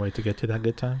certain way to get to that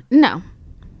good time? No.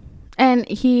 And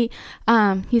he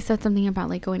said something about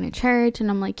like going to church, and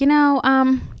I'm like, I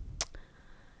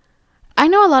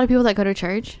know a lot of people that go to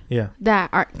church. Yeah.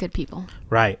 That aren't good people.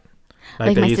 Right.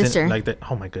 Like my sister. Like that.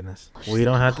 Oh my goodness. We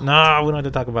don't have to. No, we don't have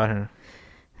to talk about her.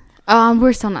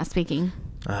 We're still not speaking.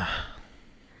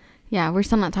 Yeah, we're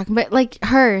still not talking. But like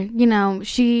her,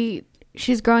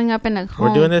 she's growing up in a home.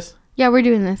 We're doing this? Yeah, we're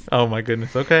doing this. Oh my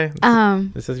goodness. Okay.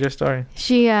 This is your story.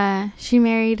 She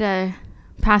married a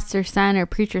pastor's son or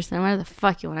preacher's son, whatever the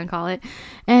fuck you want to call it.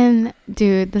 And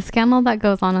dude, the scandal that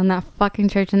goes on in that fucking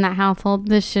church, in that household,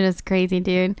 this shit is crazy,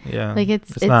 dude. Yeah. Like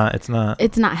it's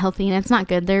not healthy, and it's not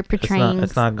good. They're portraying.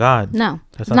 It's not God. No,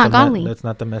 it's not godly. That's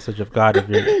not the message of God.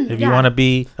 If you want to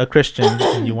be a Christian,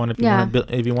 and you want to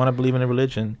if you want to believe in a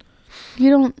religion,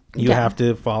 you have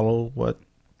to follow what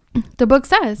the book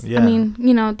says. Yeah. I mean,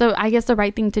 I guess the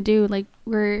right thing to do. Like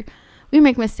we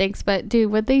make mistakes, but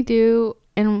dude, what they do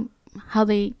and how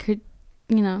they could,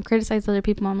 criticize other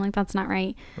people, I'm like, that's not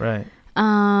right. Right.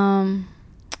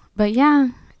 But yeah,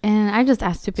 and I just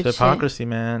asked stupid shit. It's hypocrisy,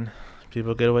 man.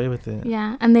 People get away with it.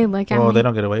 Yeah, and they look at me. Well, they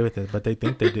don't get away with it, but they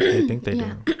think they do. They think they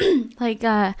do. Like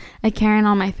a Karen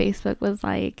on my Facebook was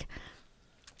like,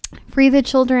 free the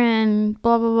children,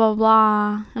 blah blah blah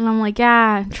blah, and I'm like,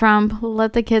 yeah, Trump,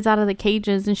 let the kids out of the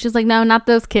cages, and she's like, no, not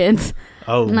those kids.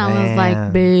 Oh, and man. I was like,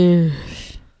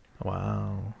 bitch.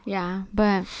 Wow. Yeah,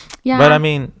 but yeah. But I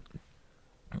mean,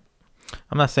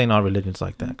 I'm not saying all religions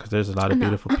like that, because there's a lot of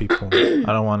beautiful people. I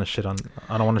don't want to shit on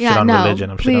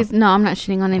religion. I'm not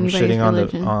shitting on anybody's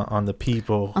religion. on the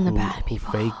people on the bad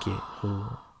people who fake it,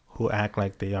 who act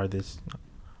like they are this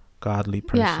godly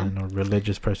person or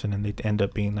religious person, and they end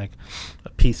up being like a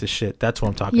piece of shit. That's what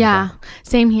I'm talking about. Yeah,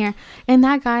 same here. And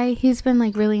that guy, he's been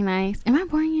like really nice. Am I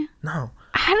boring you? No.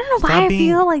 I don't know why I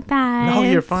feel like that. No,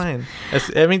 you're fine.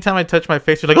 Every time I touch my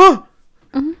face, you're like, oh,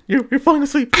 you're falling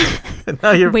asleep.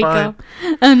 No, you're Wake fine. Up.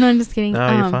 Oh, no, I'm just kidding. No,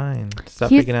 you're fine.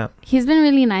 Stop freaking out. He's been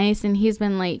really nice, and he's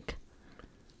been like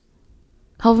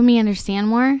helping me understand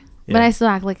more. Yeah. But I still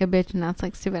act like a bitch and ask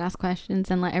like stupid ass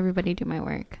questions and let everybody do my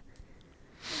work.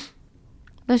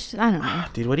 I don't know.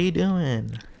 Dude, what are you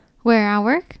doing? Where I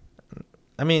work?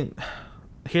 I mean,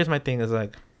 here's my thing is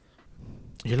like,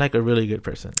 you're like a really good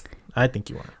person. I think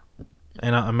you are.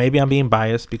 And maybe I'm being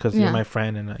biased because you're my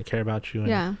friend and I care about you.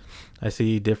 And I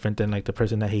see you different than like the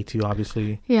person that hates you,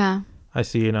 obviously. Yeah. I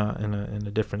see you in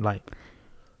a different light.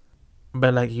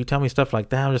 But like, you tell me stuff like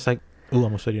that, I'm just like, ooh,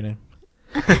 I'm going to say your name.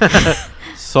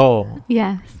 Soul.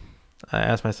 Yes. I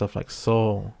ask myself like,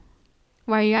 Soul.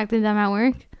 Why are you acting dumb at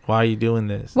work? Why are you doing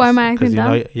this? Why am I acting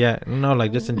dumb?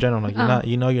 Like just in general, like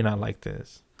you're not like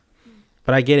this.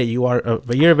 But I get it.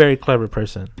 But you're a very clever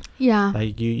person. Yeah.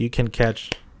 Like you can catch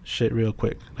shit real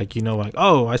quick. Like like,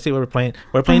 oh, I see what we're playing.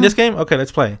 We're playing this game. Okay,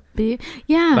 let's play.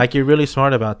 Yeah. Like you're really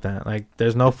smart about that. Like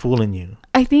there's no fooling you.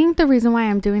 I think the reason why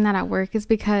I'm doing that at work is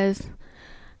because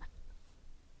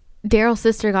Daryl's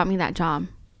sister got me that job.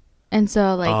 And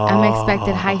so, like, I'm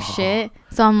expected high shit.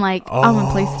 So I'm like, I'm going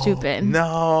to play stupid.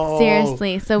 No.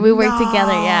 Seriously. So we work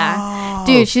together, yeah.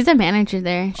 Dude, she's a manager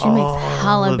there. She makes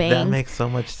hella bangs. That makes so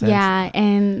much sense. Yeah,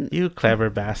 and... You clever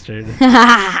bastard.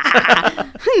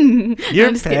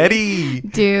 You're petty.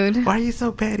 Dude. Why are you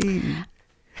so petty?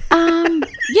 You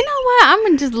know what? I'm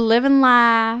going to just live and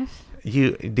laugh.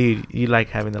 You like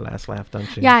having the last laugh, don't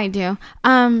you? Yeah, I do.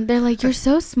 They're like, you're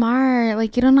so smart.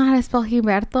 Like, you don't know how to spell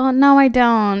Gilberto? No, I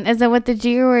don't. Is it with the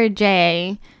G or a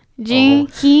J? G?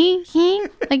 He?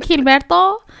 Like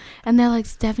Gilberto? And they're like,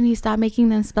 Stephanie, stop making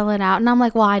them spell it out. And I'm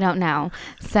like, well, I don't know.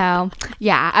 So,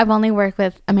 yeah, I've only worked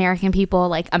with American people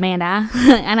like Amanda.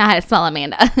 I know how to spell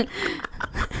Amanda.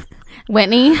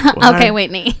 Whitney?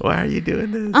 Whitney. Why are you doing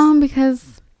this?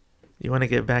 Because... You want to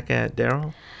get back at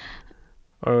Daryl?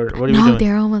 Or what are we doing? No,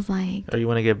 Daryl was like... Or you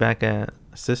want to get back at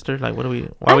sister? Like, what are we...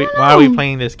 Why are we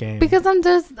playing this game? Because I'm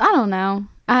just... I don't know.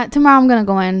 Tomorrow I'm going to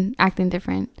go in acting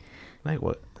different. Like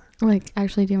what? Like,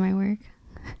 actually do my work.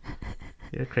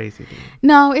 You're crazy, dude.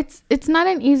 No, it's not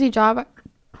an easy job.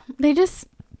 They're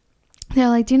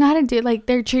like, do you know how to do... Like,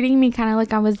 they're treating me kind of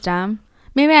like I was dumb.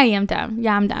 Maybe I am dumb.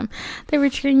 Yeah, I'm dumb. They were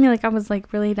treating me like I was,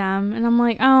 like, really dumb. And I'm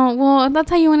like, oh, well, if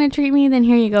that's how you want to treat me, then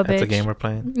here you go, bitch. That's a game we're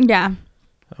playing? Yeah.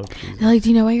 Oh, Jesus. They're like, do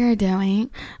you know what you're doing?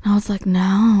 And I was like,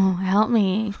 no, help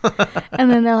me.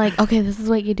 And then they're like, okay, this is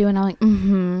what you do. And I'm like, Did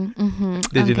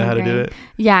you know how to do it?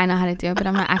 Yeah, I know how to do it, but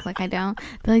I'm going to act like I don't.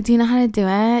 They're like, do you know how to do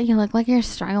it? You look like you're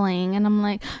struggling. And I'm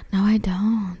like, no, I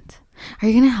don't. Are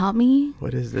you going to help me?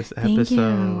 What is this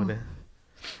episode?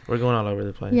 We're going all over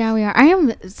the place. Yeah, we are.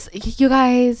 You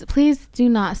guys, please do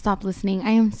not stop listening.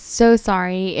 I am so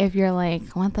sorry if you're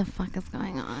like, what the fuck is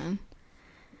going on?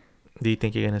 Do you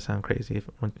think you're going to sound crazy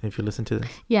if you listen to this?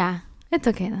 Yeah, it's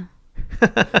okay though.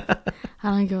 I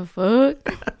don't give a fuck.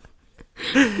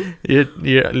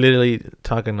 You're literally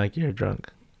talking like you're drunk.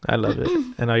 I love it.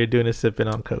 And all you're doing is sipping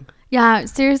on Coke. Yeah,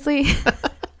 seriously.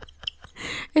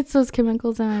 It's those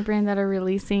chemicals in my brain that are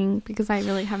releasing because I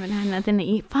really haven't had nothing to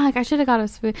eat. Fuck, I should have got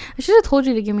us food. I should have told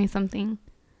you to give me something.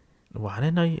 Well, I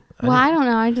didn't know you. I don't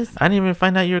know. I didn't even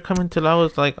find out you were coming till I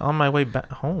was like on my way back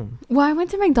home. Well, I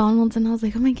went to McDonald's and I was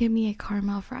like, I'm going to get me a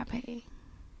caramel frappe.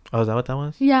 Oh, is that what that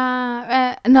was?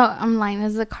 Yeah. No, I'm lying. It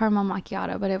was a caramel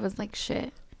macchiato, but it was like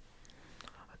shit.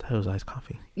 I thought it was iced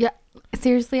coffee. Yeah.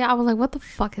 Seriously, I was like, what the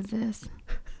fuck is this?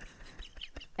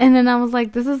 And then I was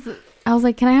like, I was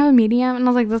like, can I have a medium? And I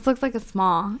was like, this looks like a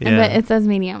small. Yeah. But it says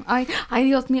medium. Ay,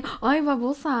 Dios mío. Ay,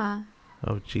 babosa.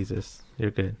 Oh, Jesus.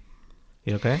 You're good.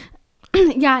 You okay?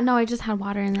 Yeah, no, I just had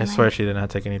water in there. I swear she did not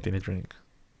take anything to drink.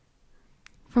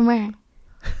 From where?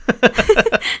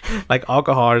 Like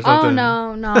alcohol or something.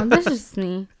 Oh, no. That's just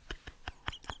me.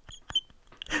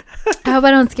 I hope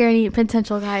I don't scare any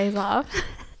potential guys off.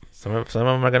 Some of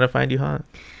them are going to find you hot.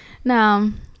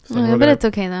 No. But it's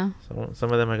okay, though.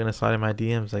 Some of them are going to slide in my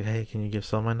DMs like, hey, can you give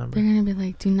Sol my number? They're going to be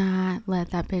like, do not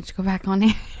let that bitch go back on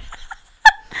air.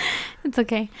 It's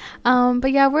okay.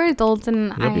 But yeah, we're adults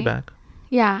and You'll be back.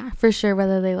 Yeah, for sure,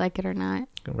 whether they like it or not.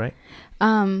 Right.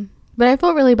 But I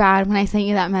felt really bad when I sent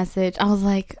you that message. I was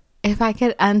like, if I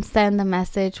could unsend the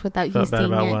message without you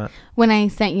seeing it. What? When I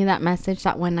sent you that message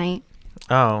that one night.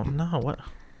 Oh, no. What?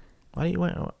 Why do you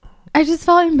want? I just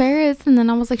felt embarrassed. And then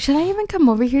I was like, should I even come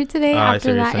over here today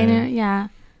after that? Yeah.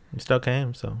 You still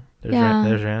came, so there's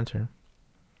your answer.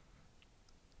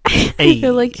 I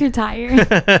feel like you're tired.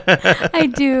 I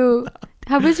do.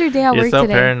 How was your day at work today? You're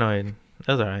so paranoid. It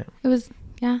was all right. It was,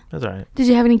 yeah. It was all right. Did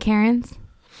you have any Karens?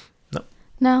 No.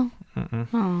 No? Mm-mm.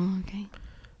 Oh, okay.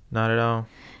 Not at all.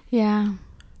 Yeah.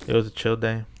 It was a chill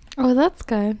day. Oh, that's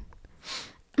good.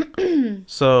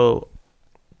 So,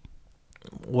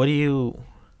 what do you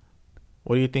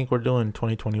think we're doing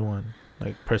 2021?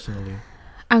 Like, personally?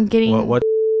 I'm getting... What?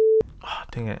 Oh,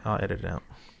 dang it. I'll edit it out.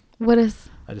 What is...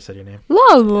 I just said your name.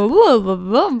 Blah, blah, blah,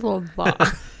 blah, blah,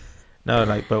 blah. No,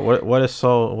 like, but what is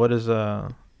Sol's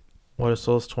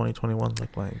 2021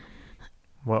 look like?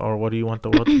 What do you want the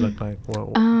world to look like?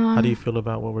 How do you feel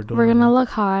about what we're doing? We're going to look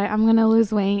hot. I'm going to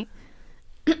lose weight.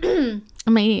 I'm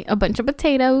going to eat a bunch of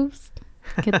potatoes.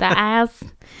 Get that ass.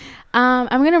 I'm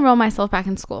going to enroll myself back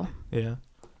in school. Yeah.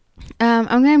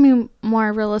 I'm going to be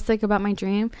more realistic about my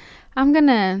dream. I'm going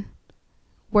to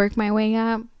work my way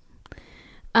up.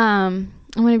 I'm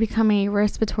going to become a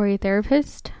respiratory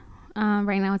therapist.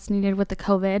 Right now it's needed with the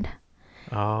COVID.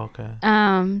 Oh, okay.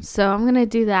 So I'm going to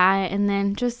do that and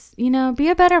then just, be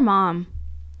a better mom.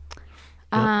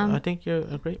 I think you're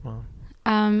a great mom.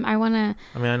 I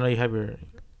know you have your,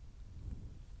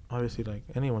 obviously, like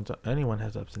anyone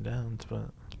has ups and downs, but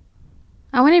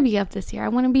I want to be up this year. I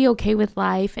want to be okay with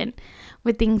life and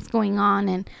with things going on,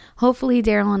 and hopefully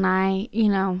Daryl and I,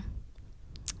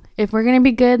 if we're going to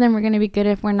be good, then we're going to be good.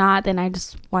 If we're not, then I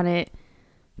just want it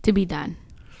to be done.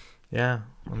 Yeah.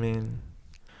 I mean,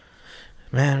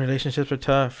 man, relationships are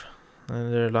tough,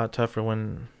 and they're a lot tougher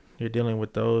when you're dealing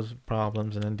with those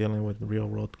problems and then dealing with real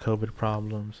world COVID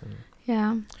problems. And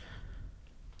yeah.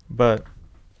 But,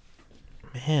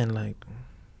 man, like,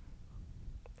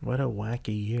 what a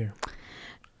wacky year.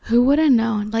 Who would have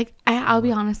known? Like, I'll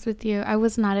be honest with you. I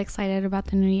was not excited about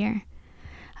the new year.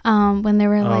 When they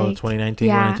were like 2019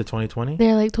 going into 2020?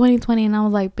 They're like 2020, and I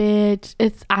was like, bitch,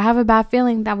 I have a bad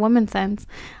feeling, that woman sense.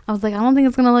 I was like, I don't think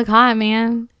it's gonna look hot,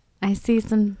 man. I see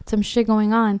some shit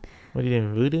going on. What, are you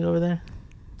doing voodoo over there?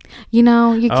 You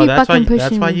keep fucking pushing me.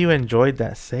 That's why you enjoyed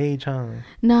that sage, huh?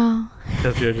 No.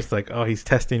 Because you're just like, oh, he's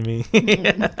testing me.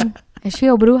 Is she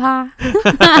a bruja?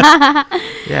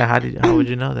 Yeah, how would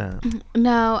you know that?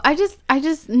 No, I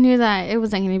just knew that it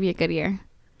wasn't going to be a good year.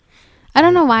 I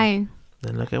don't know why.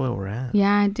 Then look at where we're at.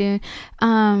 Yeah, dude.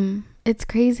 It's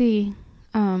crazy.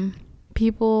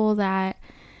 People that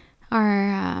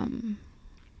are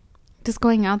just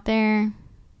going out there.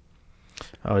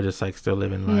 Oh, just like still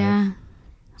living life. Yeah.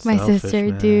 My sister,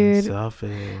 man. Dude.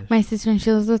 Selfish. My sister, and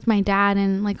she lives with my dad,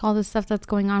 and like all this stuff that's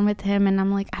going on with him, and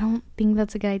I'm like, I don't think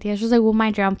that's a good idea. She was like, well,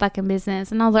 mind your own fucking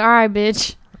business. And I was like, all right,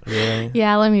 bitch. Really?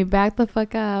 Yeah, let me back the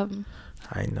fuck up.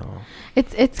 I know.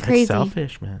 It's crazy. It's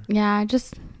selfish, man. Yeah,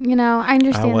 just I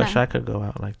understand. I wish I could go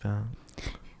out like that.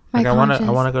 Like, I want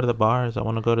to go to the bars. I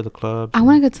want to go to the clubs. I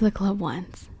want to go to the club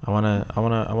once. I want to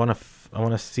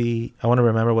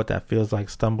remember what that feels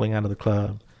like, stumbling out of the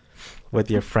club with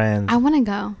your friends. I want to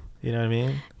go. You know what I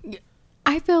mean?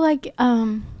 I feel like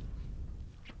a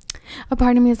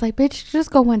part of me is like, bitch,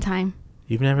 just go one time.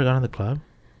 You've never gone to the club?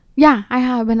 Yeah, I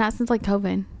have, but not since like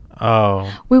COVID.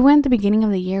 Oh. We went at the beginning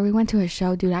of the year. We went to a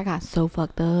show, dude. I got so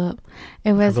fucked up.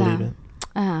 It was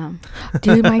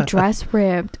dude, my dress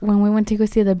ripped when we went to go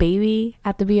see the baby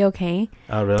at the BOK.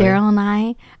 Oh, really? Daryl and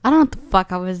I don't know what the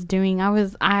fuck I was doing. I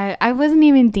wasn't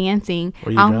even dancing.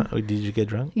 Were you drunk? Did you get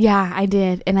drunk? Yeah, I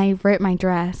did, and I ripped my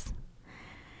dress.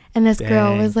 And this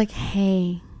girl was like,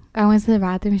 "Hey," I went to the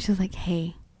bathroom and she was like,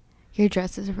 "Hey, your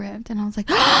dress is ripped," and I was like,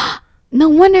 "No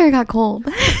wonder it got cold."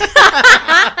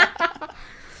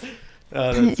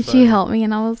 She helped me,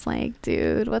 and I was like,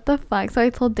 "Dude, what the fuck?" So I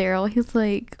told Daryl. He's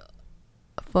like,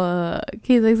 fuck.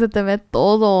 He's like, se te ve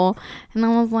todo. And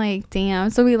I was like, damn.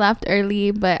 So we left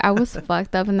early, but I was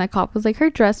fucked up. And the cop was like, her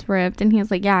dress ripped. And he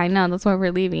was like, yeah, I know. That's why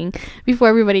we're leaving before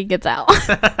everybody gets out.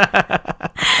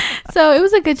 So it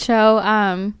was a good show.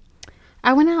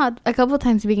 I went out a couple of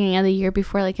times at the beginning of the year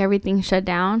before like everything shut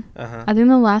down. I think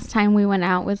the last time we went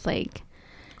out was like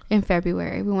in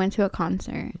February. We went to a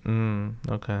concert.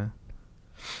 Okay.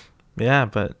 Yeah,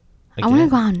 but again, I want to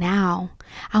go out now.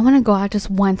 I want to go out just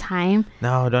one time.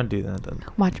 No, don't do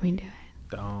that. Watch me do it.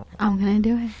 Don't. I'm going to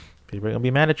do it. People are going to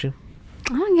be mad at you.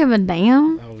 I don't give a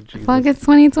damn. Oh, Jesus. Fuck, it's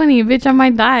 2020. Bitch, I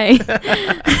might die.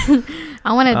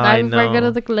 I want to die before I go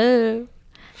to the club.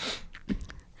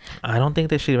 I don't think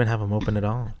they should even have them open at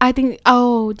all. I think,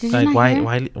 did you not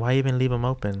hear? Why even leave them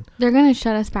open? They're going to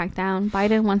shut us back down.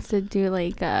 Biden wants to do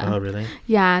like... oh, really?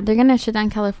 Yeah, they're going to shut down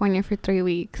California for 3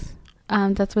 weeks.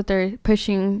 That's what they're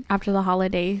pushing after the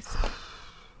holidays.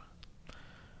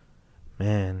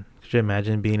 Man, could you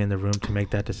imagine being in the room to make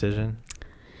that decision?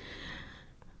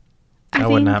 I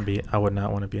would not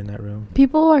want to be in that room.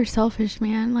 People are selfish,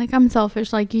 man. Like, I'm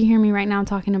selfish. Like, you hear me right now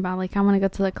talking about, like, I want to go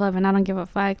to the club and I don't give a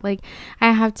fuck. Like,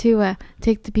 I have to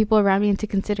take the people around me into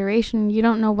consideration. You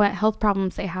don't know what health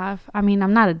problems they have. I mean,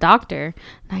 I'm not a doctor.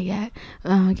 Not yet.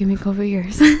 Give me a couple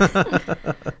years.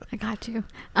 I got you.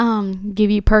 Give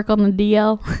you perk on the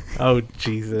DL. Oh,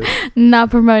 Jesus.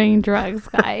 Not promoting drugs,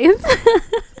 guys.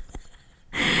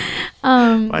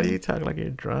 Why do you talk like you're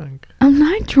drunk? I'm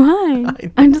not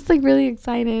drunk. I'm just like really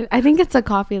excited. I think it's a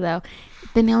coffee though.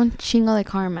 Tenía un chingo de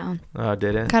caramel. Oh,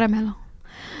 did it? Caramelo.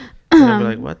 I'd be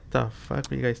like, what the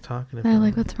fuck are you guys talking about? They're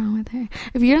like, what's wrong with her?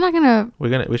 If you're not gonna,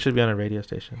 we should be on a radio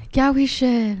station. Yeah, we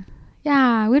should.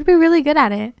 Yeah, we'd be really good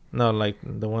at it. No, like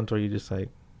the ones where you just like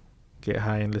get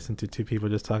high and listen to two people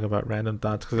just talk about random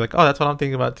thoughts because like, oh, that's what I'm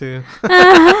thinking about too.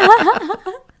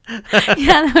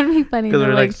 Yeah, that would be funny. Because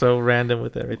we're like so random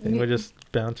with everything. We're just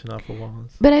bouncing off of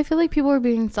walls. But I feel like people are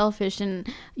being selfish, and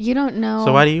you don't know.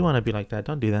 So why do you want to be like that?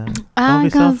 Don't do that. Don't be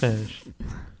selfish.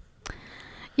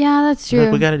 Yeah, that's true.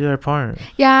 Look, we got to do our part.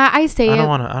 Yeah, I say I don't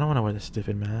want to wear this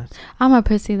stupid mask. I'm a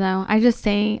pussy though. I just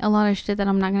say a lot of shit that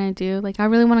I'm not gonna do. Like I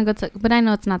really want to go to, but I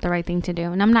know it's not the right thing to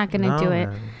do, and I'm not gonna do it.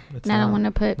 And I don't want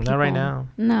to put people, not right now.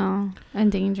 No, in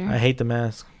danger. I hate the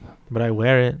mask, but I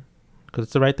wear it. Because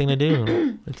it's the right thing to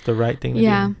do. It's the right thing to do.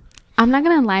 Yeah. I'm not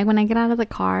going to lie. When I get out of the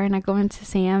car and I go into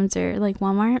Sam's or like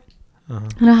Walmart, I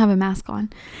don't have a mask on.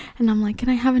 And I'm like, can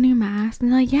I have a new mask? And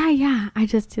they're like, yeah. I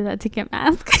just do that to get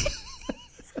masks.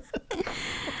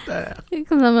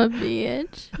 Because I'm a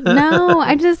bitch. No,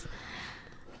 I just...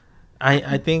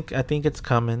 I think it's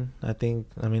coming. I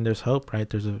mean, there's hope, right?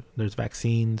 There's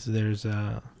vaccines. There's...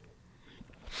 Some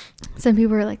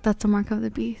people are like, that's the mark of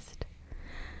the beast.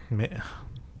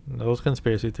 Those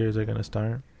conspiracy theories are gonna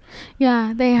start.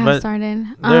 Yeah, they have started.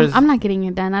 I'm not getting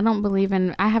it done.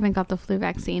 I haven't got the flu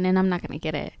vaccine, and I'm not gonna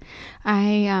get it.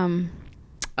 I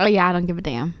don't give a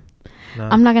damn. No.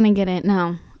 I'm not gonna get it.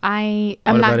 No, what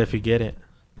about if you get it?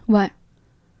 What?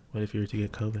 What if you were to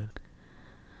get COVID?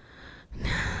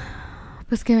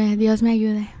 Pues que Dios me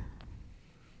ayude.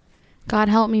 God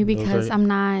help me, because I'm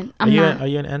not. Are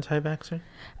you an anti-vaxxer?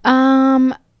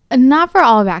 Not for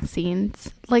all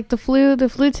vaccines. Like the flu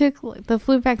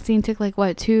vaccine took like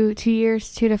what, 2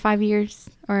 years, 2 to 5 years,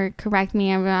 or correct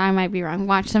me, I might be wrong.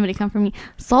 Watch somebody come for me.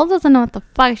 Sol doesn't know what the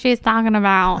fuck she's talking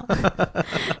about.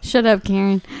 Shut up,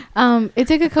 Karen. It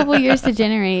took a couple years to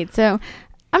generate, so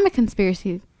I'm a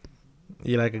conspiracy.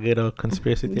 You like a good old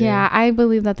conspiracy theory? Yeah, I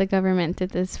believe that the government did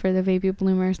this for the baby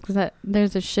bloomers, because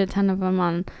there's a shit ton of them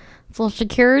on Social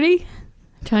Security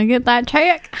trying to get that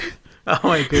check. Oh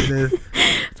my goodness.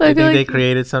 So I think like they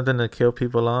created something to kill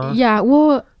people off? Yeah,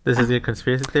 well... This is your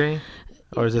conspiracy theory?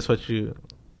 Or is this what you...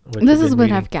 This is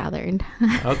what I've gathered.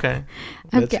 Okay.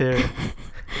 Let's hear it.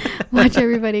 Watch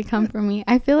everybody come for me.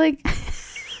 I feel like...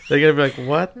 They're going to be like,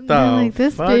 what the like,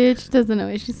 this fuck? Bitch doesn't know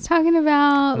what she's talking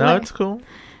about. No, like, it's cool.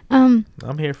 I'm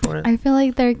here for it. I feel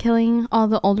like they're killing all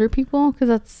the older people, because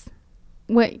that's...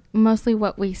 mostly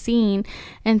what we've seen,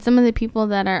 and some of the people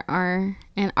that are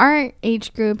in our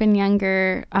age group and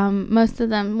younger, most of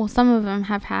them, well, some of them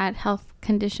have had health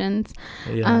conditions.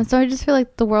 Yeah. So I just feel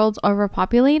like the world's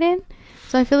overpopulated.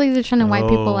 So I feel like they're trying to wipe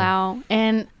people out,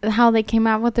 and how they came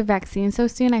out with the vaccine so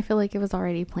soon, I feel like it was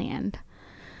already planned.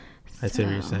 I see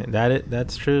what you're saying.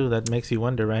 That's true. That makes you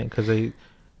wonder, right? Because they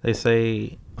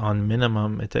say on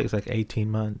minimum it takes like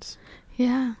 18 months.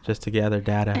 Yeah. Just to gather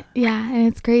data. Yeah, and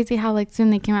it's crazy how like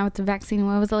soon they came out with the vaccine.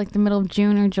 What was it, like the middle of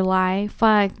June or July?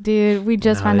 Fuck, dude, we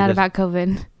just found out about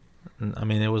COVID. I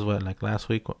mean, it was what, like last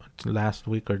week or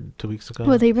 2 weeks ago.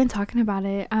 Well, they've been talking about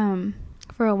it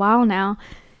for a while now,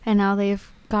 and now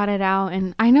they've got it out.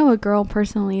 And I know a girl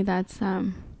personally that's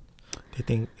Do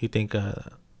you think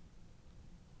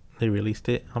they released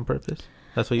it on purpose?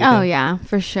 That's what you think? Oh yeah,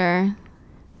 for sure.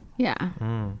 Yeah.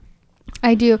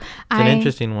 I do. It's an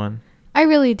interesting one. I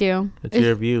really do. It's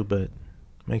your view, but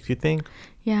makes you think.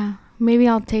 Yeah. Maybe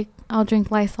I'll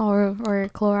drink Lysol or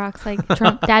Clorox like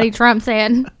Daddy Trump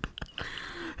said.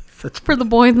 For the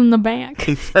boys in the back.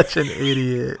 He's such an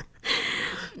idiot.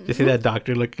 You see that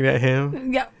doctor looking at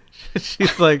him? Yeah.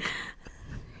 She's like,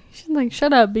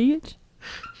 shut up, bitch.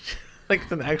 Like,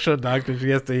 it's an actual doctor. She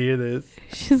has to hear this.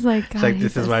 She's like, God, like,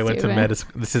 this is why I went to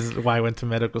This is why I went to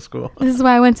medical school. This is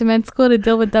why I went to med school, to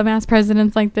deal with dumbass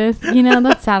presidents like this. You know,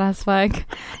 that's sad as fuck.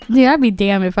 Dude, I'd be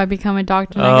damned if I become a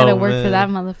doctor and I gotta work for that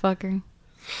motherfucker.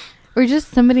 Or just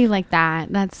somebody like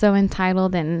that that's so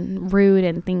entitled and rude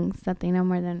and thinks that they know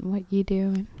more than what you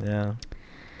do. Yeah.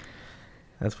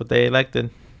 That's what they elected.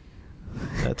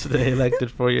 That's what they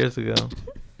elected 4 years ago.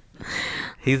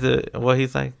 He's an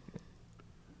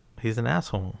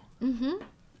asshole. Mm-hmm.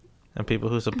 And people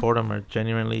who support him are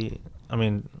genuinely, I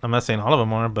mean, I'm not saying all of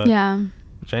them are, but yeah,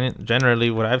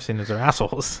 generally what I've seen is they're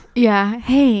assholes. Yeah.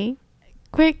 Hey,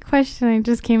 quick question. I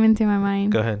just came into my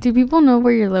mind. Go ahead. Do people know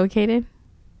where you're located?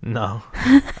 No.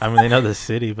 I mean, they know the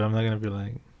city, but I'm not going to be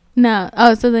like. No.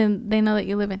 Oh, so then they know that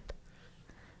you live in.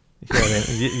 Yeah,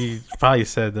 you probably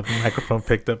said the microphone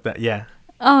picked up that. Yeah.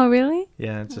 Oh, really?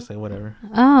 Yeah, it's just like whatever.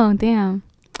 Oh, damn.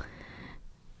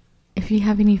 If you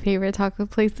have any favorite taco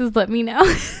places, let me know.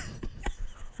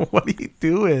 What are you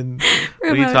doing?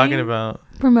 What are you talking about?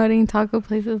 Promoting taco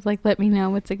places. Like, let me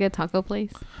know what's a good taco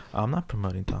place. I'm not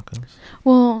promoting tacos.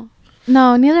 Well,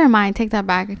 no, neither am I. Take that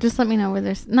back. Just let me know where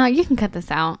there's... No, you can cut this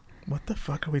out. What the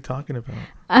fuck are we talking about?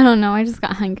 I don't know. I just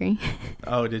got hungry.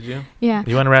 Oh, did you? Yeah.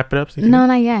 You want to wrap it up? No,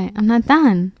 not yet. I'm not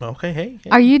done. Okay, hey.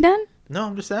 Are you done? No,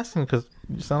 I'm just asking because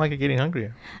you sound like you're getting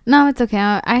hungrier. No, it's okay.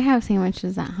 I have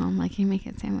sandwiches at home. I can make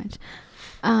a sandwich.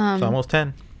 It's almost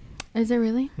 10. Is it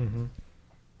really? Mm-hmm.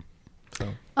 So.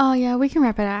 Oh, yeah. We can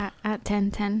wrap it at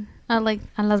 10:10. Like,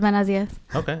 a las buenas días.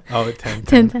 Okay. Oh, at 10.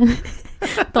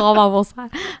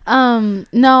 10:10.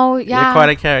 No, yeah. You're quite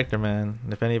a character, man.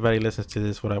 If anybody listens to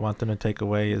this, what I want them to take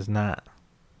away is not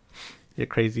your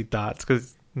crazy thoughts,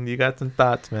 because you got some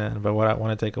thoughts, man. But what I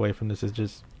want to take away from this is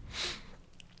just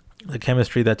the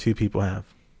chemistry that two people have.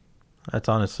 That's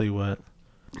honestly what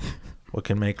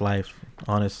can make life,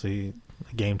 honestly,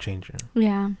 a game changer.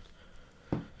 Yeah.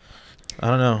 I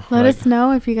don't know. Let us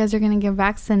know if you guys are going to get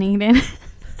vaccinated.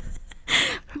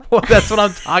 Well, that's what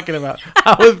I'm talking about.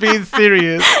 I was being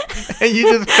serious, and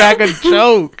you just crack a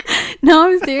joke. No,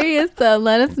 I'm serious, though.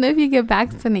 Let us know if you get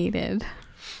vaccinated.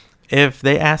 If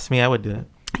they asked me, I would do it.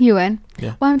 You would?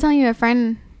 Yeah. Well, I'm telling you, a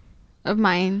friend of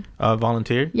mine.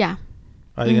 Volunteer? Yeah.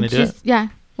 Are you going to do it? Yeah.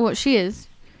 Well, she is.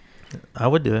 I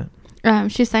would do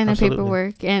it. She signed the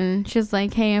paperwork, and she's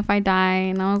like, hey, if I die.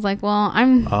 And I was like, well,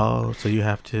 I'm... Oh, so you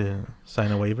have to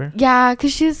sign a waiver? Yeah,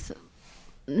 because she's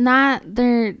not...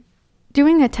 They're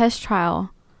doing a test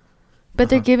trial, but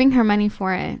they're giving her money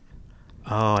for it.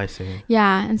 Oh, I see.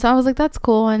 Yeah, and so I was like, that's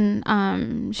cool.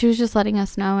 And she was just letting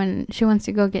us know, and she wants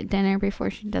to go get dinner before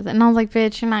she does it. And I was like,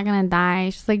 bitch, you're not going to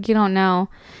die. She's like, you don't know.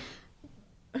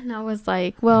 And I was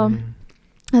like, well...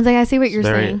 I was like, I see what you're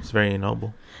saying. It's very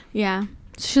noble. Yeah.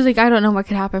 She's like, I don't know what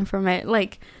could happen from it.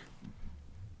 Like,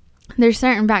 there's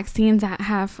certain vaccines that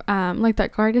have, like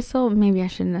that Gardasil. Maybe I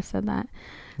shouldn't have said that.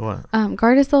 What?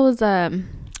 Gardasil is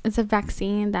it's a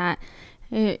vaccine that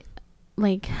it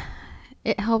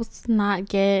helps not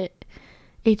get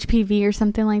HPV or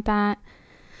something like that.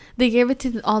 They gave it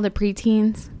to all the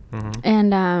preteens. Mm-hmm.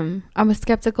 And I was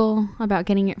skeptical about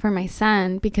getting it for my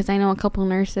son because I know a couple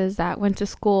nurses that went to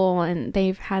school and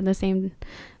they've had the same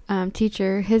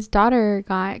teacher. His daughter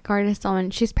got Gardasil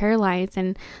and she's paralyzed,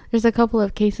 and there's a couple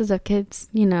of cases of kids,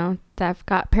 that have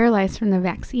got paralyzed from the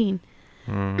vaccine.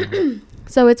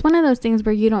 So it's one of those things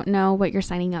where you don't know what you're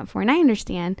signing up for, and I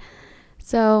understand.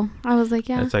 So I was like,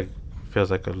 yeah. It's like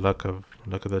feels like a luck of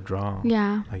the draw.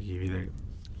 Yeah. Like you either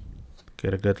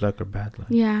get a good luck or bad luck.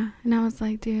 Yeah, and I was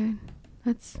like, dude,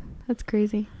 that's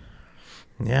crazy.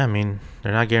 Yeah, I mean,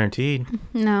 they're not guaranteed.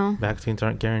 No. Vaccines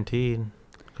aren't guaranteed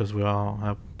because we all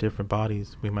have different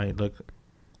bodies. We might look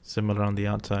similar on the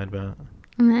outside, but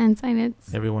on the inside,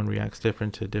 everyone reacts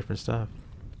different to different stuff.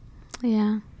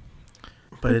 Yeah.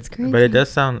 But it does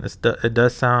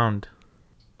sound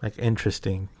like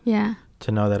interesting. Yeah.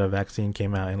 To know that a vaccine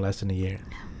came out in less than a year.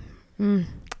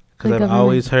 Because I've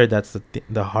always heard that's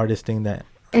the hardest thing that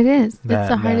it is. It's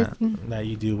the hardest thing that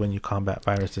you do when you combat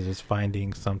viruses is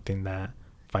finding something that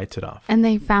fights it off. And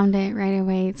they found it right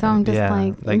away. So I'm just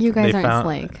like you guys aren't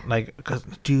slick. Like, because,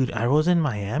 dude, I was in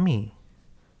Miami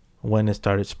when it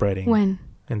started spreading. When?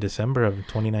 In December of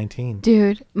 2019.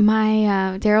 Dude,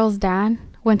 my Daryl's dad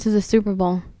went to the Super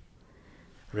Bowl.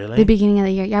 Really? The beginning of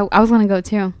the year. Yeah, I was going to go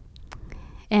too.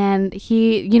 And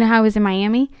he, you know how I was in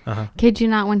Miami? Kid you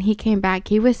not, when he came back,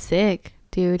 he was sick,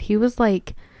 dude. He was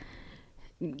like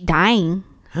dying.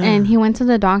 And he went to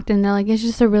the doctor and they're like, it's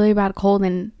just a really bad cold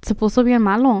and supuso bien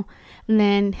malo. And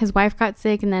then his wife got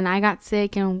sick and then I got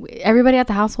sick and everybody at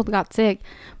the household got sick.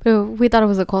 But we thought it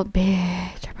was a cold.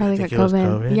 Bitch, I probably got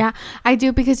COVID. Yeah, I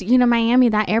do because, you know, Miami,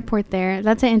 that airport there,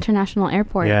 that's an international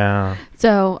airport. Yeah.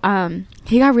 So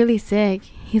he got really sick.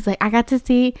 He's like, I got to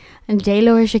see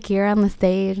J-Lo or Shakira on the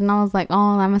stage. And I was like,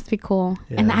 oh, that must be cool.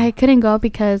 Yeah. And I couldn't go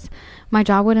because my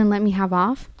job wouldn't let me have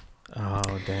off. Oh,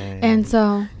 dang. And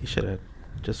so you should have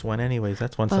just went anyways.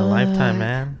 That's once in a lifetime,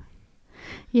 man.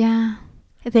 Yeah.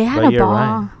 They had a ball.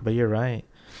 Right. But you're right.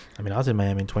 I mean, I was in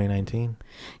Miami in 2019.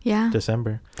 Yeah.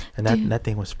 December. And that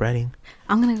thing was spreading.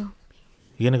 I'm going to go.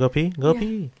 You going to go pee? Go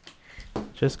pee.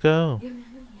 Just go.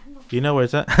 You know where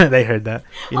it's at? They heard that.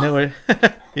 You know where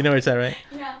you know where it's at, right?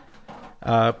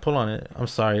 Yeah. Pull on it. I'm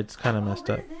sorry, it's kind of messed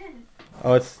up.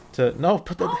 Oh, it's to no.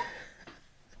 Put the.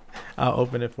 I'll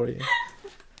open it for you.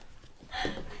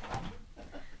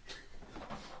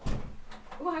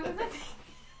 Why was that?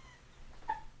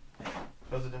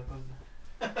 Close it down.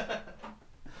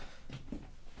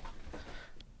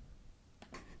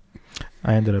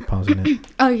 I ended up pausing it.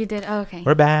 Oh, you did? Oh, okay.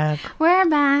 We're back.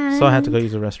 So I had to go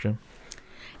use the restroom.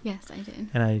 Yes, I did.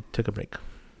 And I took a break.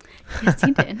 Yes,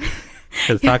 you did.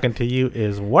 Because talking to you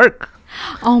is work.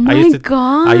 Oh my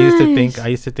god! I used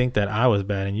to think that I was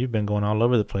bad, and you've been going all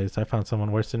over the place. I found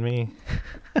someone worse than me.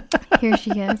 Here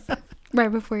she is,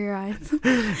 right before your eyes.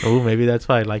 Oh, maybe that's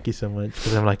why I like you so much.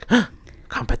 Because I'm like,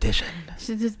 competition.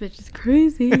 This bitch is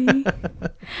crazy.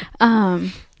 No,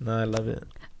 I love it.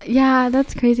 Yeah,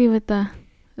 that's crazy with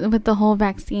the whole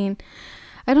vaccine.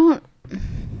 I don't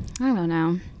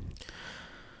know.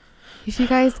 If you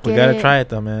guys get it, we gotta try it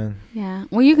though, man. Yeah.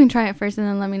 Well, you can try it first and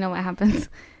then let me know what happens.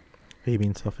 Are you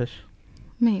being selfish?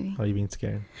 Maybe. Or are you being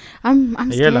scared? I'm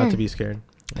scared. You're allowed to be scared.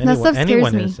 That stuff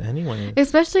scares me. Anyone is.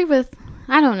 Especially with,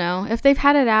 I don't know, if they've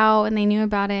had it out and they knew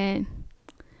about it.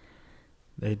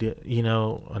 They do. You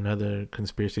know, another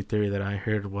conspiracy theory that I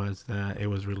heard was that it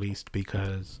was released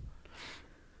because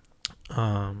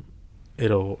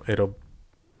it'll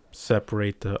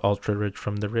separate the ultra rich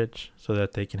from the rich so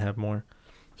that they can have more.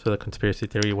 So the conspiracy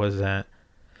theory was that,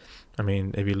 I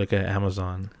mean, if you look at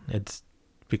Amazon, it's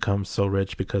become so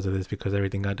rich because of this, because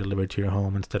everything got delivered to your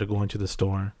home instead of going to the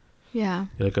store. Yeah.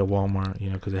 You look at Walmart, you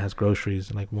know, because it has groceries,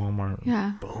 and like Walmart,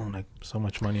 yeah, boom, like so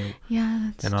much money.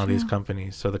 Yeah, that's and all true. These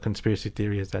companies. So the conspiracy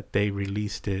theory is that they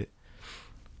released it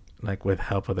like with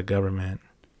help of the government,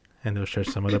 and they'll share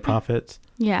some of the profits.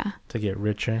 Yeah. To get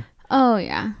richer. Oh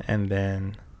yeah. And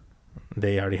then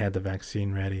they already had the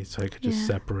vaccine ready, so it could just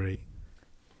separate.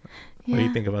 What do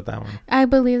you think about that one? I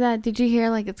believe that. Did you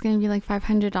hear like it's going to be like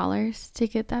 $500 to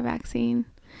get that vaccine?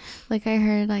 Like I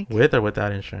heard like with or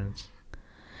without insurance?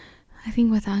 I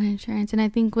think without insurance, and I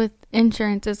think with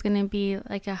insurance it's going to be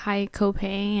like a high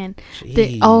copay and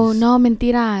oh no,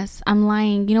 mentiras. I'm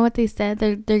lying. You know what they said?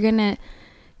 They're going to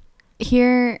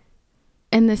here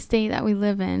in the state that we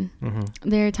live in. Mm-hmm.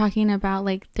 They're talking about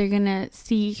like they're going to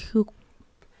see who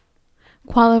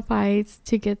qualifies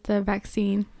to get the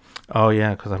vaccine. Oh,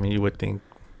 yeah, because, I mean, you would think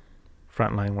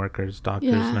frontline workers,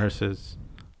 doctors, nurses,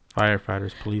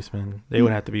 firefighters, policemen, they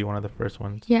would have to be one of the first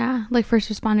ones. Yeah, like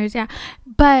first responders, yeah.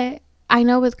 But I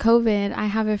know with COVID, I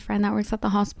have a friend that works at the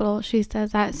hospital. She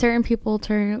says that certain people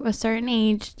turn a certain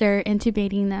age, they're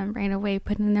intubating them right away,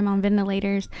 putting them on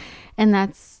ventilators, and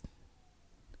that's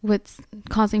what's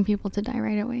causing people to die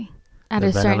right away at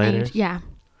a certain age. Yeah.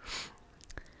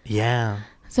 Yeah.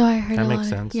 So I heard that makes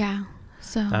sense. Yeah.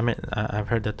 So I mean, I've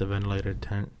heard that the ventilator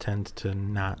tends to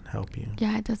not help you.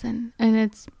 Yeah, it doesn't, and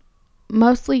it's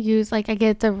mostly used like I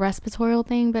get the respiratory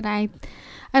thing, but I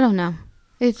don't know.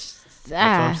 It's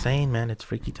that's what I'm saying, man. It's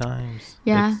freaky times.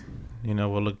 Yeah, you know,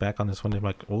 we'll look back on this one day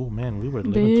like, oh man, we were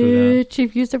living through that.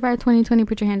 If you survived 2020,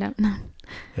 put your hand up. No.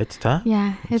 It's tough.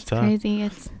 Yeah, it's tough. crazy.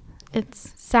 It's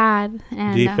sad.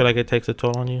 And do you feel like it takes a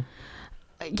toll on you?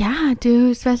 Yeah,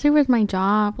 dude, especially with my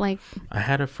job. Like, I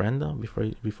had a friend though,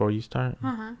 before you start,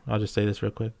 I'll just say this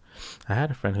real quick. I had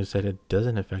a friend who said it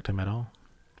doesn't affect him at all.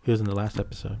 He was in the last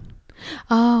episode.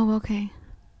 Oh, okay.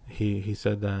 He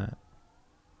said that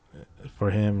for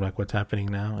him, like what's happening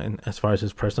now, and as far as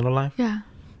his personal life,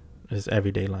 his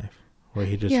everyday life, where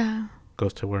he just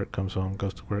goes to work, comes home,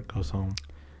 goes to work, goes home,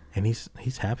 and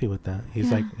he's happy with that.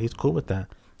 He's like, he's cool with that.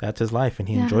 That's his life, and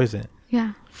he enjoys it.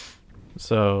 Yeah.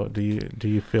 So do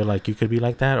you feel like you could be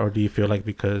like that, or do you feel like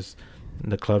because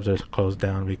the clubs are closed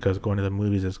down, because going to the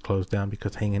movies is closed down,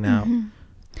 because hanging out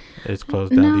is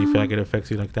closed down? Do you feel like it affects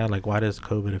you like that? Like, why does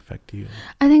COVID affect you?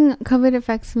 I think COVID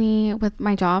affects me with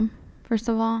my job. First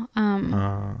of all,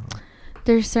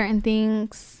 there's certain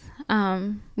things.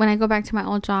 When I go back to my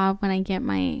old job, when I get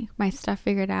my stuff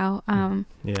figured out,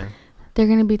 they're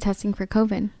gonna be testing for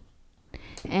COVID,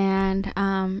 and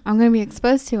I'm gonna be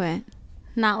exposed to it.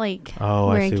 Not like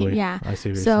I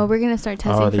see. So we're gonna start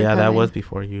testing. For COVID. That was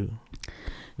before you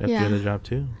left your other job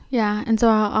too. Yeah, and so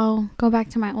I'll go back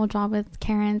to my old job with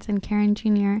Karen's and Karen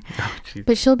Jr.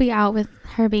 But she'll be out with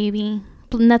her baby.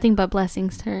 Nothing but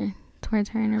blessings towards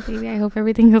her and her baby. I hope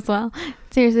everything goes well.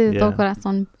 Seriously, do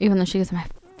corazón. Even though she gets on my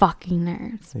fucking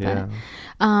nerves. Yeah.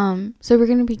 But, so we're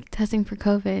gonna be testing for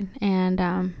COVID, and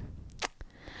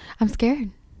I'm scared.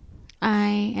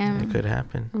 I am. It could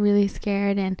happen. Really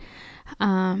scared, and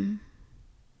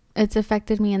it's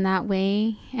affected me in that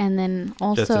way, and then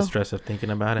also just the stress of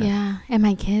thinking about it. Yeah, and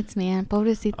my kids, man,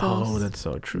 pobrecitos. Oh, that's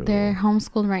so true. They're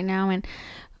homeschooled right now, and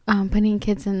putting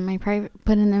them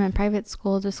in private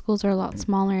school. The schools are a lot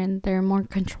smaller and they're more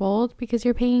controlled because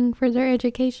you're paying for their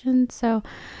education. So,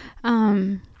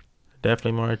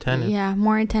 definitely more attentive. Yeah,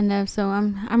 more attentive. So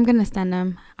I'm gonna send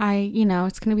them.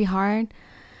 It's gonna be hard,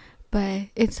 but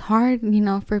it's hard,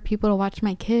 for people to watch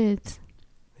my kids.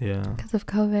 Yeah. Because of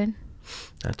COVID.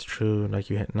 That's true.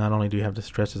 Like not only do you have the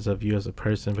stresses of you as a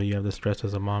person, but you have the stress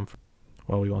as a mom.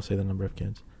 Well, we won't say the number of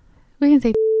kids. We can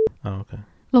say. Oh, okay.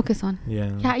 Lo que son.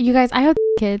 Yeah. Yeah, you guys, I have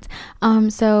kids.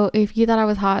 So if you thought I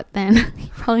was hot, then you're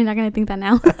probably not gonna think that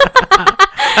now.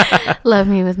 Love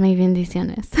me with my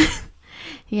bendiciones.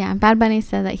 Yeah, Bad Bunny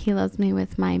said that he loves me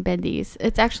with my beddies.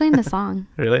 It's actually in the song.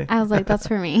 Really? I was like, that's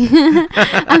for me.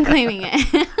 I'm claiming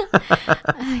it.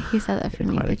 He said that for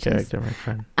me. Quite a character, my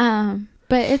friend.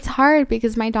 But it's hard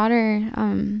because my daughter,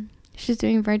 she's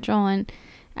doing virtual, and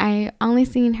I only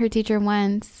seen her teacher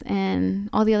once, and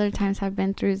all the other times have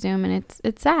been through Zoom, and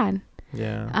it's sad.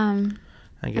 Yeah.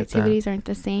 I get activities that. aren't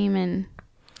the same, and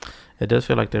it does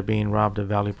feel like they're being robbed of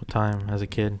valuable time as a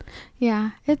kid.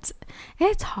 Yeah, it's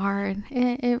hard.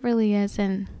 It really is,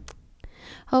 and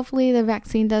hopefully the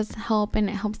vaccine does help and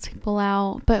it helps people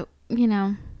out. But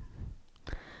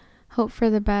hope for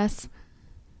the best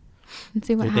and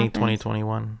see what happens. You think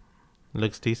 2021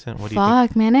 looks decent? What do you think?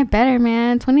 Fuck, man, it better,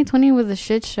 man. 2020 was a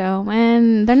shit show,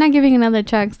 man. They're not giving another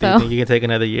check, so. Do you think you can take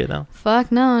another year though?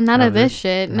 Fuck no, not of this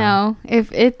shit. No,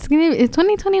 if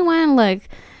 2021, look.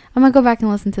 I'm gonna go back and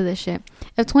listen to this shit.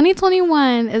 If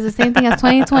 2021 is the same thing as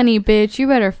 2020, bitch, you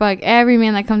better fuck every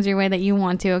man that comes your way that you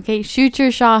want to, okay? Shoot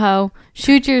your shot, ho.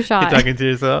 Shoot your shot. You're talking to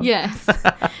yourself? Yes.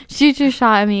 Shoot your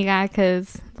shot, amiga,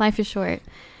 because life is short.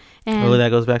 And that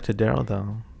goes back to Daryl,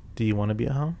 though. Do you want to be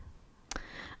a hoe?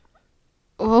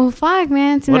 Oh, fuck,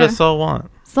 man. What does Soul want?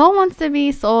 Soul wants to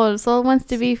be sold. Soul wants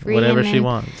to be free. Whatever she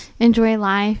wants. Enjoy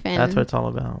life. And that's what it's all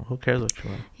about. Who cares what you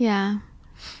want? Yeah.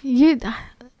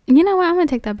 You know what? I'm going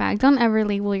to take that back. Don't ever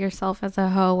label yourself as a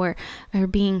hoe or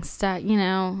being stuck,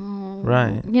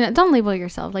 Right. Don't label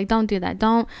yourself. Like, don't do that.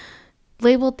 Don't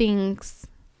label things.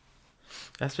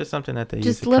 That's just something that they use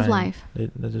just live life.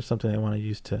 That's just something they want to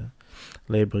use to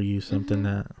label you, something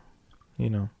that,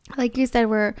 Like you said,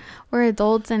 we're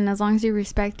adults, and as long as you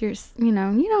respect your, you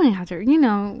don't have to,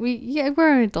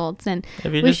 we're adults, and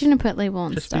we shouldn't put label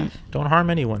on stuff. Don't harm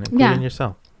anyone, including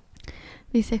yourself.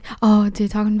 Be safe. Oh, dude,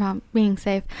 talking about being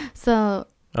safe. So,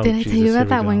 did I tell you about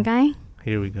that one guy?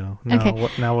 Here we go. Now, okay.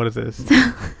 What is this?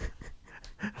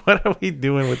 What are we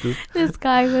doing with this? This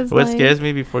guy was What scares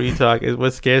me before you talk is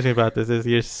what scares me about this is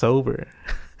you're sober.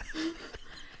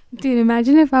 Dude,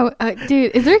 imagine if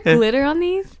dude, is there glitter on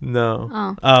these?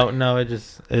 No. Oh, no, it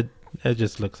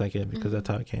just looks like it because that's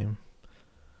how it came.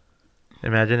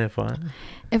 Imagine if what?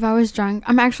 If I was drunk.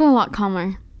 I'm actually a lot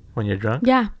calmer. When you're drunk?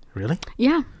 Yeah. Really?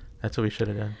 Yeah. That's what we should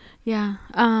have done. Yeah.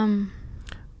 I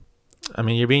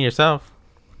mean, you're being yourself.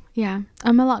 Yeah.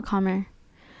 I'm a lot calmer.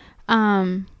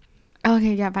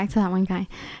 Okay, yeah, back to that one guy.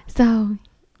 So,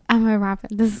 I'm gonna wrap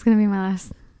it. This is gonna be my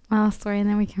last story, and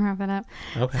then we can wrap it up.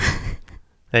 Okay.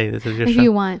 Hey, this is your if show. If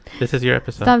you want. This is your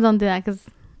episode. Stop! Don't do that, cause.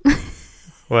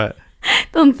 What?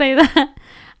 Don't say that.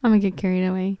 I'm gonna get carried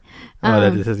away.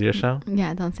 That this is your show?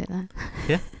 Yeah, don't say that.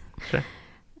 Yeah, sure.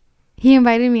 He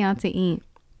invited me out to eat.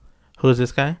 Who's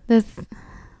this guy?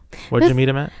 Where'd you meet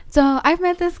him at? So I've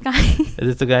met this guy. Is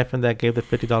this the guy from that gave the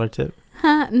 $50 tip?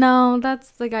 No,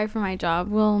 that's the guy from my job.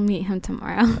 We'll meet him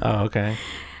tomorrow. Oh, okay.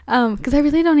 Because I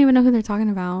really don't even know who they're talking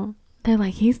about. They're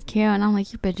like, he's cute, and I'm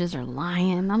like, you bitches are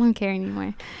lying. I don't care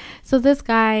anymore. So this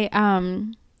guy,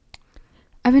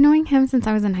 I've been knowing him since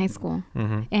I was in high school,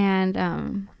 and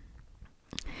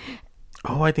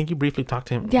oh, I think you briefly talked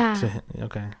to him. Yeah.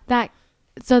 Okay. That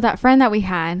friend that we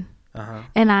had.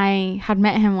 And I had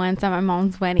met him once at my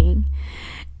mom's wedding,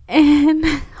 and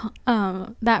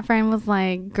that friend was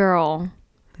like, girl,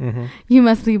 you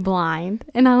must be blind.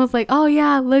 And I was like, oh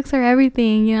yeah, looks are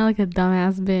everything, you know, like a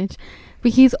dumbass bitch.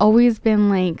 But he's always been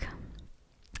like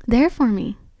there for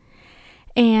me.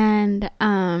 And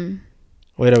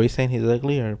wait, are we saying he's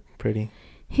ugly or pretty?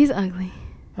 He's ugly.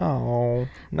 Oh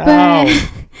no. But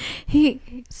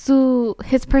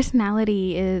his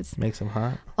personality makes him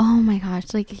hot. Oh my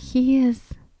gosh, like he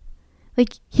is,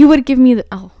 like he would give me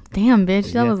oh damn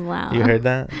bitch, that was loud. You heard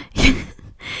that?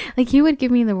 Like he would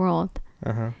give me the world.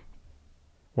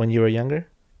 When you were younger?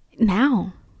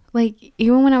 Now, like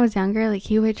even when I was younger, like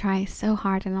he would try so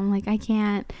hard, and I'm like, I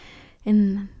can't.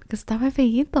 And estaba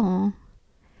feíto.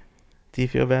 Do you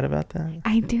feel bad about that?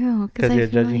 I do. Because you're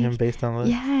judging him based on looks?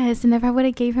 Yes, and if I would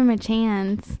have gave him a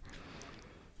chance,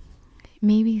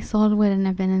 maybe Sol wouldn't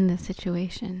have been in this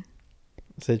situation.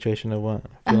 Situation of what?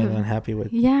 Feeling unhappy with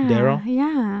Daryl?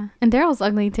 Yeah. And Daryl's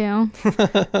ugly too.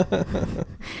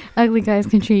 Ugly guys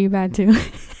can treat you bad too.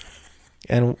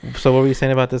 And so what were you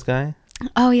saying about this guy?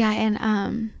 Oh yeah,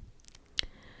 and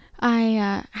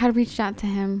I had reached out to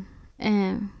him,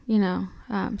 and you know,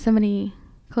 somebody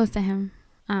close to him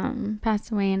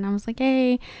passed away, and I was like,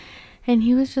 hey, and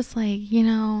he was just like, you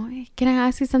know, can I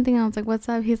ask you something? And I was like, what's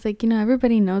up? He's like, you know,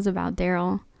 everybody knows about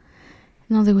Daryl.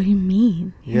 And I was like, what do you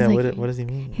mean? Yeah, like, what does he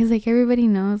mean? He's like, everybody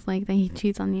knows like that he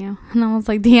cheats on you. And I was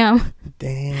like, damn.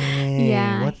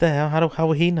 Yeah. What the hell? How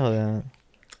would he know that?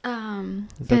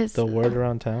 Is that the word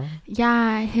around town?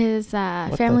 Yeah, his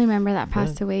family member that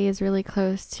passed away is really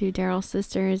close to Daryl's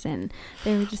sisters, and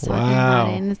they were just talking about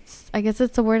it. And I guess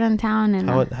it's the word on town. And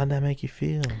how'd that make you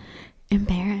feel?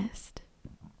 Embarrassed.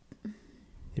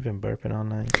 You've been burping all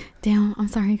night. Damn, I'm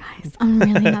sorry guys. I'm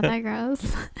really not that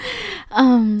gross.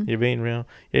 You're being real.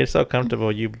 You're so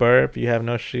comfortable. You burp. You have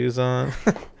no shoes on.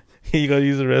 You go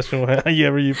use the restroom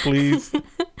whenever you please.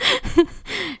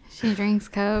 She drinks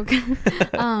Coke.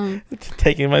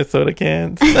 Taking my soda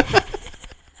cans. It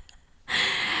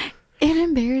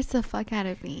embarrassed the fuck out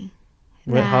of me.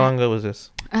 How long ago was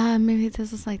this? Maybe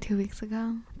this was like 2 weeks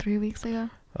ago, 3 weeks ago.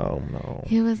 Oh no.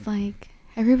 He was like,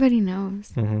 everybody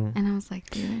knows. And I was like,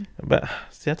 dude. But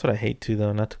see, that's what I hate too,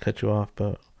 though. Not to cut you off,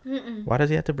 but why does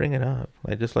he have to bring it up?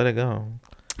 Like, just let it go.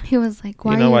 He was like,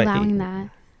 why are you allowing that?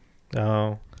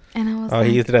 Oh. And I was like,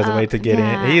 he used it as a way to get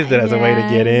in. He used it as a way to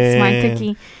get in. Smart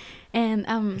cookie.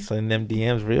 And so in them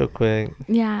DMs real quick.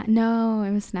 Yeah, no,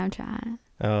 it was Snapchat.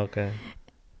 Oh, okay.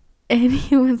 And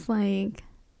he was like,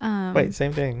 wait,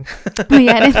 same thing. Oh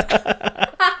yeah, it is.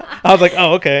 I was like,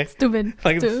 oh, okay. Stupid.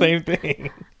 Like the same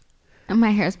thing. And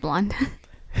my hair's blonde.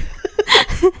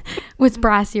 It's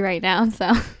brassy right now,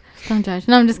 so don't judge.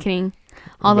 No, I'm just kidding.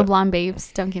 All the blonde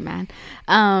babes, don't get mad.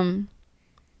 And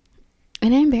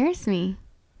it embarrassed me.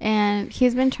 And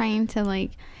he's been trying to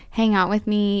like hang out with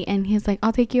me, and he's like,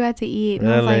 I'll take you out to eat. And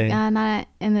I was like, not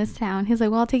in this town. He's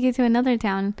like, well, I'll take you to another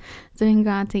town so we can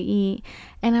go out to eat.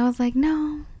 And I was like,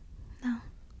 no.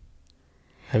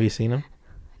 Have you seen him?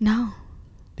 No.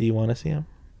 Do you want to see him?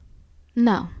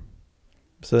 No.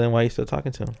 So then why are you still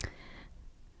talking to him?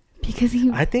 Because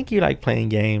I think you like playing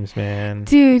games, man.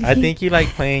 Dude. I think you like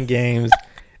playing games.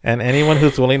 And anyone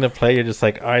who's willing to play, you're just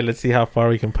like, all right, let's see how far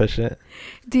we can push it.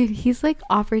 Dude, he's like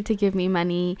offered to give me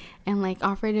money and like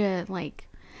offered to like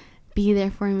be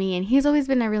there for me. And he's always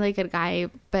been a really good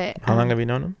guy. But how long have you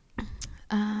known him?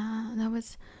 That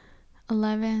was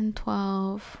 11,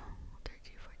 12,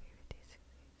 13, 14, 15,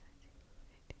 16,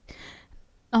 17,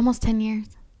 almost 10 years.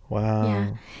 Wow. Yeah.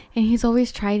 And he's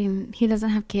always tried, and he doesn't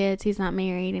have kids. He's not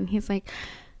married. And he's like,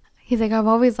 I've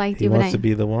always liked you. He wants to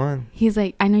be the one. He's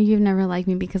like, I know you've never liked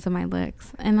me because of my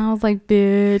looks. And I was like,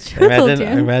 bitch.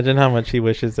 Imagine how much he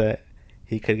wishes that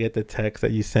he could get the text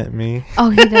that you sent me. Oh,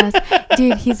 he does.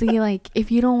 Dude, he's like,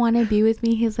 if you don't want to be with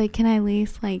me, he's like, can I at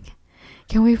least like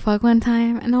can we fuck one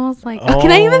time? And I was like, oh,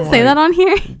 can I even say that on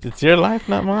here? It's your life,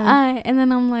 not mine. And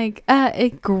then I'm like,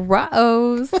 it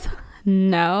gross.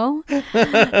 No.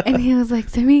 And he was like,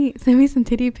 send me some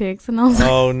titty pics. And I was like,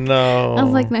 oh no. I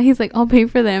was like, no. He's like, I'll pay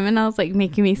for them. And I was like,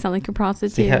 making me sound like a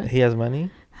prostitute. So he has money?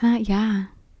 Yeah.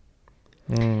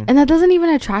 And that doesn't even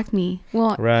attract me.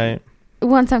 Well, right.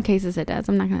 Well, in some cases it does.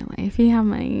 I'm not gonna lie. If you have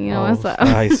money, you know what's up.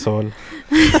 Ay, sol.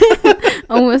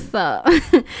 Oh, what's up?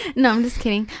 No, I'm just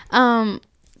kidding. No,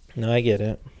 I get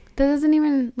it. That doesn't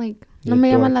even like no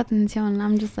me llama la atención.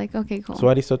 I'm just like, okay, cool. So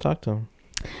why do you still talk to him?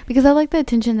 Because I like the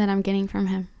attention that I'm getting from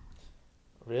him.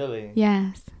 Really?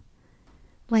 Yes.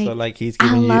 Like, so like he's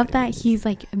giving I love that he's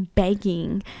like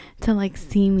begging to like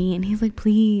see me, and he's like,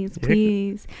 please.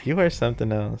 You are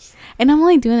something else. And I'm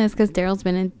only doing this because Daryl's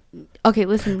been in. Okay,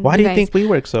 listen. Why do you think we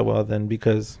work so well then?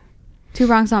 Because two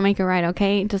wrongs don't make a right.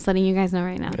 Okay, just letting you guys know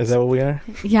right now. Is that what we are?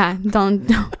 Yeah.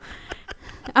 Don't.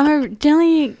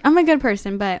 I'm a good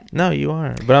person, but no, you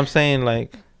are. But I'm saying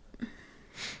like.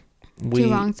 Two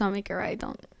wrongs don't make it right.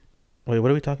 Don't. Wait, what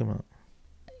are we talking about?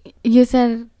 You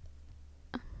said.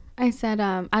 I said,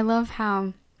 I love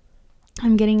how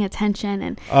I'm getting attention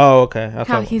and okay.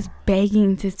 How he's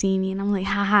begging to see me, and I'm like,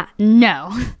 haha,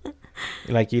 no.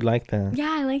 Like you like that?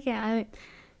 Yeah, I like it.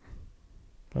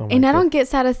 And I don't get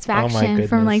satisfaction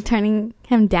from like turning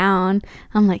him down.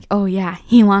 I'm like, oh yeah,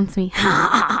 he wants me.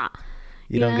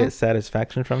 You don't get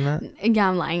satisfaction from that? Yeah,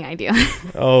 I'm lying. I do.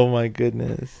 Oh my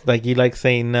goodness! Like you like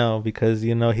saying no because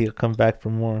you know he'll come back for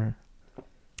more.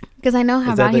 Because I know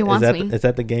how bad he wants me. Is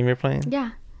that the game you're playing?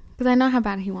 Yeah. Because I know how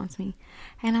bad he wants me.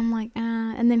 And I'm like,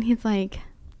 and then he's like,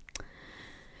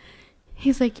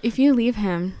 if you leave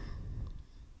him,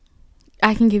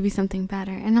 I can give you something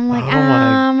better. And I'm like,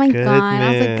 oh my God.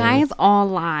 I was like, guys all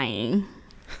lying.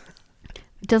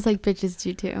 Just like bitches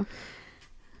do too.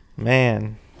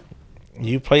 Man,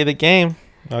 you play the game.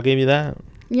 I'll give you that.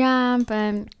 Yeah,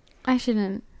 but I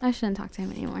shouldn't talk to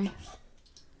him anymore.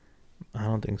 I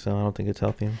don't think so. I don't think it's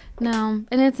healthy. No,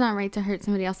 and it's not right to hurt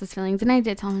somebody else's feelings. And I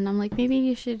did tell him, I'm like, maybe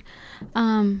you should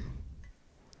find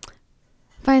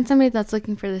somebody that's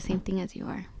looking for the same thing as you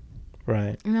are.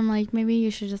 Right. And I'm like, maybe you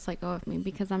should just let go of me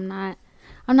because I'm not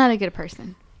a good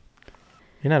person.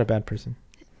 You're not a bad person.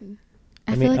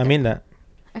 I mean that.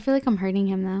 I feel like I'm hurting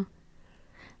him though.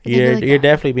 Like you're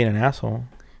definitely being an asshole.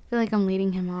 I feel like I'm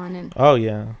leading him on and. Oh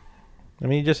yeah, I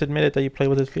mean you just admitted that you play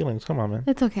with his feelings. Come on, man.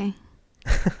 It's okay.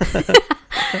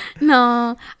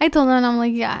 No, I told him, I'm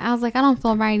like, yeah, I was like, I don't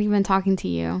feel right even talking to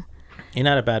you. You're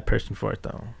not a bad person for it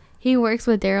though. He works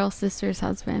with Daryl's sister's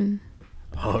husband.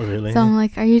 Oh really? So I'm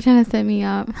like, are you trying to set me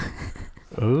up?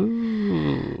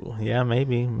 Ooh, yeah,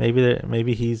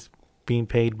 maybe he's being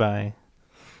paid by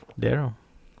Daryl.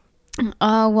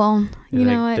 Well, you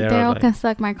know what? Daryl can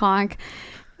suck my cock.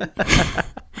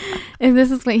 If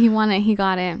this is what he wanted, he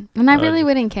got it. And I really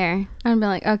wouldn't care. I'd be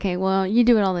like, okay, well, you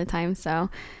do it all the time, so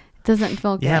it doesn't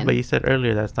feel good. Yeah, but you said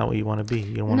earlier that's not what you want to be.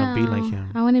 You want to be like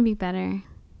him. I want to be better.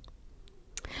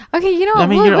 Okay, you know what? I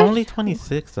mean, you're only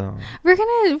 26, though. We're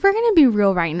gonna be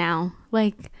real right now.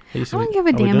 Like, I don't give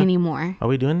a damn anymore. Are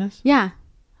we doing this? Yeah.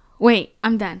 Wait,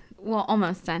 I'm done. Well,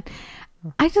 almost done.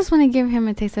 I just want to give him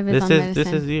a taste of his own medicine.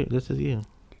 This is you.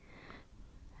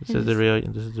 This is the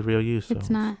real you. So. It's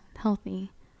not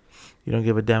healthy. You don't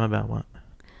give a damn about what?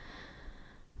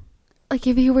 Like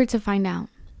if he were to find out,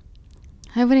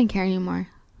 I wouldn't care anymore.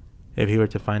 If he were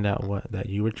to find out what? That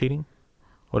you were cheating?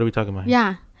 What are we talking about here?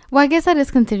 Yeah. Well, I guess that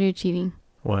is considered cheating.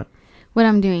 What? What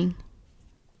I'm doing.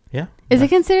 Yeah. Is it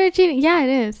considered cheating? Yeah, it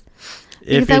is.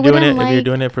 If you're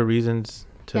doing it for reasons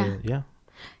to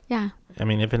Yeah. I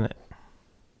mean, even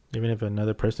if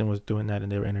another person was doing that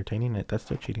and they were entertaining it, that's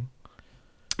still cheating.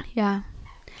 Yeah.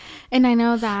 And I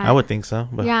know that. I would think so,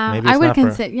 but maybe it's I would not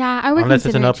consider. Yeah, I would. Unless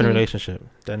it's an open relationship,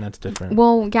 then that's different.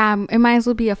 Well, yeah, it might as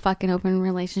well be a fucking open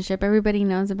relationship. Everybody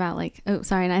knows about like. Oh,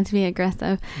 sorry, not to be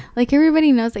aggressive. Like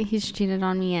everybody knows that he's cheated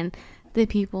on me and the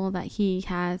people that he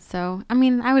has. So I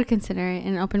mean, I would consider it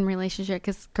an open relationship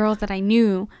because girls that I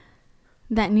knew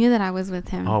that I was with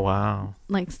him. Oh wow.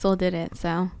 Like still did it.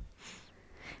 So.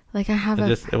 Like I have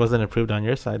it wasn't approved on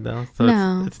your side though, so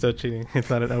no. It's still cheating. It's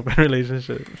not an open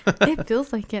relationship. It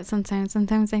feels like it sometimes.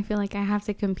 Sometimes I feel like I have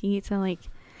to compete to like.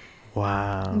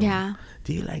 Wow. Yeah.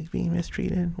 Do you like being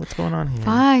mistreated? What's going on here?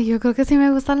 Yo creo que sí me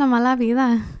gusta la mala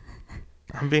vida.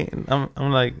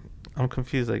 I'm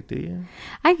confused. Like, do you?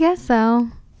 I guess so.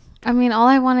 I mean, all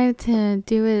I wanted to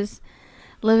do is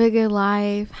live a good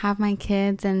life, have my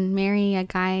kids, and marry a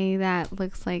guy that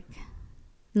looks like.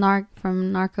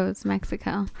 From Narcos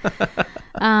Mexico.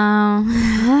 No,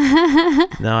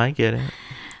 I get it.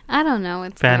 I don't know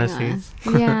what's fantasies.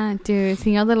 going on. Yeah, dude.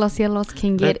 Señor de los Cielos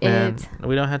can get it.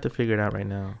 We don't have to figure it out right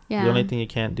now. Yeah. The only thing you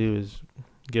can't do is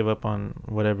give up on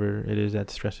whatever it is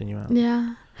that's stressing you out.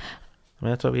 Yeah. I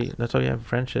mean, that's why we have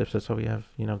friendships. That's why we have,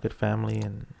 good family.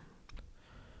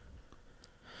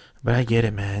 But I get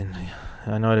it, man.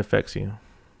 I know it affects you.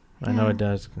 I know it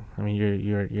does. I mean,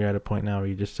 you're at a point now where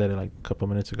you just said it like a couple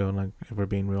minutes ago. Like, if we're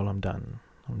being real, I'm done.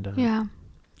 Yeah,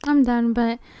 I'm done.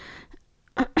 But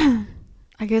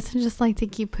I guess I just like to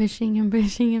keep pushing and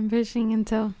pushing and pushing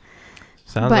until.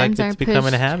 Sounds like it's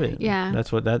becoming a habit. Yeah,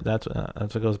 that's what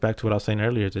goes back to what I was saying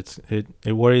earlier.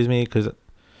 It worries me because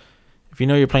if you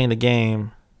know you're playing the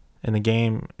game, and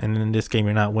in this game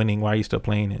you're not winning, why are you still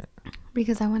playing it?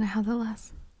 Because I want to have the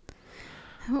last.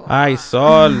 Ay,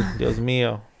 sol, Dios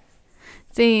mío.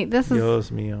 See, this is Dios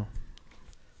mío.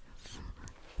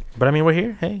 But I mean, we're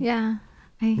here. Hey. Yeah.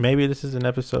 Maybe this is an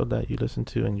episode that you listen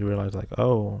to and you realize, like,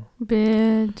 oh,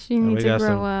 bitch, you need to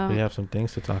grow up. We have some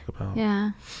things to talk about.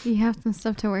 Yeah, you have some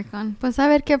stuff to work on. Pues a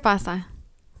ver qué pasa.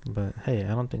 But hey,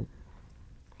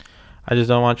 I just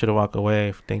don't want you to walk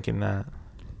away thinking that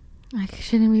I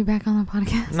shouldn't be back on the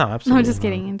podcast. No, absolutely. No,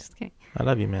 I'm just kidding. I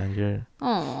love you, man.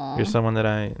 You're someone that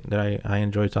I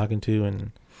enjoy talking to,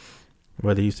 and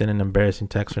whether you send an embarrassing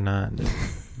text or not, it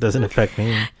doesn't affect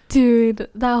me. Dude,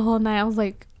 that whole night I was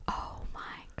like, oh my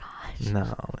gosh. No,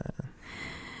 man.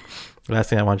 The last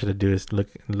thing I want you to do is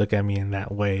look at me in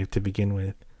that way to begin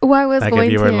with. Well, I was like going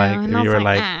if you to. Were like, if you were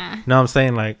like, no, I'm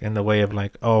saying like in the way of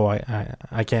like, oh,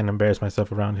 I can't embarrass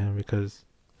myself around him because,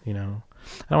 I don't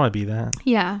want to be that.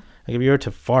 Yeah. Like if you were to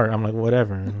fart, I'm like,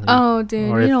 whatever. Oh, dude.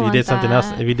 Or if you did something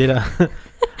else, if you did, I'm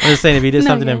just saying, if you did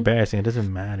something embarrassing, it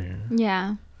doesn't matter.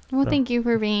 Yeah. Well, thank you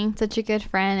for being such a good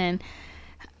friend and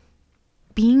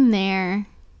being there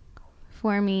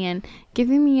for me and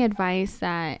giving me advice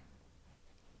that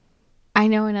I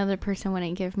know another person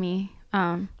wouldn't give me.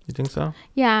 You think so?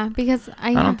 Yeah, because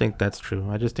I don't think that's true.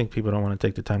 I just think people don't want to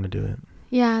take the time to do it.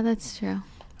 Yeah, that's true.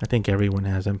 I think everyone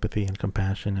has empathy and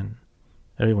compassion, and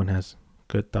everyone has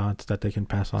good thoughts that they can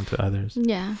pass on to others.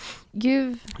 Yeah.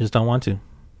 Just don't want to.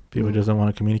 People just don't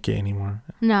want to communicate anymore.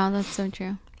 No, that's so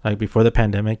true. Like before the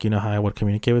pandemic, you know how I would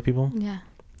communicate with people? Yeah.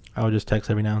 I would just text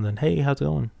every now and then, hey, how's it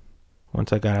going?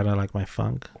 Once I got out of like my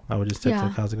funk, I would just text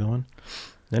like, how's it going?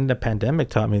 Then the pandemic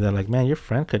taught me that like, man, your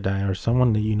friend could die or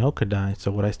someone that you know could die.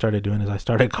 So what I started doing is I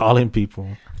started calling people.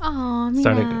 Oh,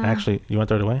 Actually, you want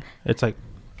to throw it away? It's like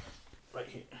right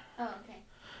here. Oh,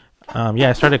 okay. Yeah,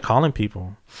 I started calling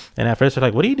people. And at first they're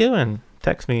like, what are you doing?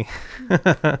 Text me.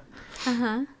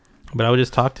 Uh-huh. But I would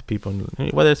just talk to people,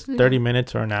 whether it's 30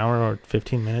 minutes or an hour or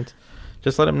 15 minutes.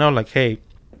 Just let them know, like, hey,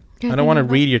 I don't want to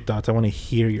read your thoughts. I want to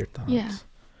hear your thoughts. Yeah.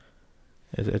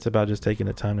 It's about just taking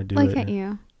the time to do it. Look at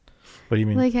you. What do you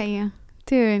mean? Look at you.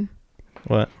 Dude.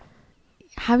 What?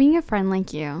 Having a friend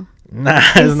like you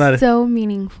it's not so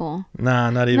meaningful. Nah,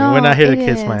 not even. No, we're not here to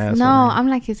kiss my ass. No, I'm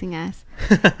not kissing ass.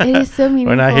 It is so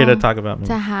meaningful. We're not here to talk about me.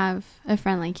 To have a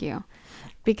friend like you.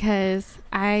 Because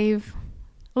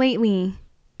lately,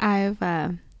 I've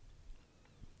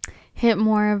hit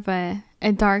more of a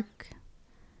dark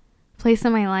place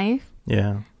in my life.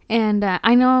 Yeah. And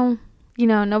I know,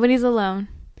 nobody's alone.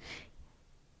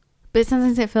 But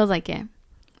sometimes it feels like it.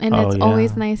 And it's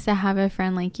always nice to have a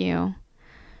friend like you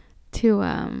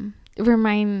to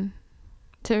remind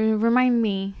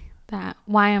me that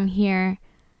why I'm here.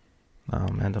 Oh,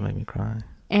 man, don't make me cry.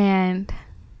 And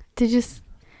to just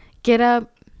get up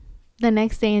the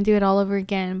next day and do it all over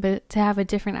again, but to have a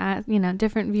different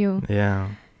view. Yeah.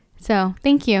 So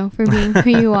thank you for being who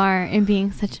you are and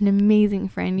being such an amazing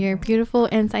friend. You're beautiful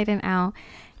inside and out.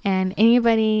 And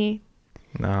anybody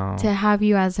to have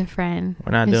you as a friend.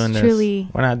 We're not doing this.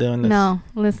 We're not doing this. No,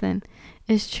 listen.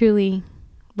 It's truly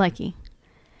lucky.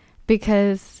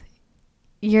 Because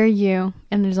you're you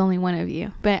and there's only one of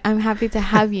you. But I'm happy to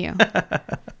have you.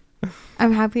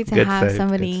 I'm happy to have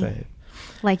somebody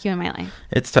like you in my life.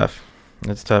 It's tough.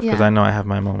 It's tough because I know I have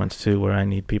my moments too where I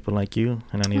need people like you,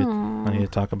 and I need to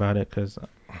talk about it because,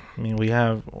 I mean, we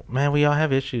all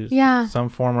have issues. Yeah. Some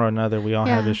form or another, we all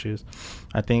have issues.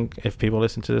 I think if people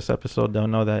listen to this episode, they'll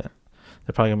know that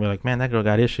they're probably gonna be like, man, that girl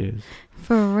got issues.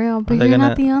 For real, but you're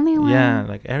not the only one. Yeah,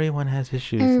 like everyone has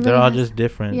issues. They're all just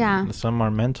different. Yeah. Some are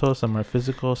mental, some are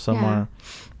physical, some are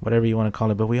whatever you want to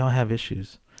call it, but we all have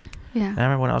issues. Yeah. And I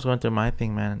remember when I was going through my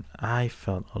thing, man, I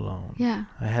felt alone. Yeah.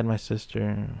 I had my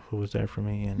sister who was there for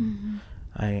me, and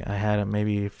I had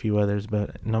maybe a few others,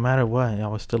 but no matter what, I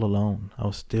was still alone.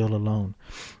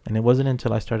 And it wasn't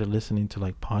until I started listening to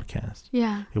like podcasts.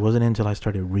 Yeah. It wasn't until I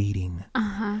started reading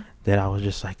that I was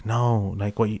just like, no,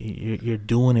 like what you're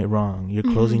doing it wrong. You're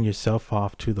closing yourself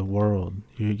off to the world.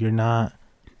 You're not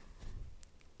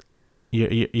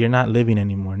you're not living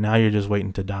anymore. Now you're just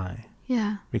waiting to die.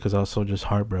 Yeah. Because I was so just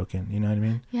heartbroken. You know what I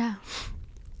mean? Yeah.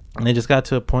 And it just got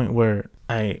to a point where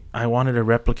I wanted to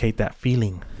replicate that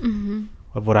feeling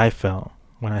of what I felt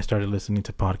when I started listening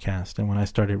to podcasts and when I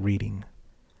started reading.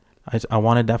 I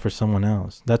wanted that for someone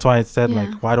else. That's why I said,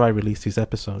 like, why do I release these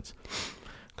episodes?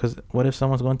 Because what if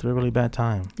someone's going through a really bad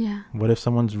time? Yeah. What if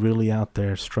someone's really out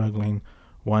there struggling,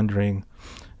 wondering,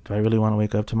 do I really want to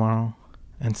wake up tomorrow?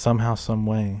 And somehow, some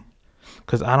way,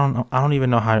 because I don't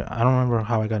remember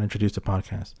how I got introduced to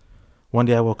podcasts. One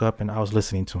day I woke up and I was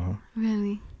listening to them.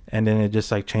 Really? And then it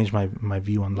just like changed my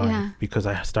view on life, because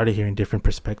I started hearing different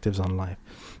perspectives on life,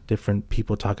 different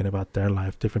people talking about their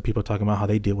life, different people talking about how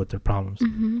they deal with their problems.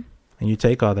 And you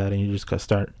take all that and you just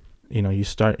start, you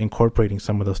start incorporating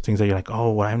some of those things that you're like,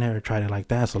 oh, well, I've never tried it like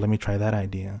that, so let me try that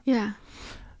idea. Yeah.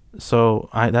 So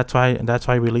that's why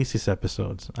I release these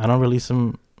episodes. I don't release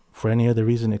them for any other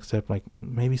reason except like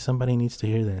maybe somebody needs to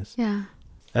hear this. Yeah.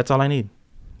 That's all I need.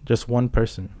 Just one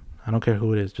person. I don't care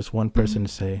who it is. Just one person to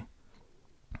say,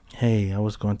 hey, I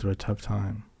was going through a tough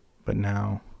time, but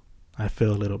now I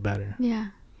feel a little better. Yeah.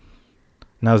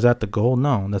 Now, is that the goal?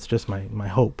 No, that's just my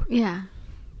hope. Yeah.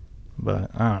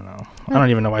 But I don't know. I don't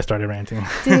even know why I started ranting.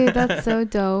 Dude, that's so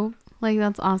dope. Like,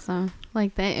 that's awesome.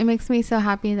 Like, that. It makes me so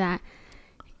happy that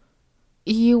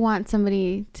you want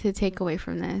somebody to take away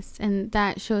from this. And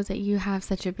that shows that you have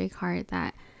such a big heart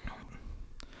that...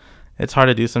 It's hard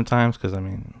to do sometimes because, I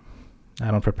mean, I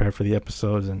don't prepare for the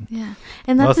episodes. And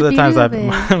and that's most of the times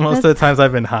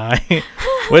I've been high,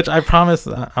 which I promise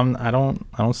I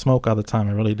don't smoke all the time.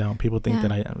 I really don't. People think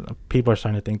people are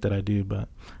starting to think that I do, but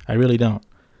I really don't.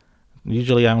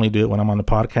 Usually I only do it when I'm on the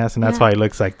podcast, and that's why it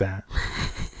looks like that.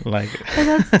 Like, but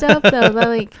that's dope though. That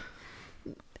like,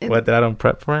 what, that I don't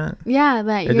prep for it? Yeah,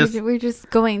 that we're just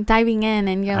diving in,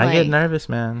 and I get nervous,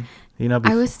 man. You know,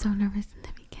 I was so nervous in the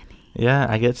beginning. Yeah,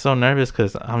 I get so nervous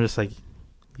because I'm just like,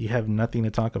 you have nothing to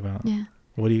talk about. Yeah.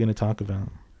 What are you going to talk about?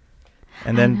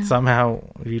 And then somehow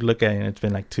you look at it and it's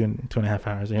been like 2.5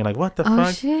 hours, and you're like, what the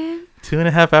fuck? Shit.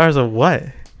 2.5 hours of what?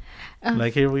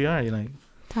 Like, here we are. You're like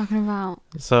talking about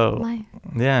life.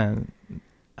 Yeah.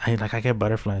 I get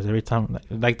butterflies every time.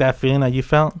 Like that feeling that you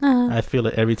felt, I feel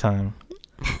it every time.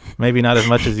 Maybe not as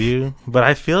much as you, but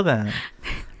I feel that.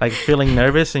 Like feeling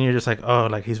nervous, and you're just like, oh,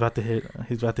 like he's about to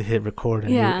hit record,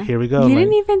 and here we go. You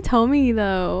didn't even tell me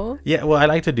though. Yeah, well, I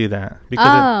like to do that because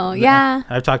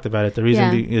I've talked about it. The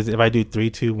reason is if I do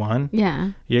 3, 2, 1,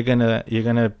 you're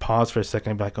gonna pause for a second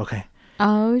and be like, okay.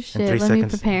 Oh shit! Let me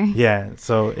prepare. Yeah,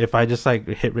 so if I just like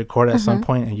hit record at some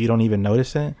point and you don't even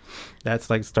notice it, that's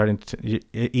like it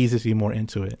eases you more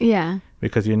into it. Yeah.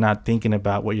 Because you're not thinking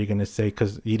about what you're gonna say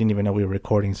because you didn't even know we were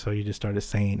recording, so you just started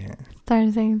saying it.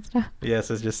 Started saying stuff.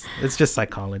 Yes, it's just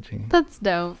psychology. That's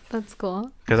dope. That's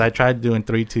cool. Because I tried doing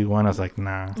 3, 2, 1. I was like,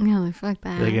 nah. No, like, fuck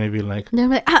that. They're gonna be like,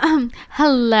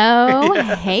 hello,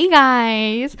 hey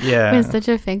guys. Yeah. With such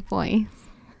a fake voice.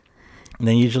 And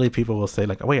then usually people will say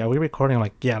like, wait, are we recording? I'm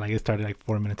like, yeah, like it started like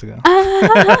 4 minutes ago.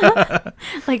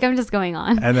 Like I'm just going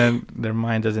on. And then their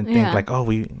mind doesn't think like, oh,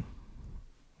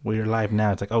 we're live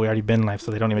now. It's like, oh, we already been live,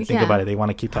 so they don't even think about it. They want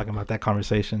to keep talking about that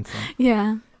conversation. So.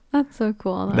 Yeah, that's so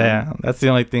cool. Though. Yeah, that's the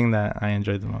only thing that I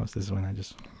enjoyed the most is when I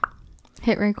just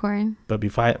hit record. But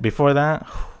before that,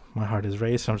 my heart is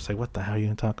raced. So I'm just like, what the hell are you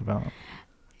gonna talk about?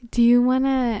 Do you want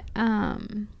to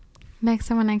next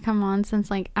time when I come on, since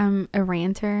like I'm a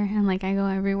ranter and like I go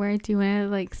everywhere, do you want to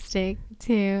like stick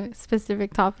to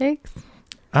specific topics?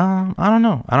 I don't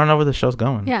know. I don't know where the show's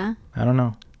going. Yeah. I don't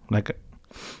know. Like,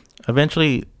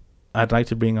 eventually, I'd like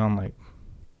to bring on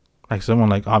like someone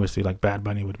like obviously like Bad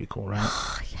Bunny would be cool, right?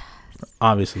 Oh yes.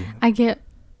 Obviously. I get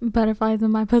butterflies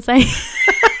in my pussy.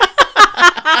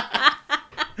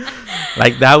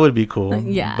 Like that would be cool.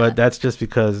 Yeah. But that's just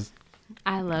because.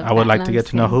 I would like to get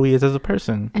to know who he is as a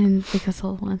person. And because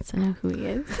Sol wants to know who he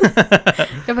is.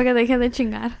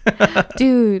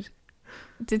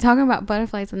 Dude, talking about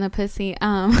butterflies in the pussy.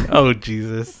 Oh,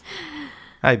 Jesus.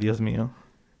 Ay, Dios mío.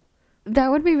 That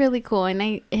would be really cool.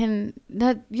 And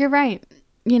that you're right.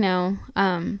 You know,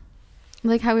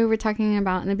 like how we were talking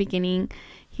about in the beginning,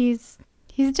 he's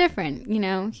different, you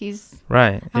know. He's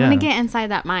right. I want to get inside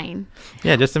that mind.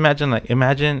 Yeah, just imagine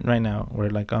right now we're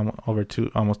like almost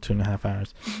 2.5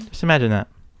 hours. Just imagine that.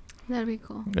 That'd be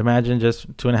cool. Imagine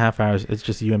just 2.5 hours. It's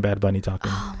just you and Bad Bunny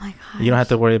talking. Oh my god. You don't have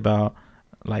to worry about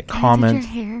like comments.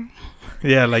 Your hair.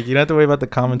 Yeah, like you don't have to worry about the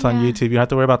comments on YouTube. You don't have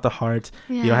to worry about the hearts.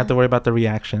 Yeah. You don't have to worry about the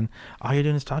reaction. All you're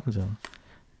doing is talking to him.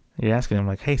 You're asking him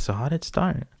like, "Hey, so how did it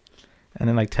start?" And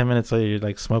then like 10 minutes later, you're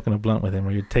like smoking a blunt with him,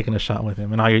 or you're taking a shot with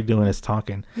him, and all you're doing is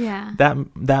talking. Yeah.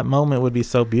 That moment would be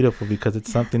so beautiful because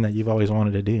it's something that you've always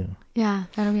wanted to do. Yeah,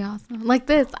 that'd be awesome. Like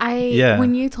this,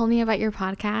 when you told me about your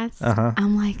podcast,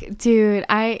 I'm like, dude,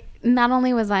 not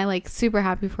only was I like super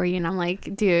happy for you, and I'm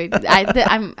like, dude,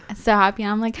 I'm so happy.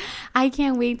 I'm like, I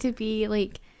can't wait to be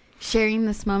like sharing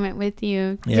this moment with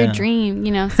you, your dream,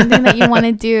 you know, something that you want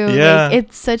to do. Yeah. Like,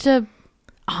 it's such a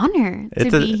honor to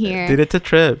be here, dude. It's a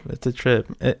trip.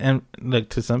 And like,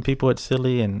 to some people it's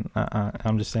silly, and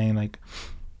I'm just saying, like,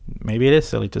 maybe it is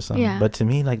silly to some, but to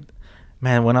me, like,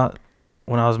 man, when I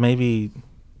was maybe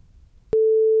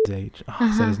his age,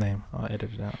 I said his name, I'll edit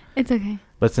it out, it's okay,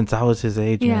 but since I was his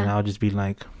age, man, I'll just be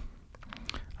like,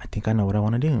 I think I know what I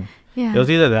want to do. It was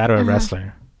either that or a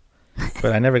wrestler,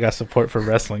 but I never got support for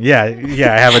wrestling. I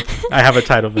have a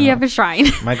title. You have a shrine.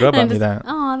 My girl bought me that.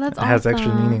 Oh, that's awesome. It has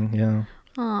extra meaning. Yeah.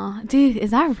 Oh, dude,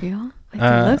 is that real? Like,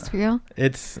 it looks real.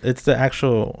 It's the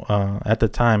actual. At the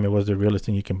time, it was the realest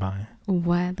thing you can buy.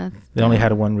 What? They only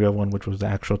had one real one, which was the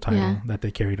actual title that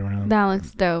they carried around. That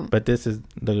looks dope. But this is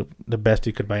the best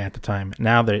you could buy at the time.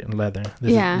 Now they're in leather.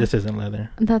 This isn't leather.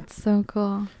 That's so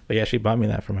cool. But yeah, she bought me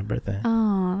that for my birthday.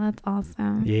 Oh, that's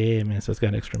awesome. Yeah, man. So it's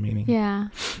got extra meaning. Yeah,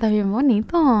 está bien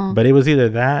bonito. But it was either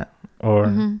that or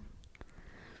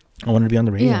I wanted to be on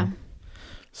the radio. Yeah.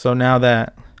 So now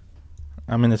that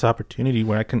I'm in this opportunity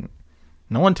where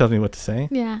no one tells me what to say.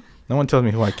 Yeah. No one tells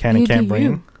me who I can and can't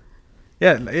bring.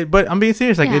 Yeah, but I'm being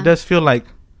serious. Like, it does feel like,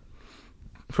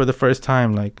 for the first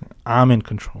time, like, I'm in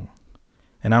control,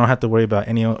 and I don't have to worry about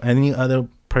any other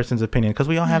person's opinion, because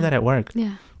we all have that at work.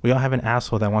 Yeah. We all have an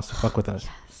asshole that wants to fuck with us.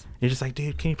 Yes. You're just like,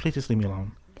 dude, can you please just leave me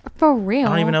alone? For real. I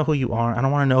don't even know who you are. I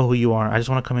don't want to know who you are. I just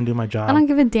want to come and do my job. I don't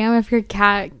give a damn if your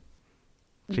cat.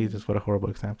 Jesus, what a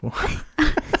horrible example.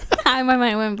 My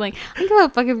mind went blank. I don't give a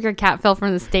fuck if your cat fell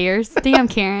from the stairs. Damn,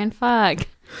 Karen. Fuck.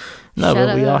 No,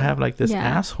 but we all have like this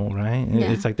asshole, right?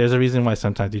 Yeah. It's like, there's a reason why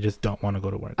sometimes you just don't want to go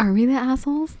to work. Are we the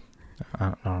assholes?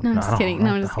 No, I'm just kidding.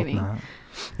 I'm just kidding. Not.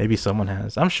 Maybe someone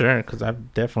has. I'm sure, because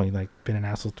I've definitely like been an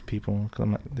asshole to people. Cause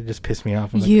they just piss me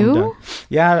off. You?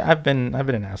 Yeah, I've been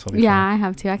an asshole before. Yeah, I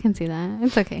have too. I can see that.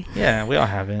 It's okay. Yeah, we all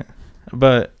have it.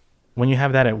 But when you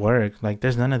have that at work, like,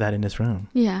 there's none of that in this room.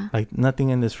 Yeah. Like, nothing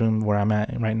in this room where I'm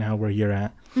at right now, where you're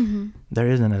at. Mm-hmm. There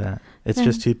is none of that. It's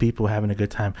just two people having a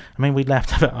good time. I mean, we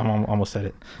laughed about. I almost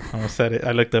said it.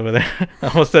 I looked over there. I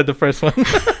almost said the first one.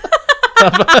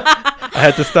 I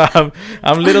had to stop.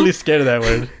 I'm literally scared of that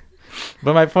word.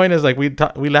 But my point is, like, we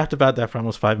laughed about that for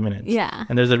almost 5 minutes. Yeah.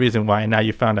 And there's a reason why. And now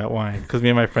you found out why. Because me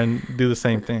and my friend do the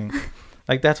same thing.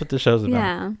 Like, that's what the show's about.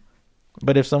 Yeah.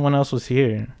 But if someone else was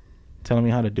here telling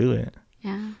me how to do it,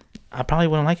 I probably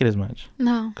wouldn't like it as much.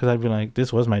 No. Because I'd be like,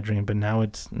 this was my dream, but now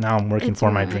I'm working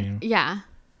for my dream. Yeah.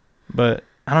 But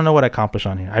I don't know what I accomplished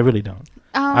on here. I really don't.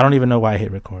 I don't even know why I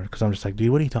hit record, because I'm just like,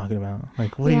 dude, what are you talking about?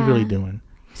 Like, what are you really doing?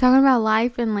 Talking about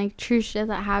life and like true shit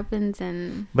that happens,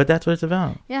 but that's what it's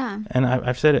about. Yeah. And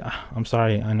I've said it. I'm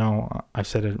sorry. I know I've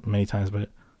said it many times, but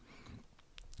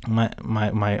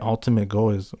my ultimate goal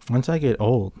is, once I get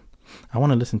old, I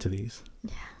want to listen to these.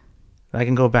 Yeah. I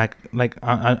can go back. Like,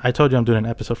 I told you I'm doing an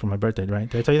episode for my birthday, right?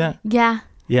 Did I tell you that? Yeah.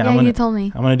 Yeah. You told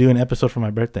me. I'm gonna do an episode for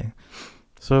my birthday.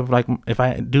 So if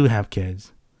I do have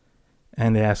kids,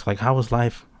 and they ask like, how was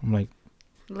life? I'm like,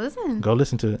 go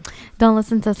listen to it. Don't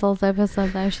listen to Soul's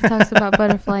episode though. She talks about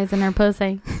butterflies in her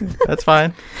pussy. That's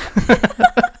fine.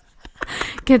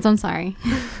 Kids, I'm sorry.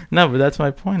 No, but that's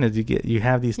my point, is you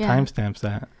have these timestamps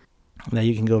that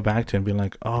you can go back to and be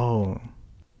like, oh,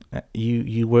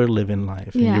 you were living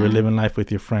life, and you were living life with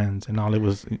your friends, and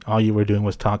all you were doing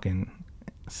was talking,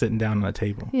 sitting down on a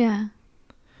table. Yeah.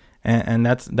 And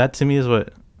that to me is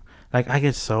what, like, I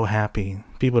get so happy.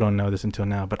 People don't know this until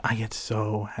now, but I get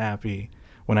so happy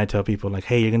when I tell people, like,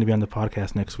 hey, you're going to be on the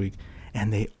podcast next week,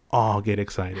 and they all get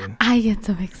excited. I get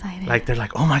so excited. Like, they're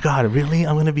like, oh my God, really?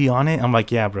 I'm going to be on it? I'm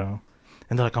like, yeah, bro.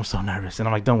 And they're like, I'm so nervous. And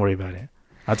I'm like, don't worry about it.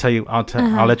 I'll tell you,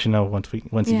 I'll let you know once you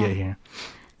get here.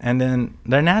 And then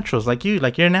they're naturals, like you,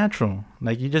 like you're natural.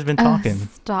 Like, you just been talking.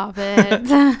 Stop it.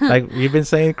 Like, you've been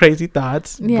saying crazy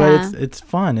thoughts, but it's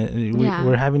fun.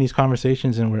 We're having these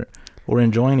conversations, and we're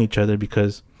enjoying each other,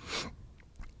 because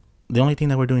the only thing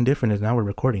that we're doing different is now we're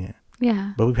recording it.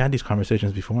 Yeah. But we've had these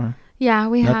conversations before. Yeah,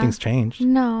 Nothing's changed.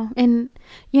 No. And,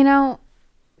 you know,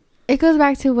 it goes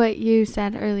back to what you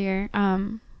said earlier,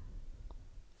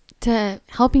 to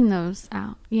helping those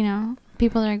out, you know,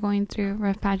 people that are going through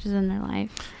rough patches in their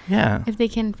life. Yeah. If they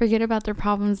can forget about their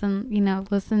problems and, you know,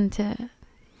 listen to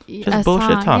just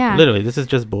bullshit talk. Yeah. Literally, this is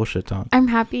just bullshit talk. I'm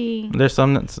happy. There's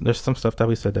some stuff that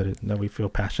we said that we feel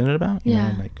passionate about. You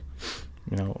know, like,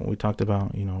 you know, we talked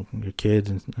about, you know, your kids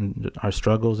and our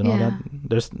struggles and all that.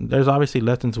 There's obviously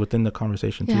lessons within the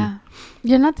conversation too. Yeah,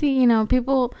 you're not the, you know,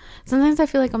 people. Sometimes I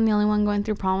feel like I'm the only one going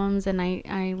through problems, and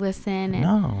I listen.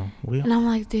 And, and I'm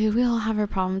like, dude, we all have our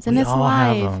problems, and it's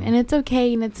life, and it's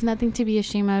okay, and it's nothing to be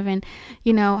ashamed of. And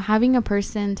you know, having a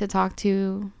person to talk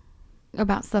to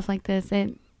about stuff like this,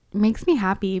 it makes me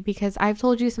happy, because I've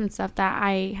told you some stuff that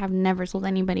I have never told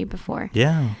anybody before.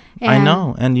 Yeah, I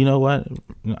know. And you know what?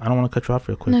 I don't want to cut you off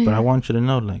real quick, but I want you to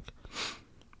know, like,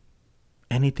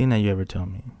 anything that you ever tell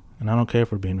me, and I don't care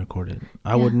if we're being recorded,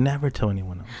 I would never tell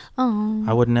anyone else. Oh,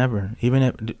 I would never. Even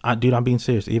if, dude, I'm being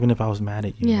serious. Even if I was mad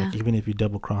at you, like, even if you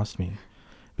double crossed me,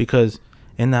 because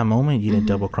in that moment you didn't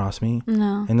double cross me.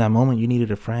 No. In that moment you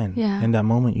needed a friend. Yeah. In that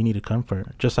moment you needed comfort,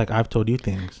 just like I've told you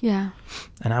things. Yeah.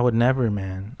 And I would never,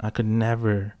 man. I could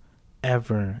never,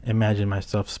 ever imagine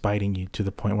myself spiting you to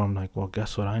the point where I'm like, well,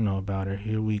 guess what I know about her?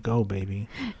 Here we go, baby.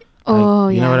 Oh,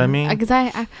 like, you know what I mean? Because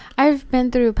I've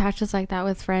been through patches like that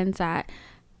with friends that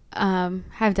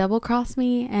have double crossed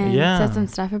me and said some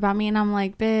stuff about me, and I'm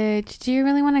like, bitch, do you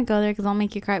really want to go there? Because I'll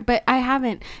make you cry. But I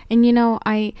haven't. And you know,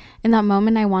 in that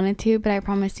moment I wanted to, but I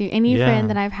promise you, any friend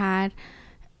that I've had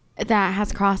that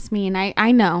has crossed me, and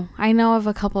I know of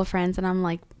a couple of friends, and I'm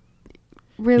like,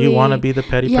 really, you want to be the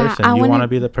petty person. You want to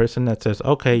be the person that says,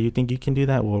 okay, you think you can do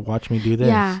that? Well, watch me do this.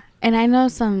 Yeah. And I know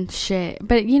some shit,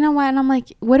 but you know what? And I'm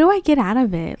like, what do I get out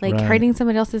of it? Like, hurting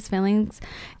somebody else's feelings?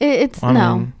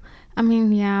 I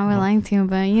mean, yeah, we're lying to you,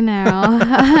 but you know,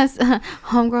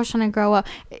 homegirls trying to grow up.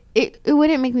 It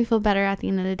wouldn't make me feel better at the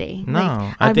end of the day.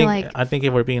 No, like, I think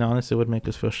if we're being honest, it would make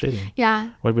us feel shitty. Yeah.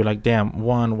 We'd be like, damn,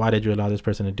 one, why did you allow this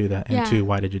person to do that? And two,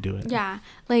 why did you do it? Yeah.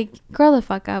 Like, grow the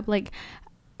fuck up. Like,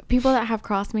 people that have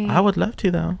crossed me. I would love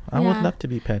to, though. I would love to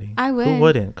be petty. I would. Who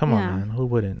wouldn't? Come on, man. Who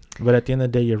wouldn't? But at the end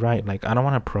of the day, you're right. Like, I don't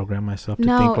want to program myself to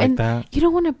think like that.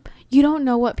 You don't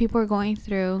know what people are going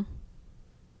through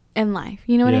in life.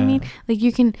 You know what I mean? Like,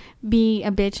 you can be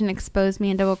a bitch and expose me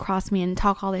and double cross me and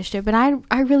talk all this shit, but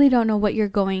I really don't know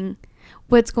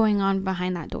what's going on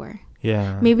behind that door.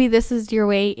 Yeah. Maybe this is your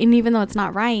way, and even though it's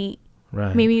not right,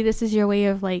 maybe this is your way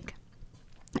of, like,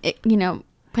 you know,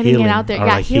 putting it out there.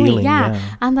 Yeah, like healing. Yeah.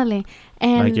 Andale.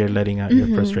 And like you're letting out your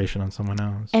frustration on someone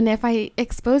else. And if I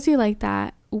expose you like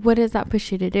that, what does that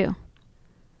push you to do?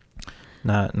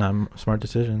 Not smart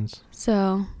decisions.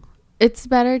 So it's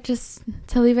better just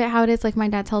to leave it how it is. Like my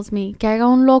dad tells me, que haga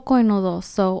un loco y no dos.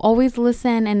 So always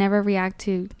listen and never react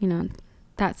to, you know,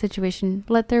 that situation.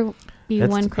 Let there be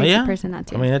one crazy person, not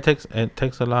two. I mean, it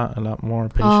takes a lot more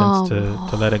patience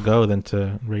to let it go than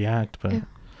to react. But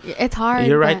it's hard.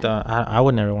 You're right, though. I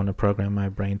would never want to program my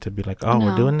brain to be like,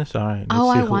 we're doing this. All right.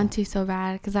 I want to so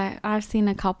bad, because I've seen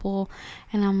a couple,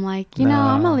 and I'm like, you know,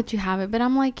 I'm gonna let you have it, but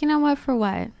I'm like, you know what? For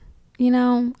what? You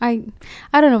know, I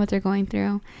don't know what they're going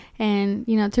through. And,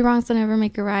 you know, two wrongs don't ever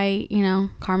make a right. You know,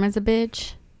 karma's a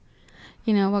bitch.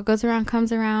 You know, what goes around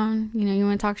comes around. You know, you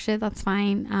want to talk shit, that's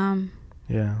fine.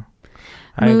 Yeah.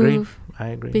 I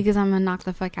agree. Because I'm going to knock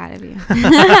the fuck out of you.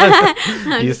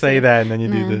 You say that and then you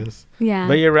do this. Yeah.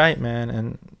 But you're right, man.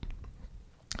 And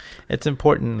it's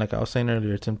important, like I was saying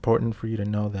earlier, it's important for you to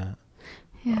know that.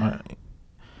 Yeah.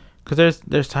 Because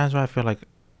there's times where I feel like,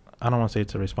 I don't want to say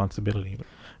it's a responsibility,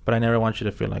 but I never want you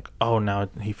to feel like, oh, now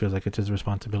he feels like it's his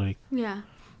responsibility. Yeah.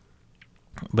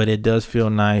 But it does feel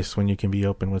nice when you can be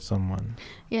open with someone.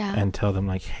 Yeah. And tell them,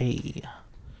 like, hey,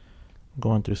 I'm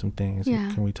going through some things.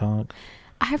 Yeah. Can we talk?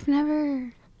 I've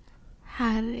never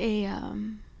had a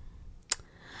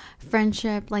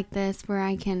friendship like this where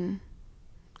I can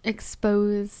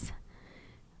expose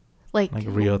like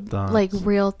real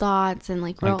thoughts, and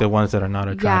like the ones that are not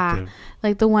attractive. Yeah,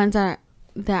 like the ones that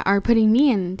are putting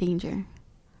me in danger.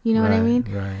 You know what I mean?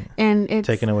 Right. And it's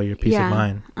taking away your peace of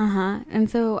mind. And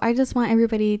so I just want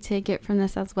everybody to get from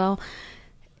this as well.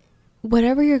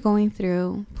 Whatever you're going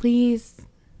through, please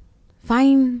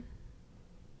find,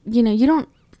 you know, you don't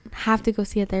have to go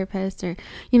see a therapist, or,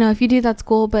 you know, if you do, that's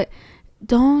cool, but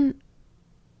don't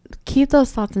keep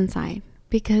those thoughts inside,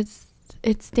 because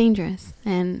it's dangerous.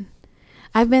 And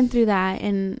I've been through that.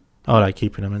 And like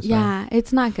keeping them inside. Yeah,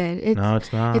 it's not good. No,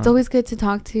 it's not. It's always good to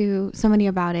talk to somebody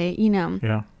about it, you know.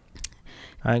 Yeah,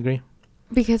 I agree.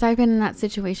 Because I've been in that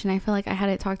situation. I feel like I had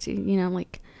to talk to, you know,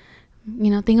 like, you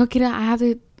know, tengo que ir, I have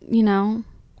to, you know,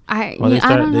 I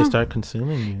don't know. They start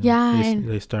consuming you. Yeah.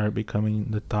 They start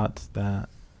becoming the thoughts that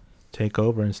take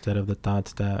over instead of the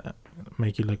thoughts that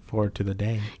make you look forward to the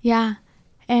day. Yeah.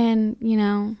 And, you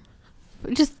know,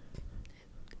 just.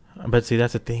 But see,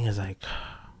 that's the thing, is like,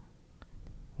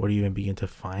 where do you even begin to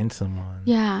find someone?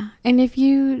 Yeah. And if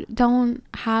you don't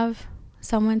have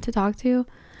someone to talk to,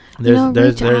 There's like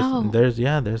hotlines.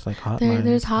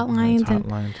 There's hotlines,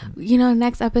 and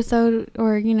next episode,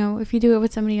 or if you do it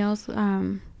with somebody else,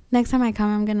 next time I come,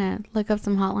 I'm gonna look up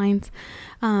some hotlines.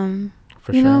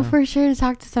 For sure to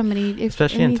talk to somebody,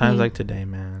 especially in times like today,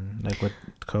 man, like with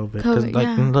COVID. Because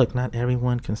look, not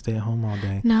everyone can stay at home all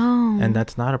day. No, and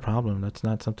that's not a problem. That's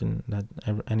not something that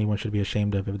anyone should be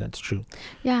ashamed of if that's true.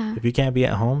 Yeah. If you can't be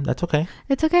at home, that's okay.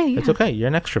 It's okay. Yeah. It's okay. You're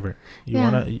an extrovert.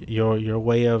 Your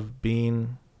way of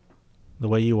being the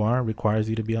way you are requires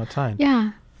you to be outside.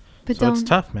 Yeah. But so it's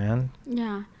tough, man.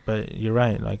 Yeah. But you're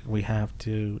right. Like, we have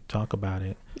to talk about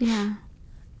it. Yeah.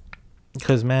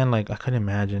 Because, man, like, I couldn't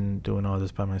imagine doing all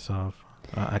this by myself.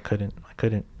 I couldn't.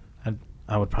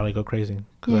 I would probably go crazy.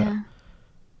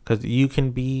 Because you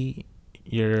can be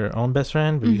your own best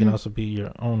friend, but you can also be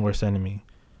your own worst enemy.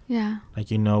 Yeah. Like,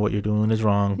 what you're doing is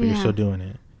wrong, but you're still doing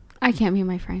it. I can't be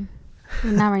my friend.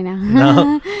 Not right now.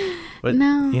 No. But,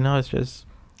 no. It's just...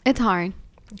 It's hard.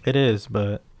 It is,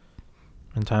 but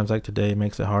in times like today, it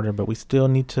makes it harder. But we still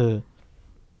need to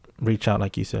reach out,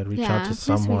 like you said. Reach out to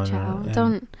someone. Reach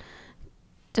out.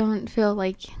 Don't feel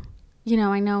like,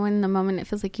 I know in the moment it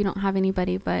feels like you don't have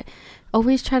anybody, but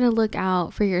always try to look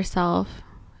out for yourself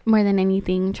more than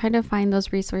anything. Try to find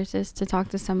those resources to talk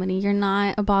to somebody. You're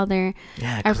not a bother.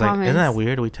 Yeah, because isn't that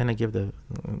weird? We tend to give the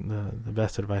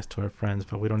best advice to our friends,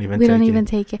 but we don't even take it. We don't even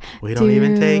take it. We don't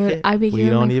even take it. I be we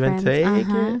don't even friends. Take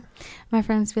it. My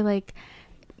friends be like,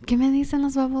 ¿Qué me dicen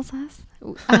las babosas?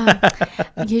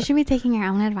 You should be taking your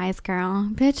own advice, girl.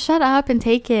 Bitch, shut up and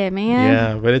take it, man.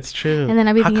 Yeah, but it's true. And then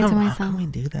I be thinking to myself, how can we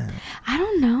do that? I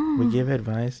don't know. We give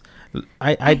advice.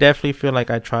 I definitely feel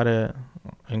like I try to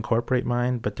incorporate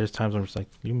mine, but there's times where it's like,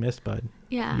 you missed, bud.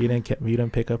 Yeah. You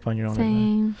didn't pick up on your own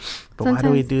advice. But sometimes, why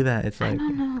do we do that? It's like, I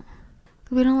don't know.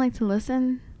 We don't like to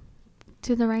listen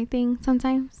to the right thing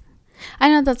sometimes. I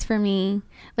know that's for me.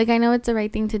 Like, I know it's the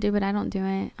right thing to do, but I don't do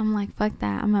it. I'm like, fuck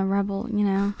that. I'm a rebel,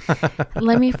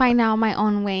 Let me find out my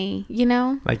own way,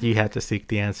 Like, you have to seek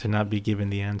the answer, not be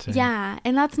given the answer. Yeah,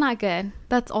 and that's not good.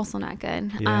 That's also not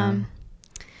good. Yeah.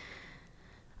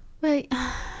 But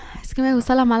es que me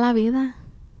gusta la mala vida.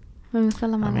 Me gusta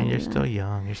la mala vida. You're still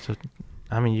young.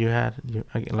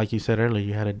 Like you said earlier,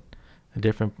 you had a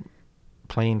different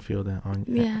playing field at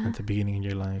the beginning of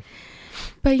your life.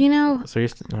 But so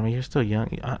you're still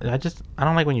young. I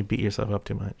don't like when you beat yourself up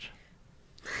too much,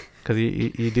 because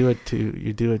you do it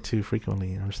too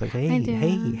frequently. I'm just like,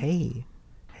 hey,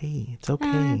 it's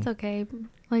okay. It's okay.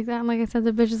 Like that. Like I said,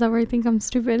 the bitches that think I'm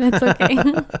stupid. It's okay.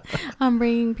 I'm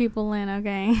bringing people in.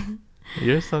 Okay.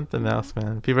 You're something else,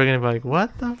 man. People are gonna be like,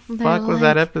 what the fuck was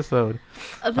that episode?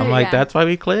 I'm like, that's why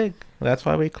we click. That's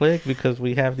why we click, because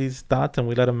we have these thoughts and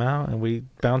we let them out and we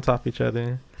bounce off each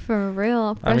other. For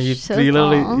real.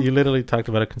 You literally talked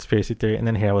about a conspiracy theory, and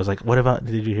then here I was like, what about,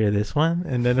 did you hear this one?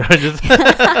 And then I just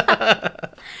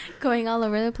going all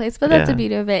over the place. But that's the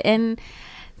beauty of it. And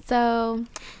so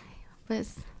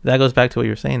that goes back to what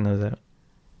you were saying, though, that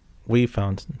we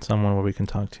found someone where we can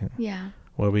talk to. Yeah.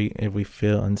 Where if we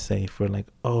feel unsafe, we're like,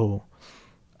 oh,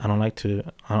 I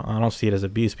don't see it as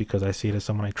abuse, because I see it as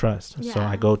someone I trust. Yeah. So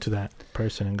I go to that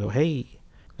person and go, hey,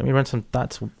 let me run some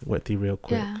thoughts with you real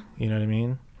quick. Yeah. You know what I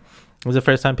mean? It was the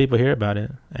first time people hear about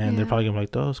it, and they're probably gonna be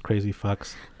like, those crazy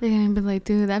fucks. They're gonna be like,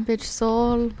 dude, that bitch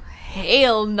soul,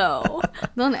 hell no.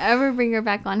 Don't ever bring her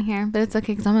back on here. But it's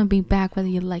okay, because I'm gonna be back whether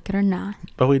you like it or not.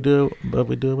 But we do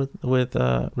it with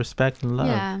respect and love.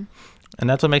 Yeah. And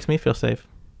that's what makes me feel safe.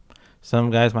 Some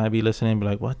guys might be listening and be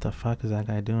like, what the fuck is that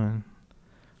guy doing?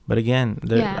 But again,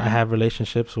 I have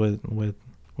relationships with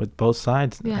both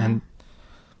sides, and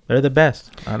they're the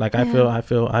best. I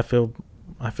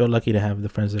feel lucky to have the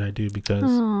friends that I do, because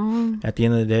at the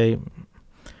end of the day,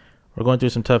 we're going through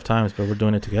some tough times, but we're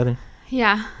doing it together.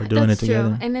 Yeah, we're doing it together.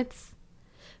 True. And it's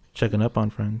checking up on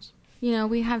friends.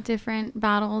 We have different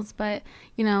battles, but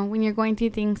when you're going through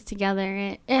things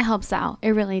together, it helps out. It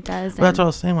really does. Well, that's what I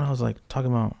was saying when I was like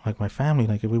talking about like my family.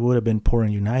 Like, if we would have been poor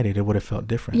and united, it would have felt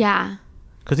different. Yeah.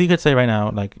 Because you could say right now,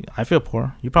 like, I feel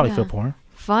poor. You probably feel poor.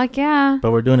 Fuck yeah.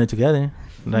 But we're doing it together.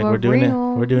 Like, we're doing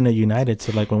it united.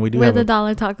 So like, when we do, where the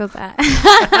dollar tacos at?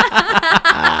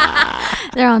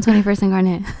 They're on 21st and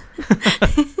Garnet.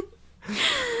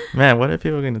 Man, what are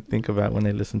people gonna think about when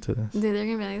they listen to this? Dude, they're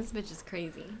gonna be like, this bitch is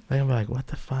crazy. They're gonna be like, what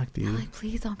the fuck, dude? I'm like,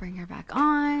 please don't bring her back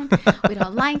on. We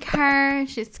don't like her.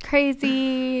 She's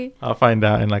crazy. I'll find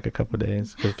out in like a couple of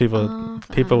days, because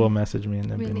people will message me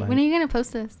and then be like, when are you gonna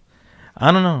post this?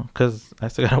 I don't know, because I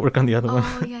still gotta work on the other one.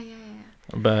 Oh yeah.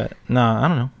 But no, I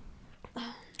don't know.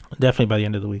 Definitely by the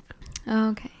end of the week. Oh,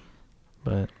 okay.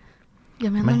 But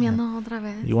you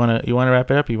wanna wrap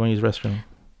it up, or you wanna use restroom?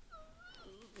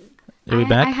 Are we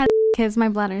back? I had because my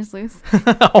bladder's loose.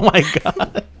 Oh my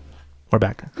God. We're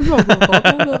back.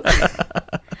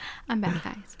 I'm back,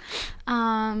 guys.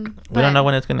 We don't know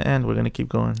when it's going to end. We're going to keep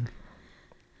going.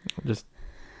 Just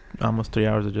almost 3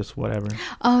 hours of just whatever.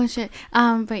 Oh, shit.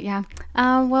 But yeah.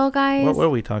 Well, guys. What were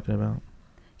we talking about?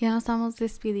 Ya nos estamos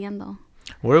despidiendo.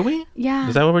 Were we? Yeah.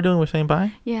 Is that what we're doing? We're saying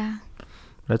bye? Yeah.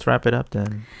 Let's wrap it up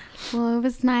then. Well, it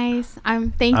was nice.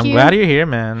 I'm glad you're here,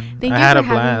 man. Thank I you had for a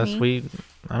blast. having me.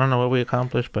 I don't know what we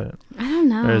accomplished, but I don't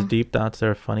know. There was deep thoughts, there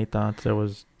were funny thoughts, there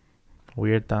was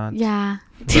weird thoughts. Yeah.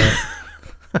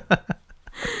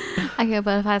 I get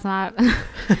butterflies.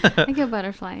 I get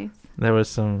butterflies. There was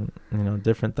some,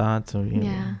 different thoughts.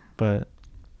 Yeah. But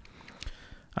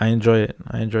I enjoy it.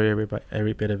 I enjoy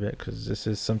every bit of it because this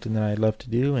is something that I love to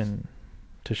do, and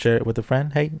to share it with a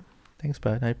friend. Hey, thanks,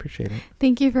 bud. I appreciate it.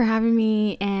 Thank you for having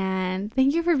me, and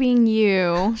thank you for being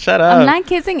you. Shut up. I'm not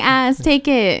kissing ass. Take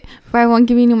it. Or I won't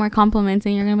give you any more compliments,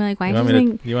 and you're going to be like, why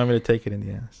you want me to take it in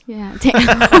the ass? Yeah.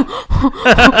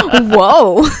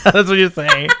 Whoa. That's what you're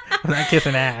saying. I'm not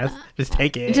kissing ass. Just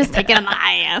take it. Just take it in the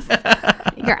ass.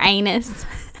 Your anus.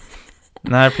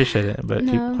 No, I appreciate it, but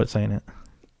quit saying it.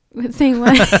 Quit saying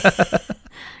what?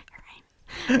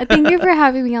 Thank you for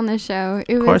having me on the show.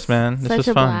 It of course, man. This was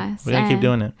fun. Blast. We're going to keep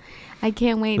doing it. I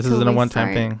can't wait. This isn't a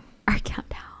one-time thing. Our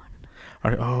countdown.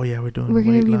 Oh yeah, we're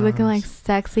going to be looking like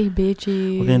sexy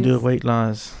bitches. We're going to do a weight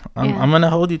loss. I'm going to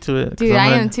hold you to it. Dude,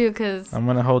 I am too, because I'm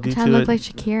going to hold you to it. I'm trying to look like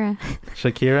Shakira.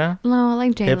 Shakira? No,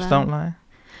 like J-Lo. Hips don't lie?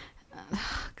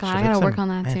 God, I got to work on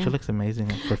that too. She looks amazing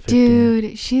for 15.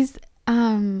 Dude, she's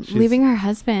leaving her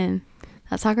husband.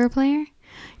 That soccer player.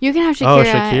 You can have Shakira. Oh,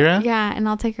 Shakira? Yeah, and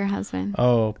I'll take her husband.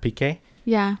 Oh, Piqué?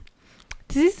 Yeah.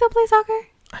 Does he still play soccer?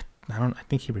 I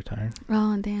think he retired.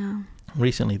 Oh, damn.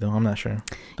 Recently, though. I'm not sure.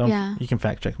 You can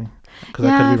fact check me.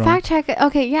 Yeah, fact check it.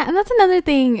 Okay, yeah, and that's another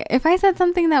thing. If I said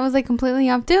something that was like completely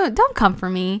off, don't come for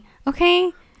me,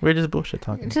 okay? We're just bullshit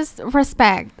talking. Just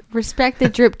respect the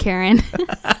drip, Karen.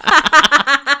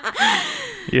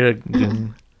 You're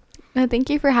good. No, thank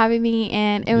you for having me,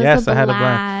 and it was a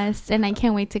blast, and I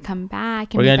can't wait to come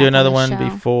back. We're gonna do another one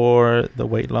before the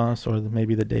weight loss, or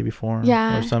maybe the day before,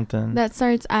 or something. That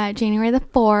starts January the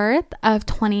 4th of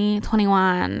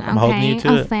 2021. I'm holding you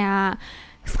to it. Sea,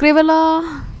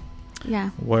 escríbelo. Yeah.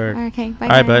 Word. Okay. Bye.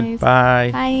 All right, guys. bud.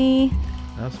 Bye. Bye.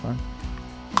 That was fun.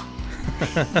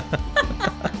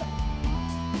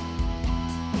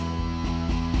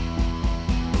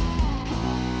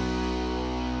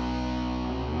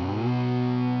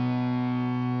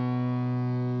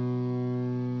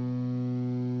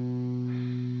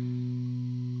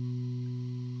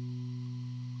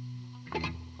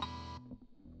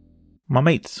 My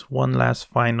mates, one last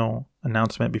final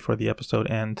announcement before the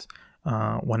episode ends.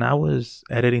 When I was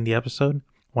editing the episode,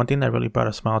 one thing that really brought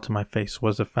a smile to my face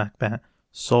was the fact that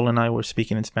Sol and I were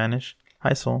speaking in Spanish.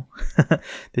 Hi, Sol.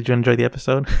 Did you enjoy the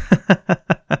episode?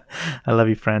 I love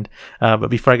you, friend. But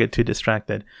before I get too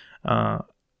distracted, I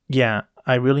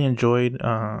really enjoyed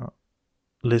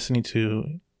listening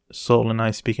to Sol and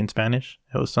I speak in Spanish.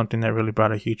 It was something that really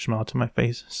brought a huge smile to my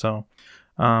face. So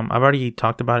I've already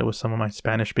talked about it with some of my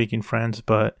Spanish-speaking friends,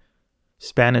 but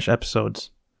Spanish episodes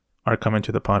are coming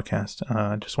to the podcast.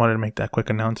 Just wanted to make that quick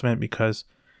announcement because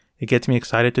it gets me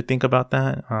excited to think about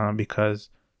that,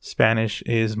 because Spanish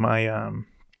is my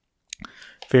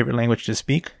favorite language to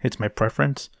speak. It's my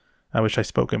preference. I wish I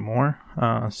spoke it more.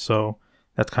 So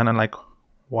that's kind of like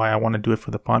why I want to do it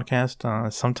for the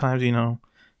podcast. Sometimes,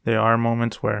 there are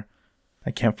moments where I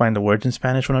can't find the words in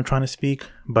Spanish when I'm trying to speak,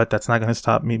 but that's not going to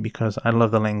stop me because I love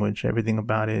the language, everything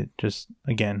about it. Just,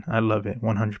 again, I love it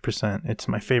 100%. It's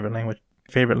my favorite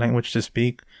language to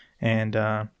speak. And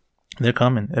they're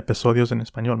coming. Episodios en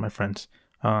español, my friends.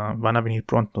 Van a venir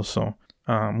pronto. So,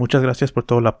 muchas gracias por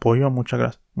todo el apoyo.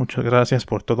 Muchas gracias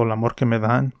por todo el amor que me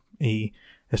dan. Y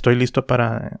estoy listo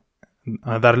para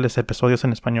darles episodios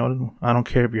en español. I don't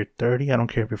care if you're 30, I don't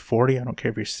care if you're 40, I don't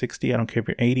care if you're 60, I don't care if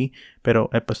you're 80,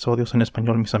 pero episodios en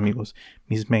español, mis amigos,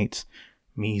 mis mates.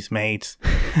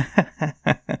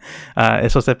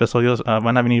 Esos episodios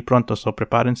van a venir pronto, so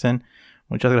prepárense.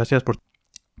 Muchas gracias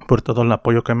por todo el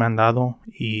apoyo que me han dado,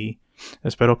 y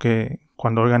espero que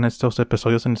cuando oigan estos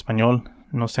episodios en español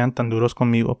no sean tan duros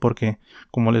conmigo, porque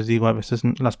como les digo, a veces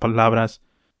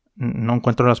no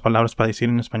encuentro las palabras para decir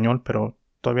en español, pero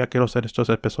todavía quiero hacer estos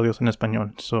episodios en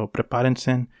español. So,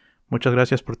 prepárense. Muchas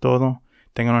gracias por todo.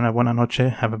 Tengan una buena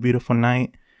noche. Have a beautiful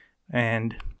night.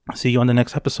 And see you on the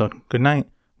next episode. Good night.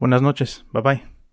 Buenas noches. Bye bye.